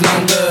wait much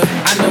longer.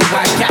 I know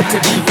I got to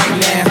be right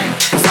now,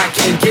 cause I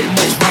can't get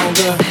much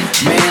longer.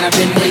 Man, I've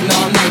been waiting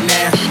all night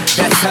now,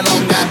 that's how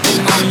long I've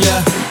been on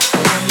ya.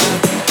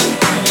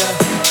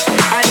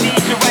 I need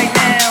you right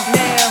now.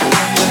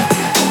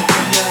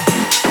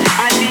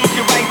 I need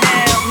you right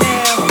now.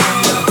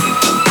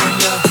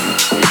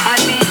 I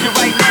need you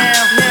right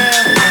now.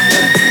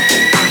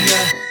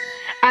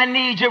 I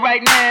need you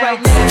right now.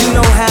 You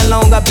know how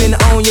long I've been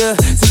on ya,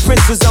 since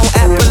Prince was on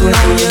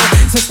Apollonia,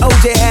 since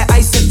OJ had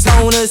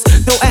isotoners.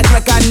 Don't act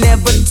like I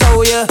never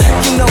told ya.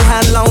 You know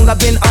how long I've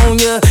been on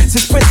ya,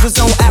 since Prince was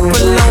on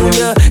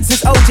Apollonia,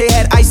 since OJ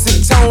had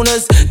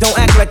isotoners. Don't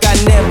act like I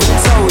never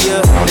told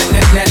ya.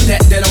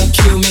 That don't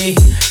kill me,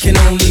 can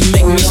only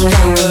make me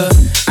stronger.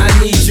 I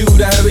need you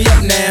to hurry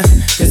up now,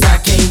 cause I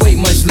can't wait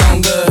much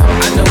longer.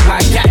 I know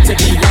I got to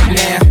be right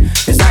now,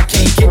 cause I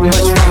can't get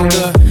much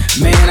longer.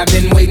 Man, I've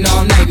been waiting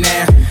all night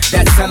now,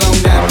 that's how long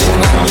I've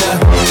been on ya.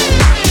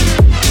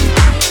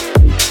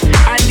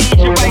 I need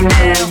you right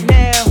now.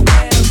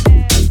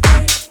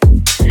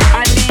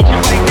 I need you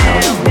right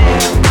now.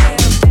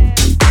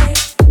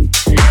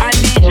 I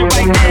need you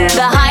right now.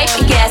 The Hype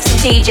guest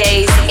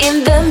DJs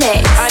in the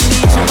mix. I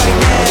need you right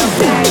now.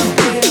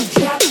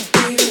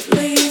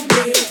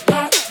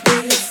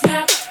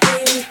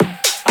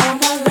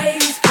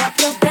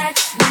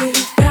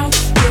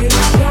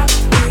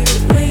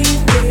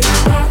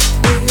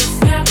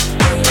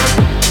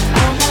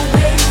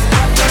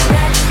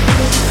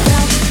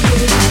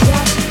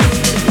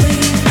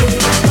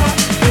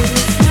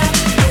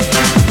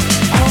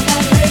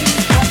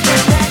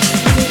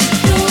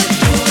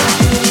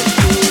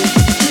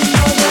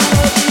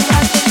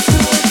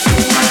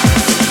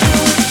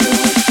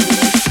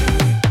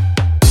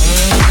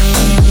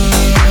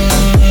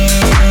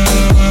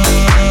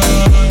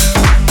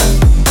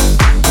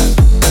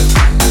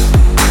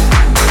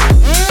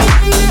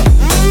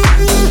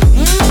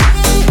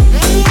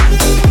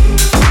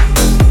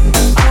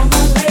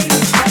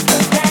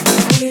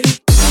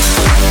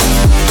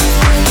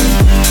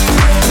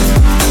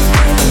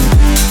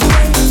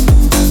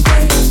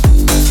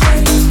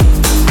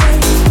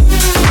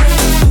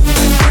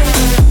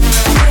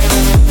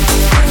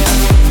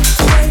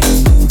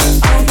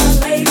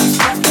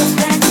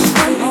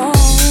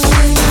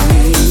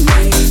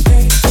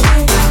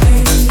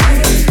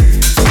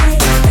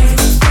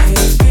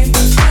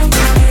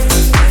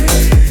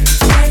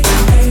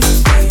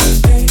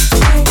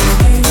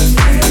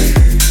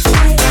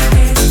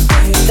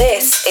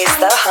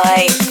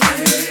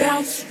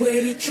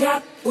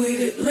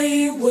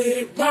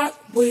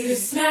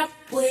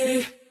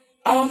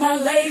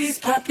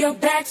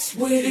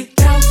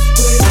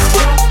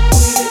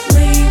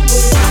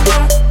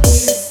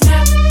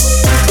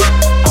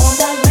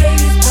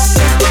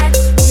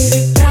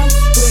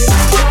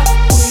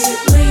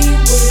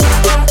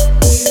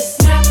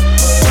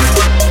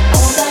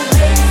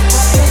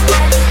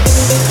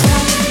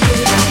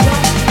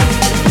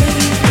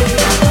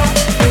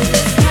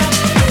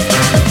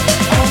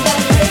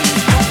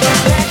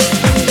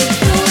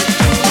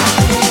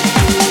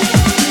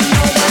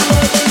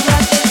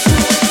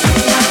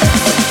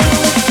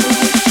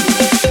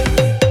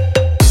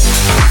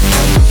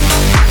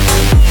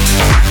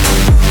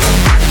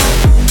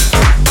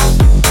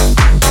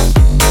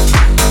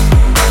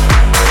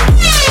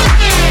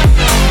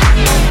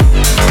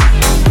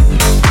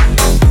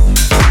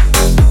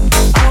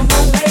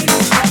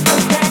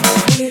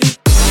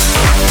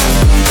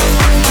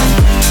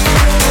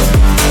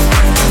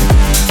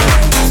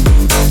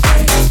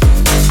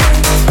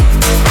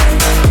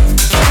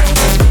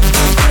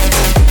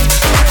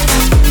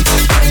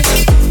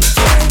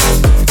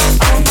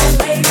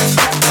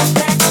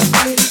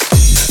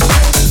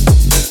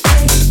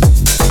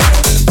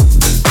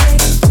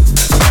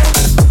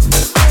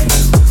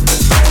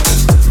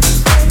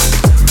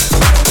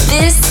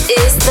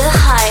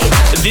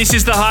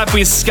 This is The Hype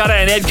with Scudder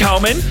and Ed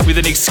Coleman with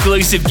an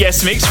exclusive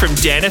guest mix from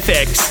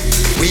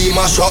DANFX. We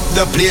mash up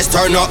the place,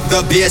 turn up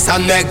the bass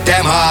and make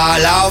them all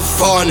have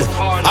fun.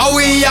 How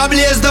we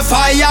ablaze the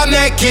fire,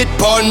 make it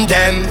pun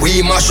them.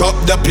 We mash up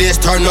the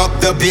place, turn up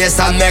the bass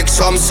and make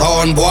some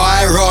sound,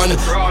 boy run.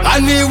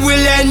 And we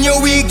will end your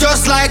week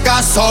just like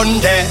a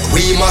Sunday.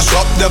 We mash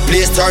up the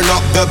place, turn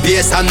up the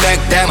bass and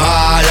make them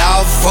all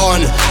have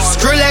fun.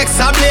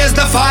 Skrillex ablaze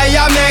the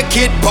fire, make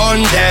it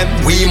pun them.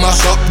 We mash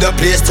up the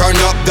place, turn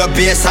up the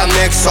bass and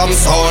make some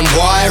sound,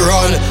 boy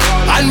run.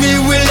 And we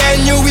will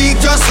end your week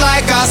just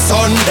like a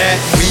Sunday.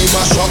 We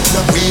mash up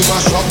the, we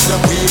mash up the,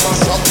 we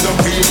mash up the,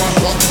 we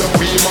mash up the,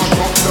 we mash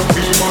up the,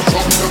 we mash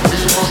up the, we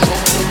mash up the,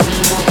 we mash up the, we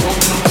mash up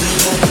the.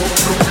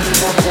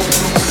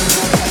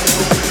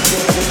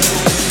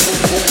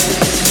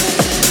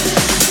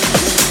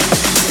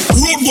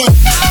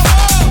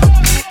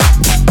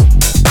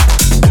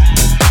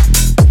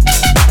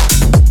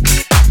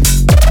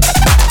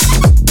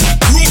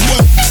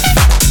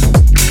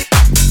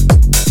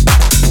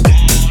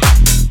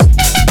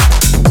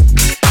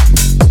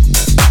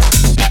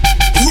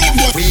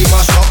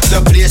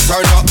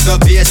 Turn up the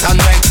bass and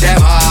make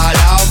them all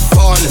have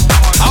fun.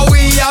 How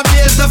we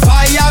ablaze the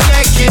fire,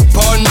 make it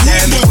pun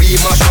them. We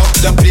mash up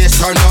the place,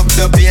 turn up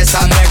the bass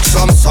and make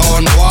some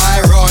sound, boy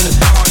run.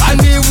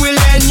 And we will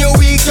end your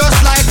week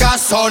just like a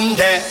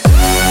Sunday.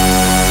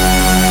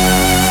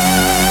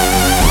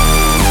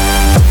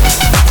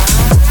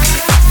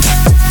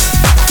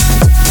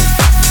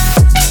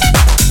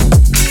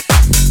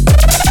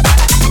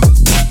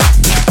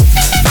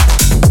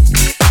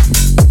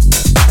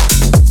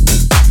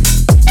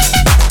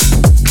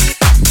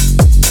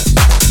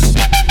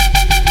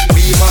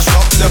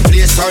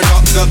 Turn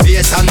up the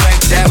bass and make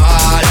them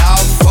all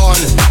have fun.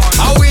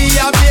 How we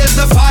ablaze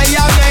the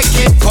fire, make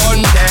it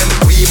pun them.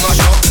 We mash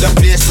up the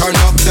place, turn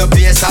up the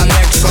bass and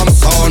make some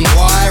sound,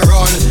 boy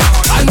run.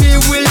 And we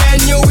will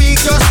end your week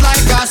just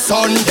like a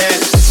Sunday.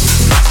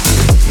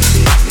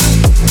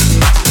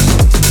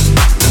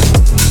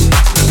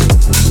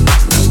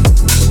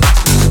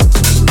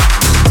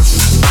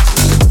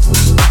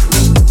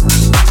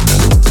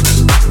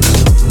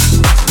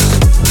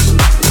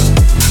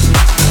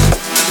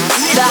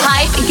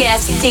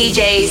 Guest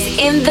DJs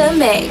in the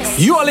mix.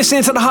 You are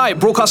listening to The Hype,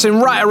 broadcasting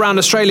right around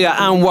Australia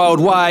and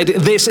worldwide.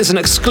 This is an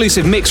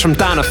exclusive mix from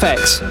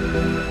DANFX.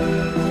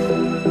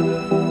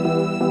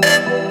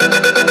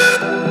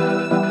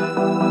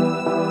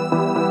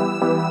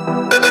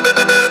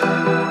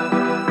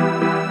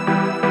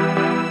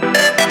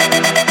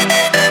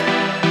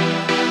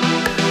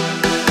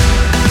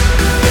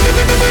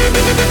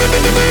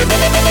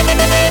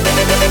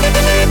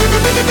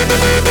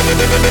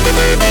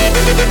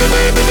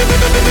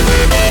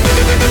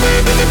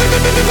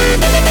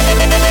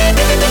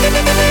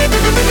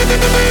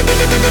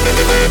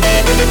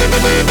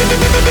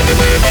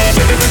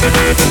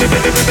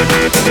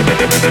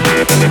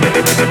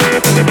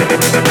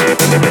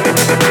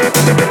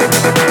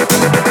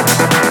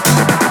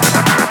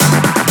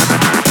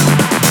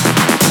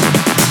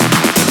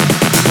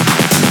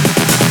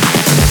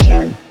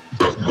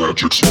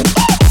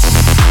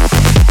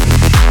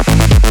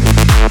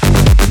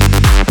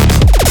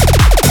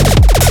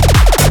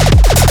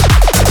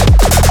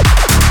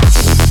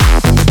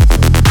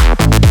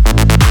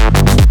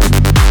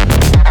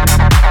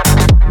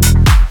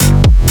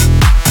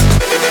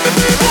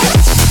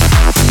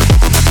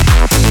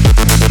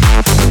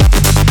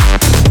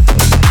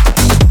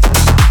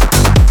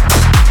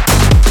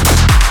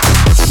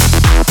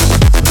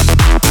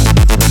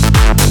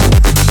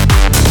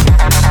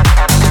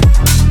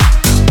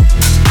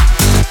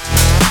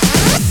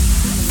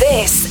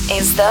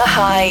 The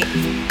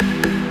Hype.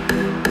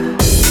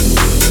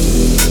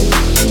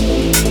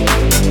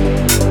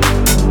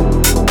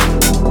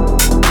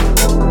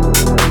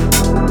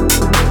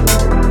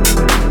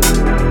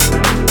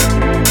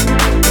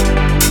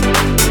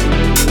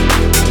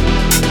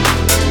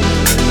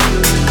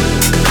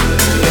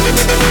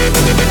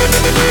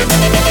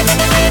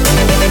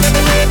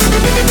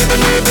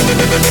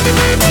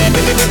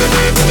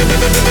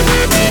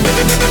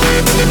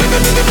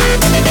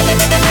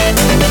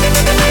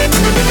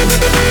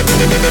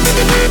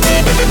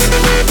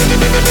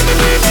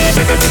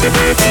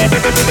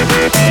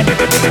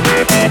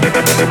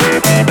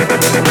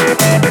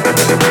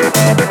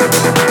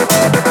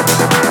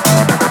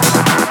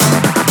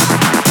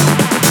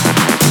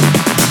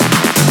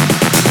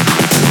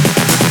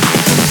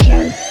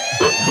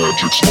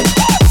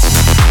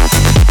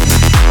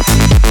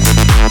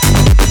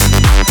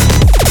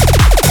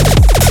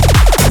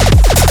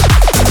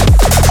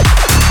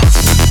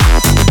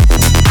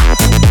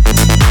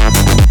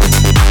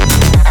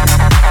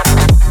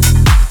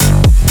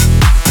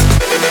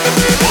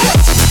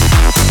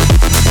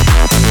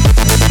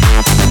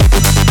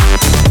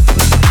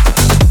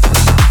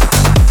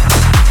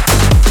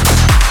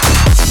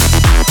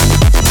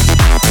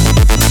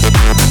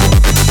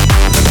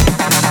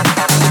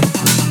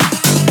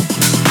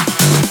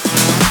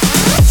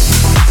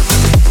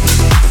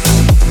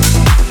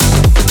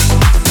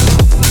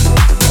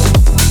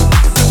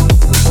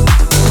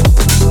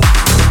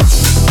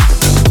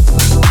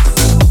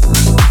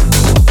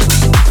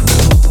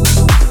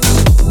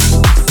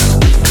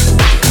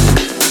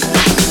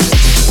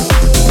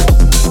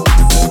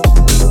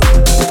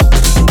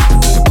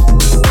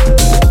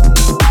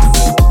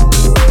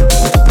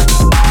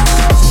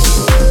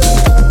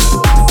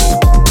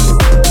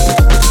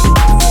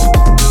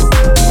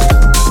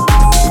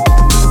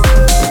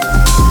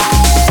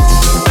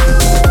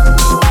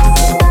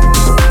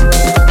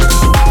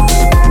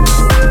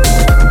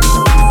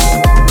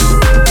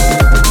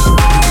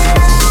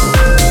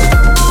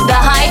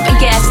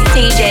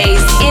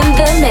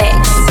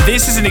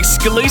 This is an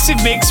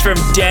exclusive mix from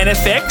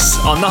DANFX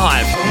on The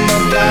Hype.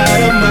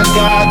 Oh my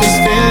God, these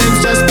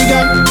feelings just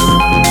begun.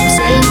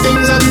 Saying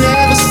things I've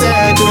never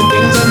said, doing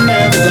things I've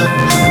never done.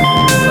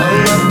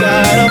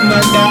 Oh my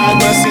God,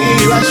 when I see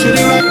you I should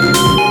run.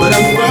 But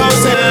I'm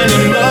frozen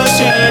in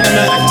motion and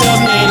my heart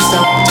tells me to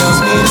stop. Tells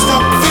me to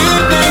stop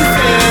feeling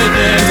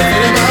feelings I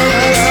feel about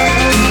us.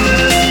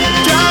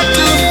 Try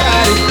to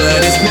fight it,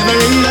 but it's never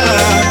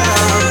enough.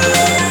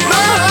 My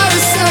heart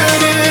is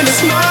hurting, it's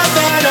more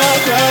than a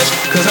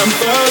crush. Cause I'm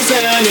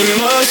frozen in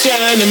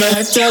motion and my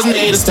head tells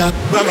me to stop.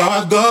 Where my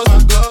heart goes.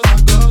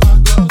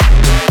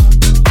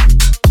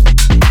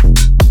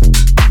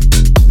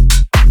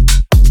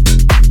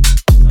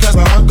 Cause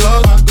my heart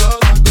goes.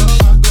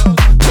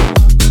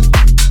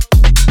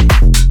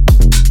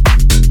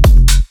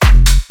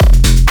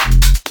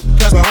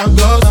 Cause my heart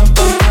goes. Cause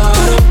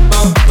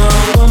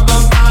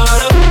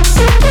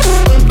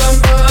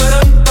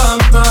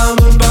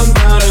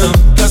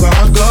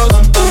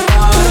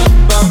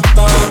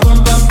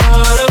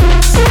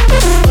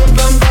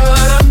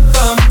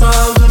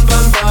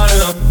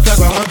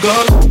my heart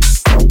goes.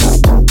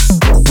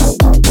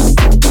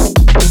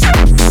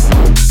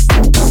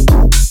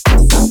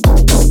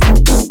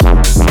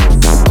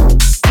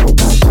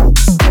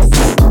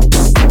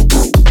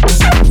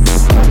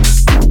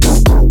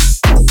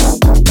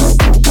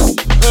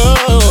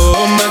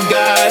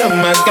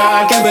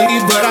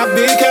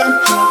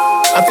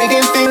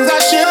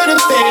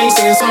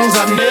 Songs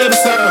I've never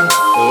sung.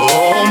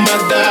 Oh my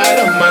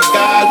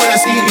God, when I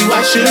see you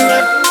I should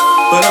run.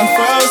 But I'm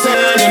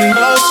frozen in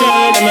motion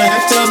and my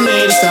head tells me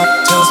to stop.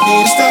 Tells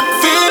me to stop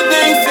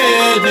feeling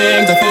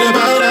feelings I feel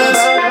about us.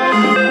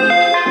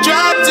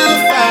 Try to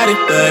fight it,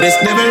 but it's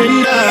never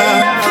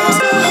enough.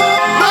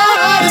 My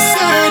heart is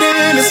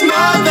hurting, it's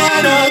more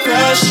than a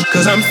crush.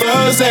 Cause I'm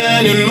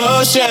frozen in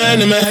motion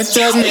and my head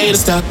tells me to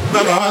stop.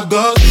 But my heart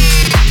goes.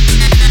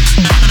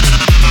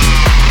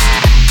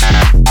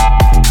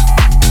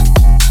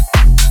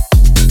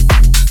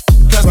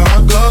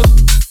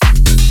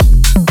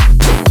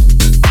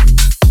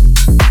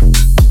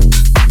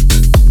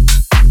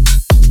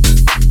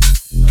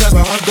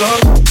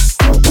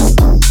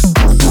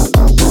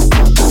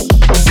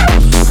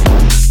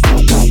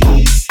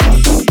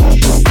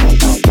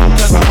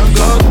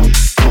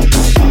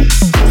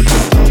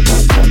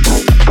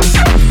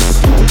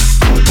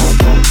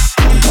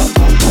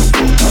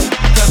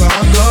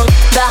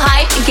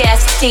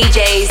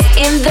 DJs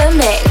in the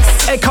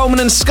mix. Ed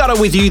Coleman and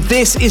Scudder with you.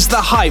 This is The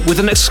Hype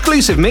with an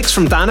exclusive mix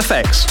from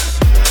DANFX.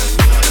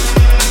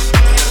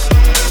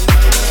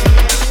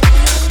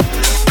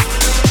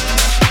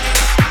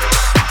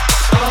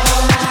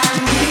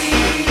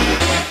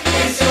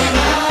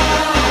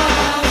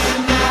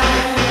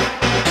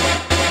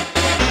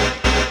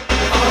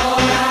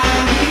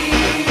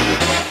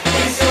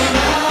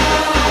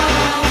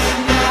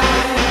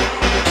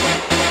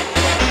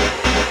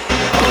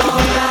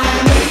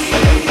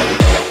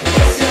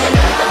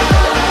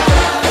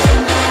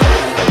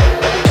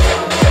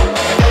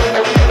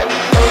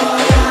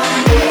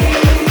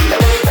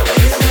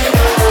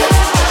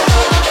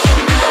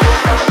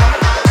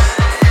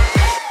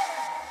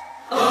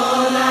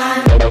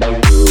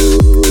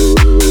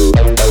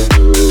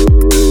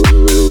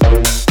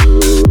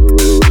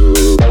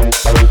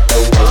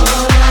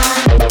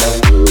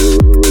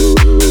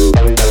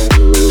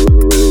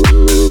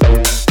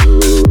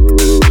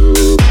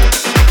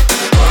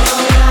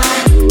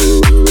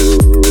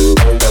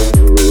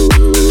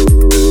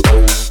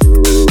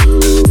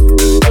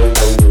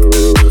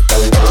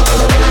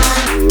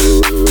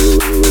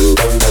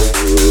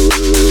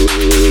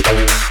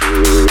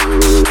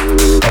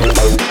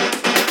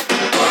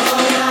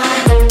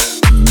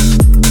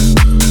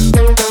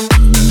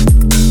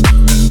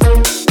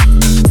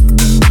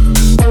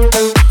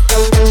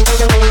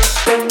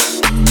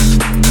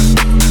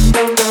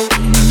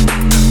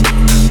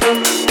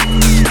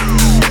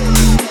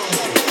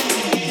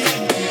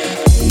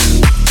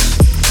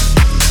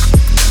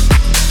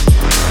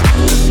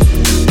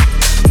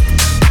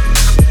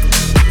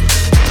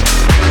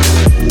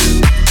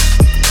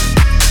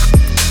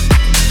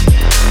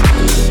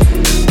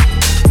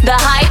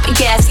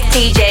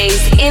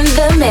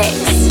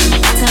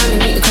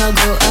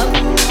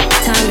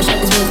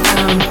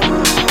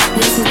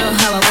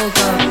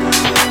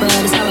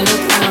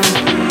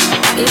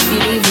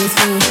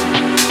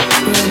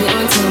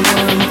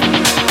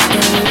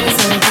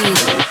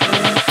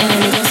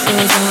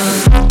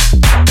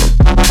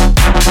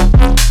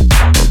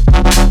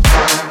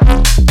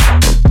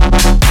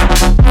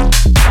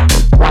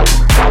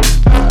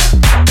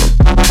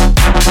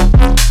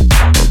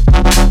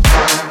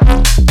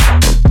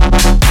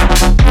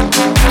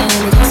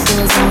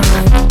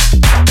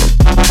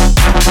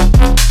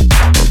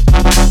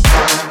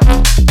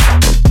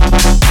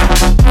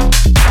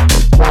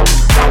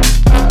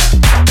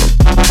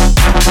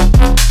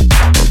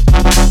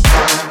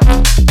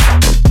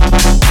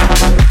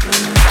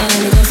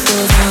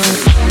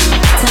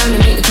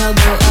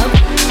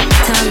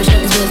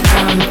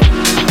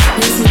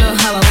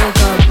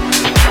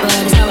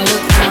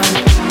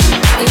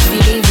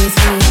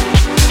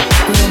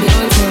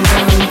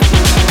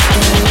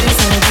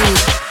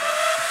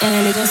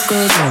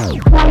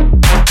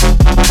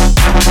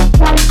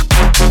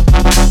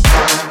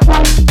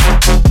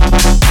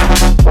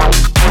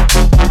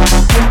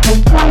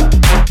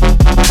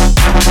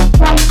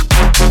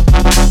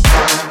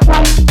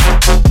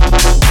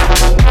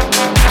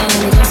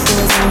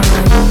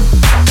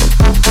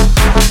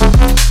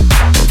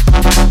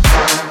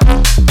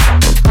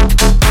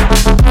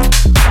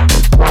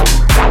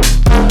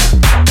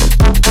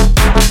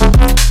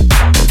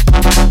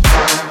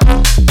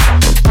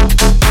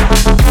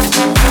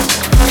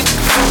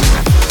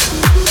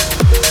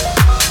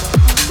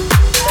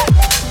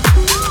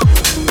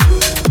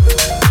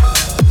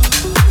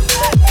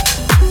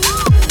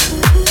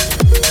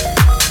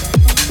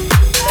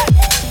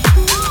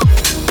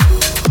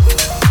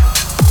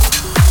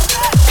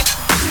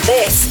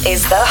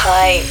 The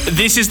Hype.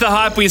 This is The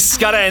Hype with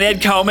Scudder and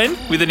Ed Coleman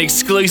with an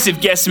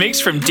exclusive guest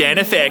mix from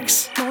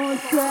DANFX.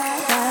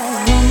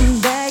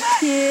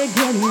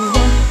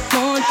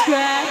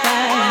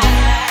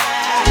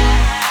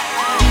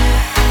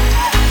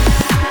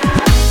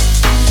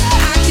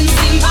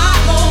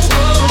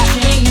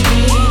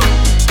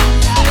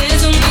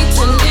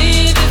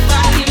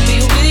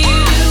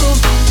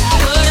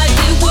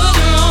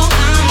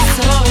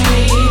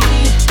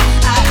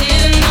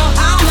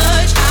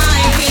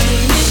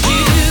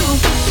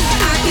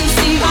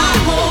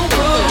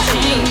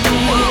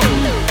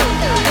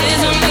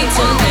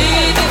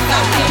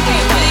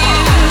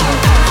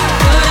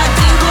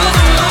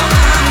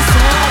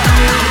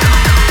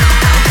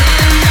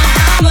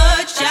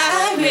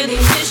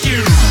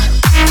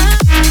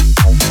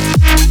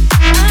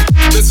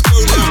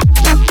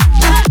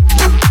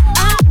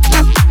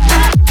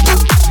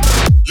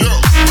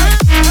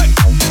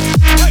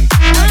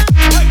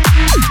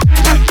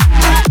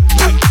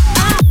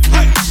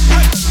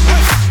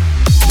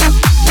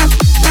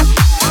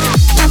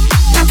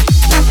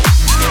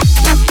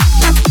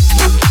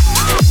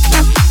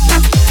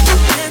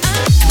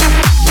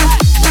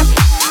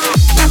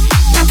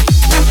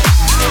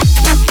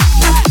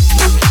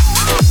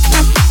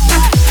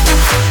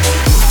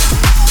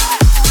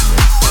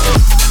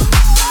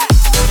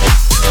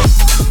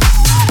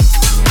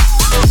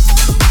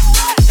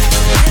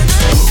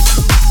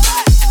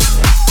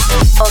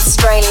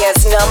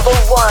 Australia's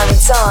 #1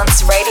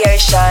 dance radio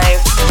show.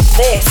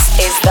 This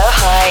is The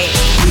Hype.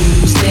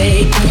 You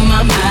stay on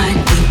my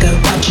mind, think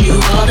about you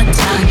all the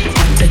time.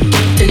 Want to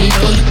get to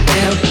know you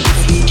well.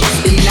 If you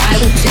just then I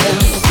will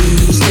tell. You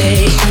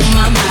stay on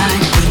my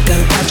mind, think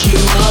about you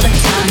all the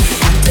time.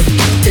 Want to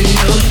get to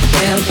know you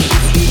well.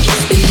 If you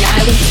just then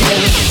I will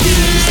tell. You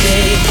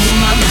stay on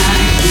my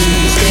mind,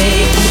 you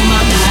stay on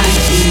my mind,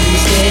 you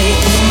stay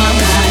on my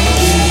mind,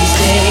 you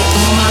stay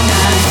on my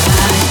mind.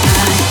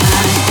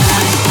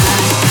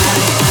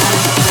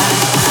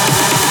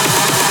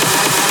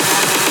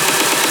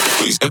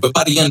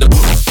 Everybody in the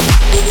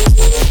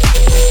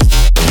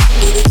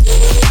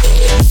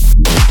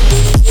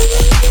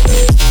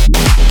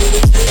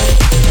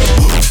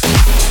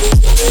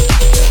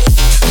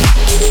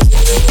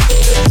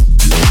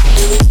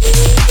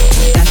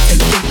got to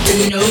get to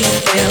know you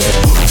well.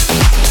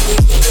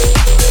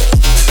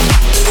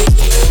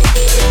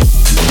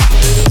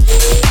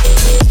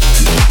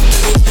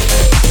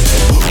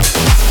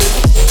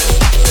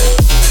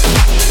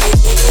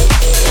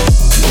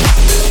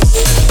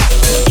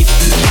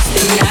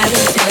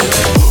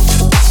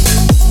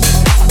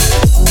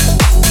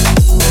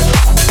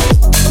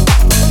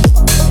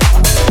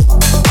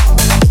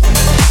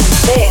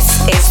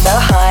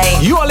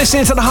 You are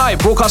listening to The Hype,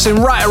 broadcasting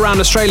right around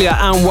Australia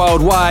and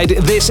worldwide.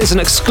 This is an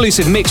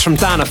exclusive mix from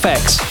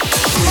DANFX.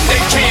 They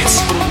can't,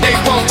 they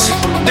won't,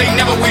 they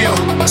never will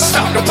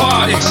stop the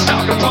party,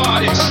 stop the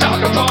party, stop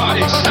the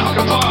party, stop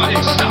the party,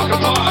 stop the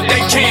party.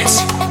 They can't,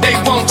 they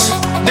won't,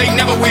 they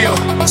never will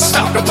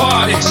stop the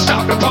party,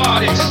 stop the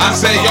party. I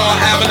say y'all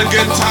having a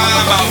good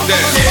time out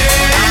there.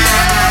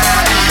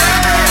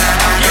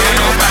 Yeah,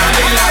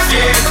 nobody like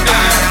it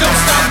now. Don't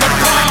stop the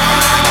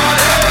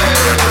party.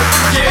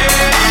 Yeah,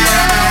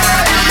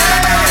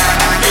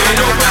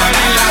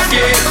 nobody like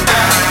it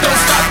now. Don't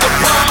stop the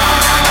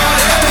party.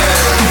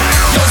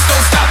 Don't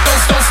stop the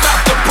party. Don't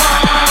stop the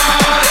party.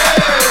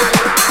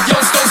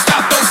 Don't stop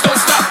the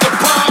party. Don't stop the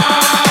party.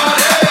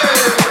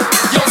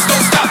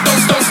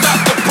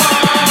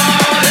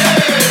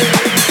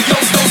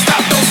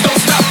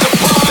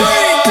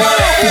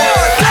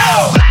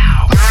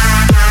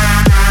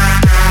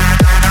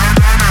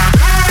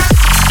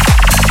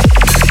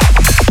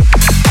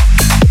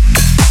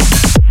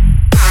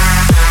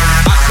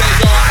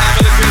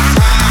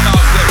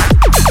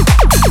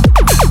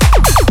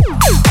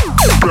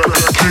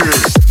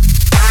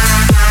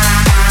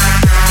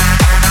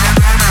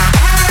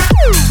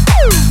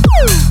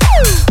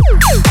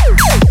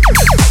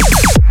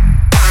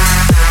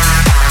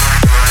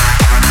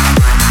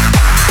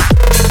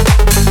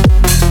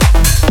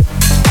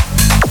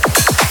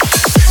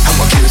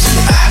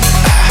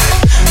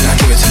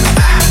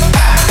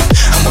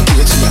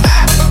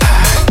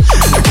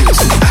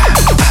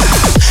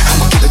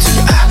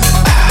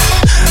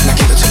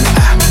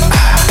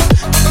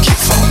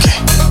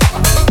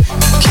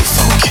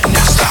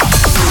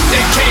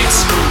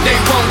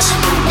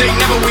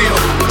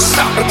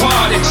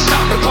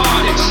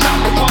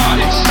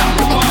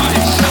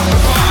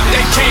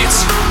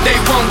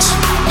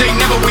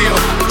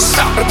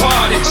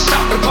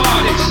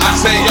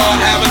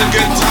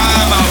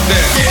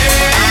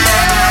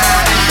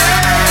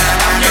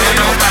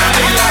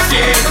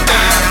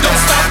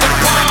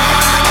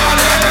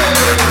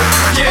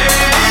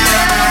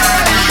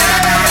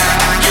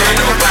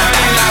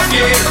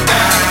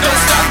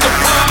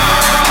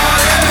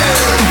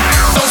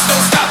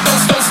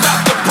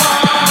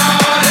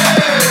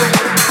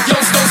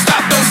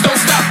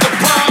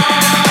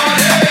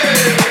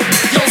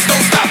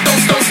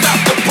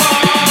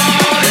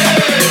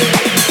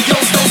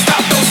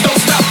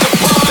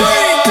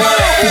 3,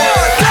 2,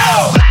 1,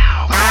 go!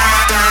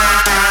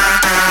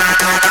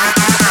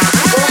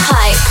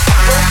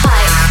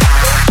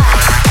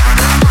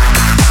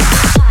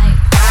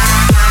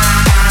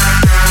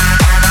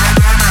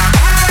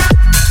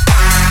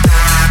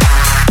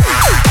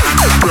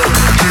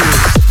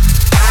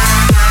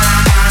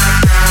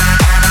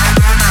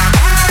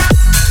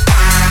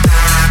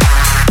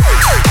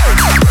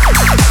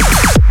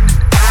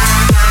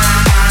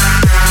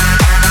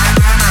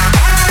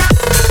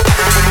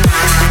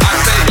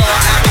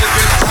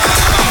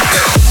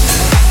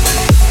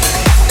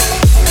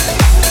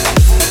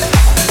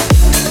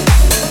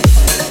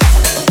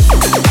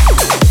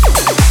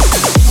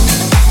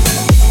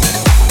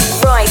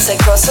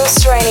 across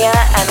Australia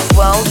and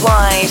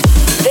worldwide.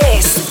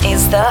 This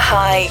is The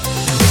Hype.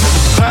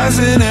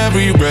 Passing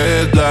every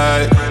red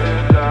light,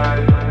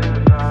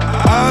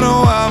 I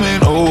know I'm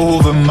in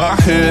over my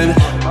head.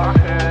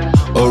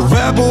 A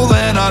rebel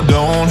and I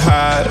don't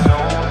hide.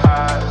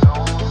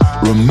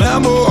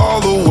 Remember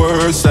all the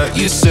words that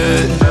you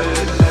said.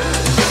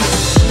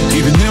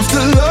 Even if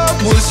the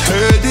love was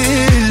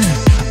hurting,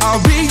 I'll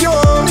be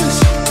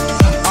yours,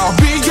 I'll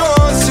be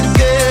yours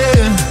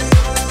again.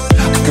 I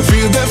can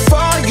feel that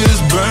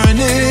fire's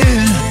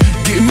burning,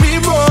 give me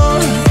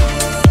more.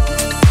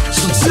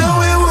 So tell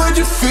me, would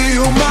you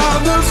feel my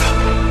love?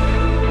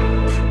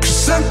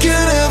 'Cause I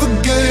can't ever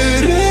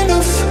get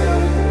enough.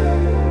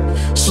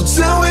 So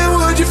tell me,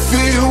 would you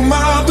feel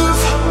my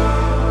love?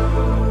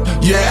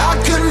 Yeah, I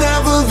could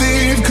never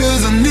leave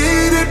 'cause I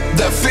needed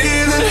that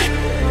feeling.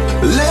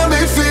 Let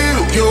me feel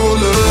your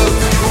love.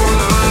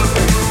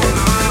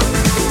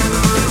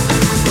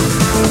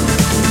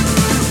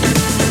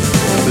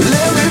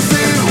 Let me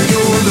feel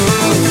your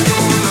love.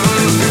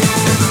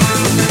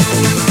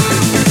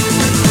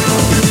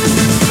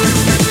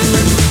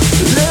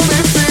 Let me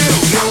feel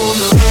your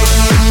love.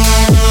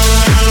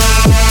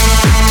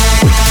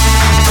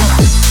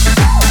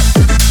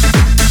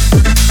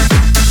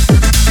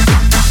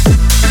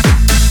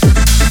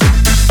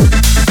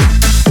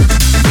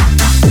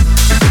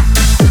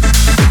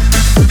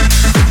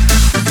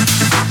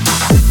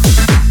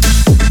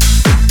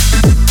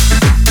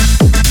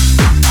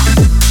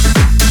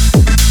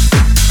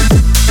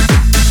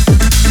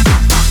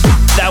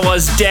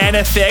 Was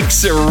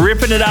DANFX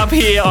ripping it up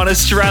here on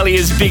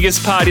Australia's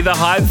biggest party, The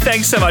Hype.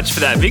 Thanks so much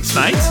for that mix,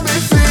 mate.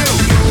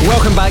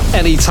 Welcome back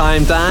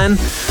anytime, Dan.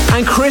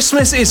 And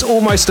Christmas is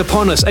almost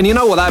upon us. And you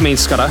know what that means,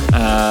 Scudder?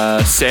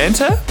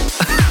 Santa?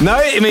 No,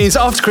 it means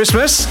after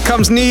Christmas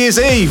comes New Year's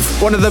Eve,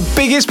 one of the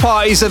biggest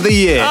parties of the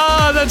year.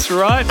 Oh, that's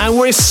right. And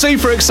we're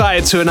super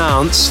excited to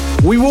announce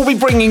we will be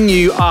bringing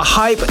you a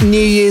Hype New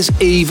Year's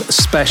Eve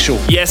special.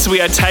 Yes, we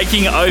are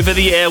taking over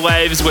the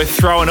airwaves. We're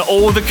throwing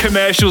all the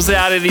commercials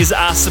out. It is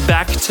us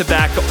back to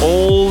back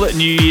all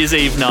New Year's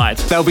Eve night.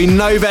 There'll be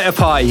no better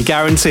party,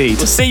 guaranteed.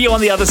 We'll see you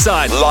on the other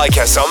side. Like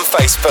us on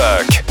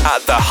Facebook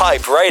at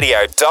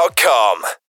thehyperadio.com.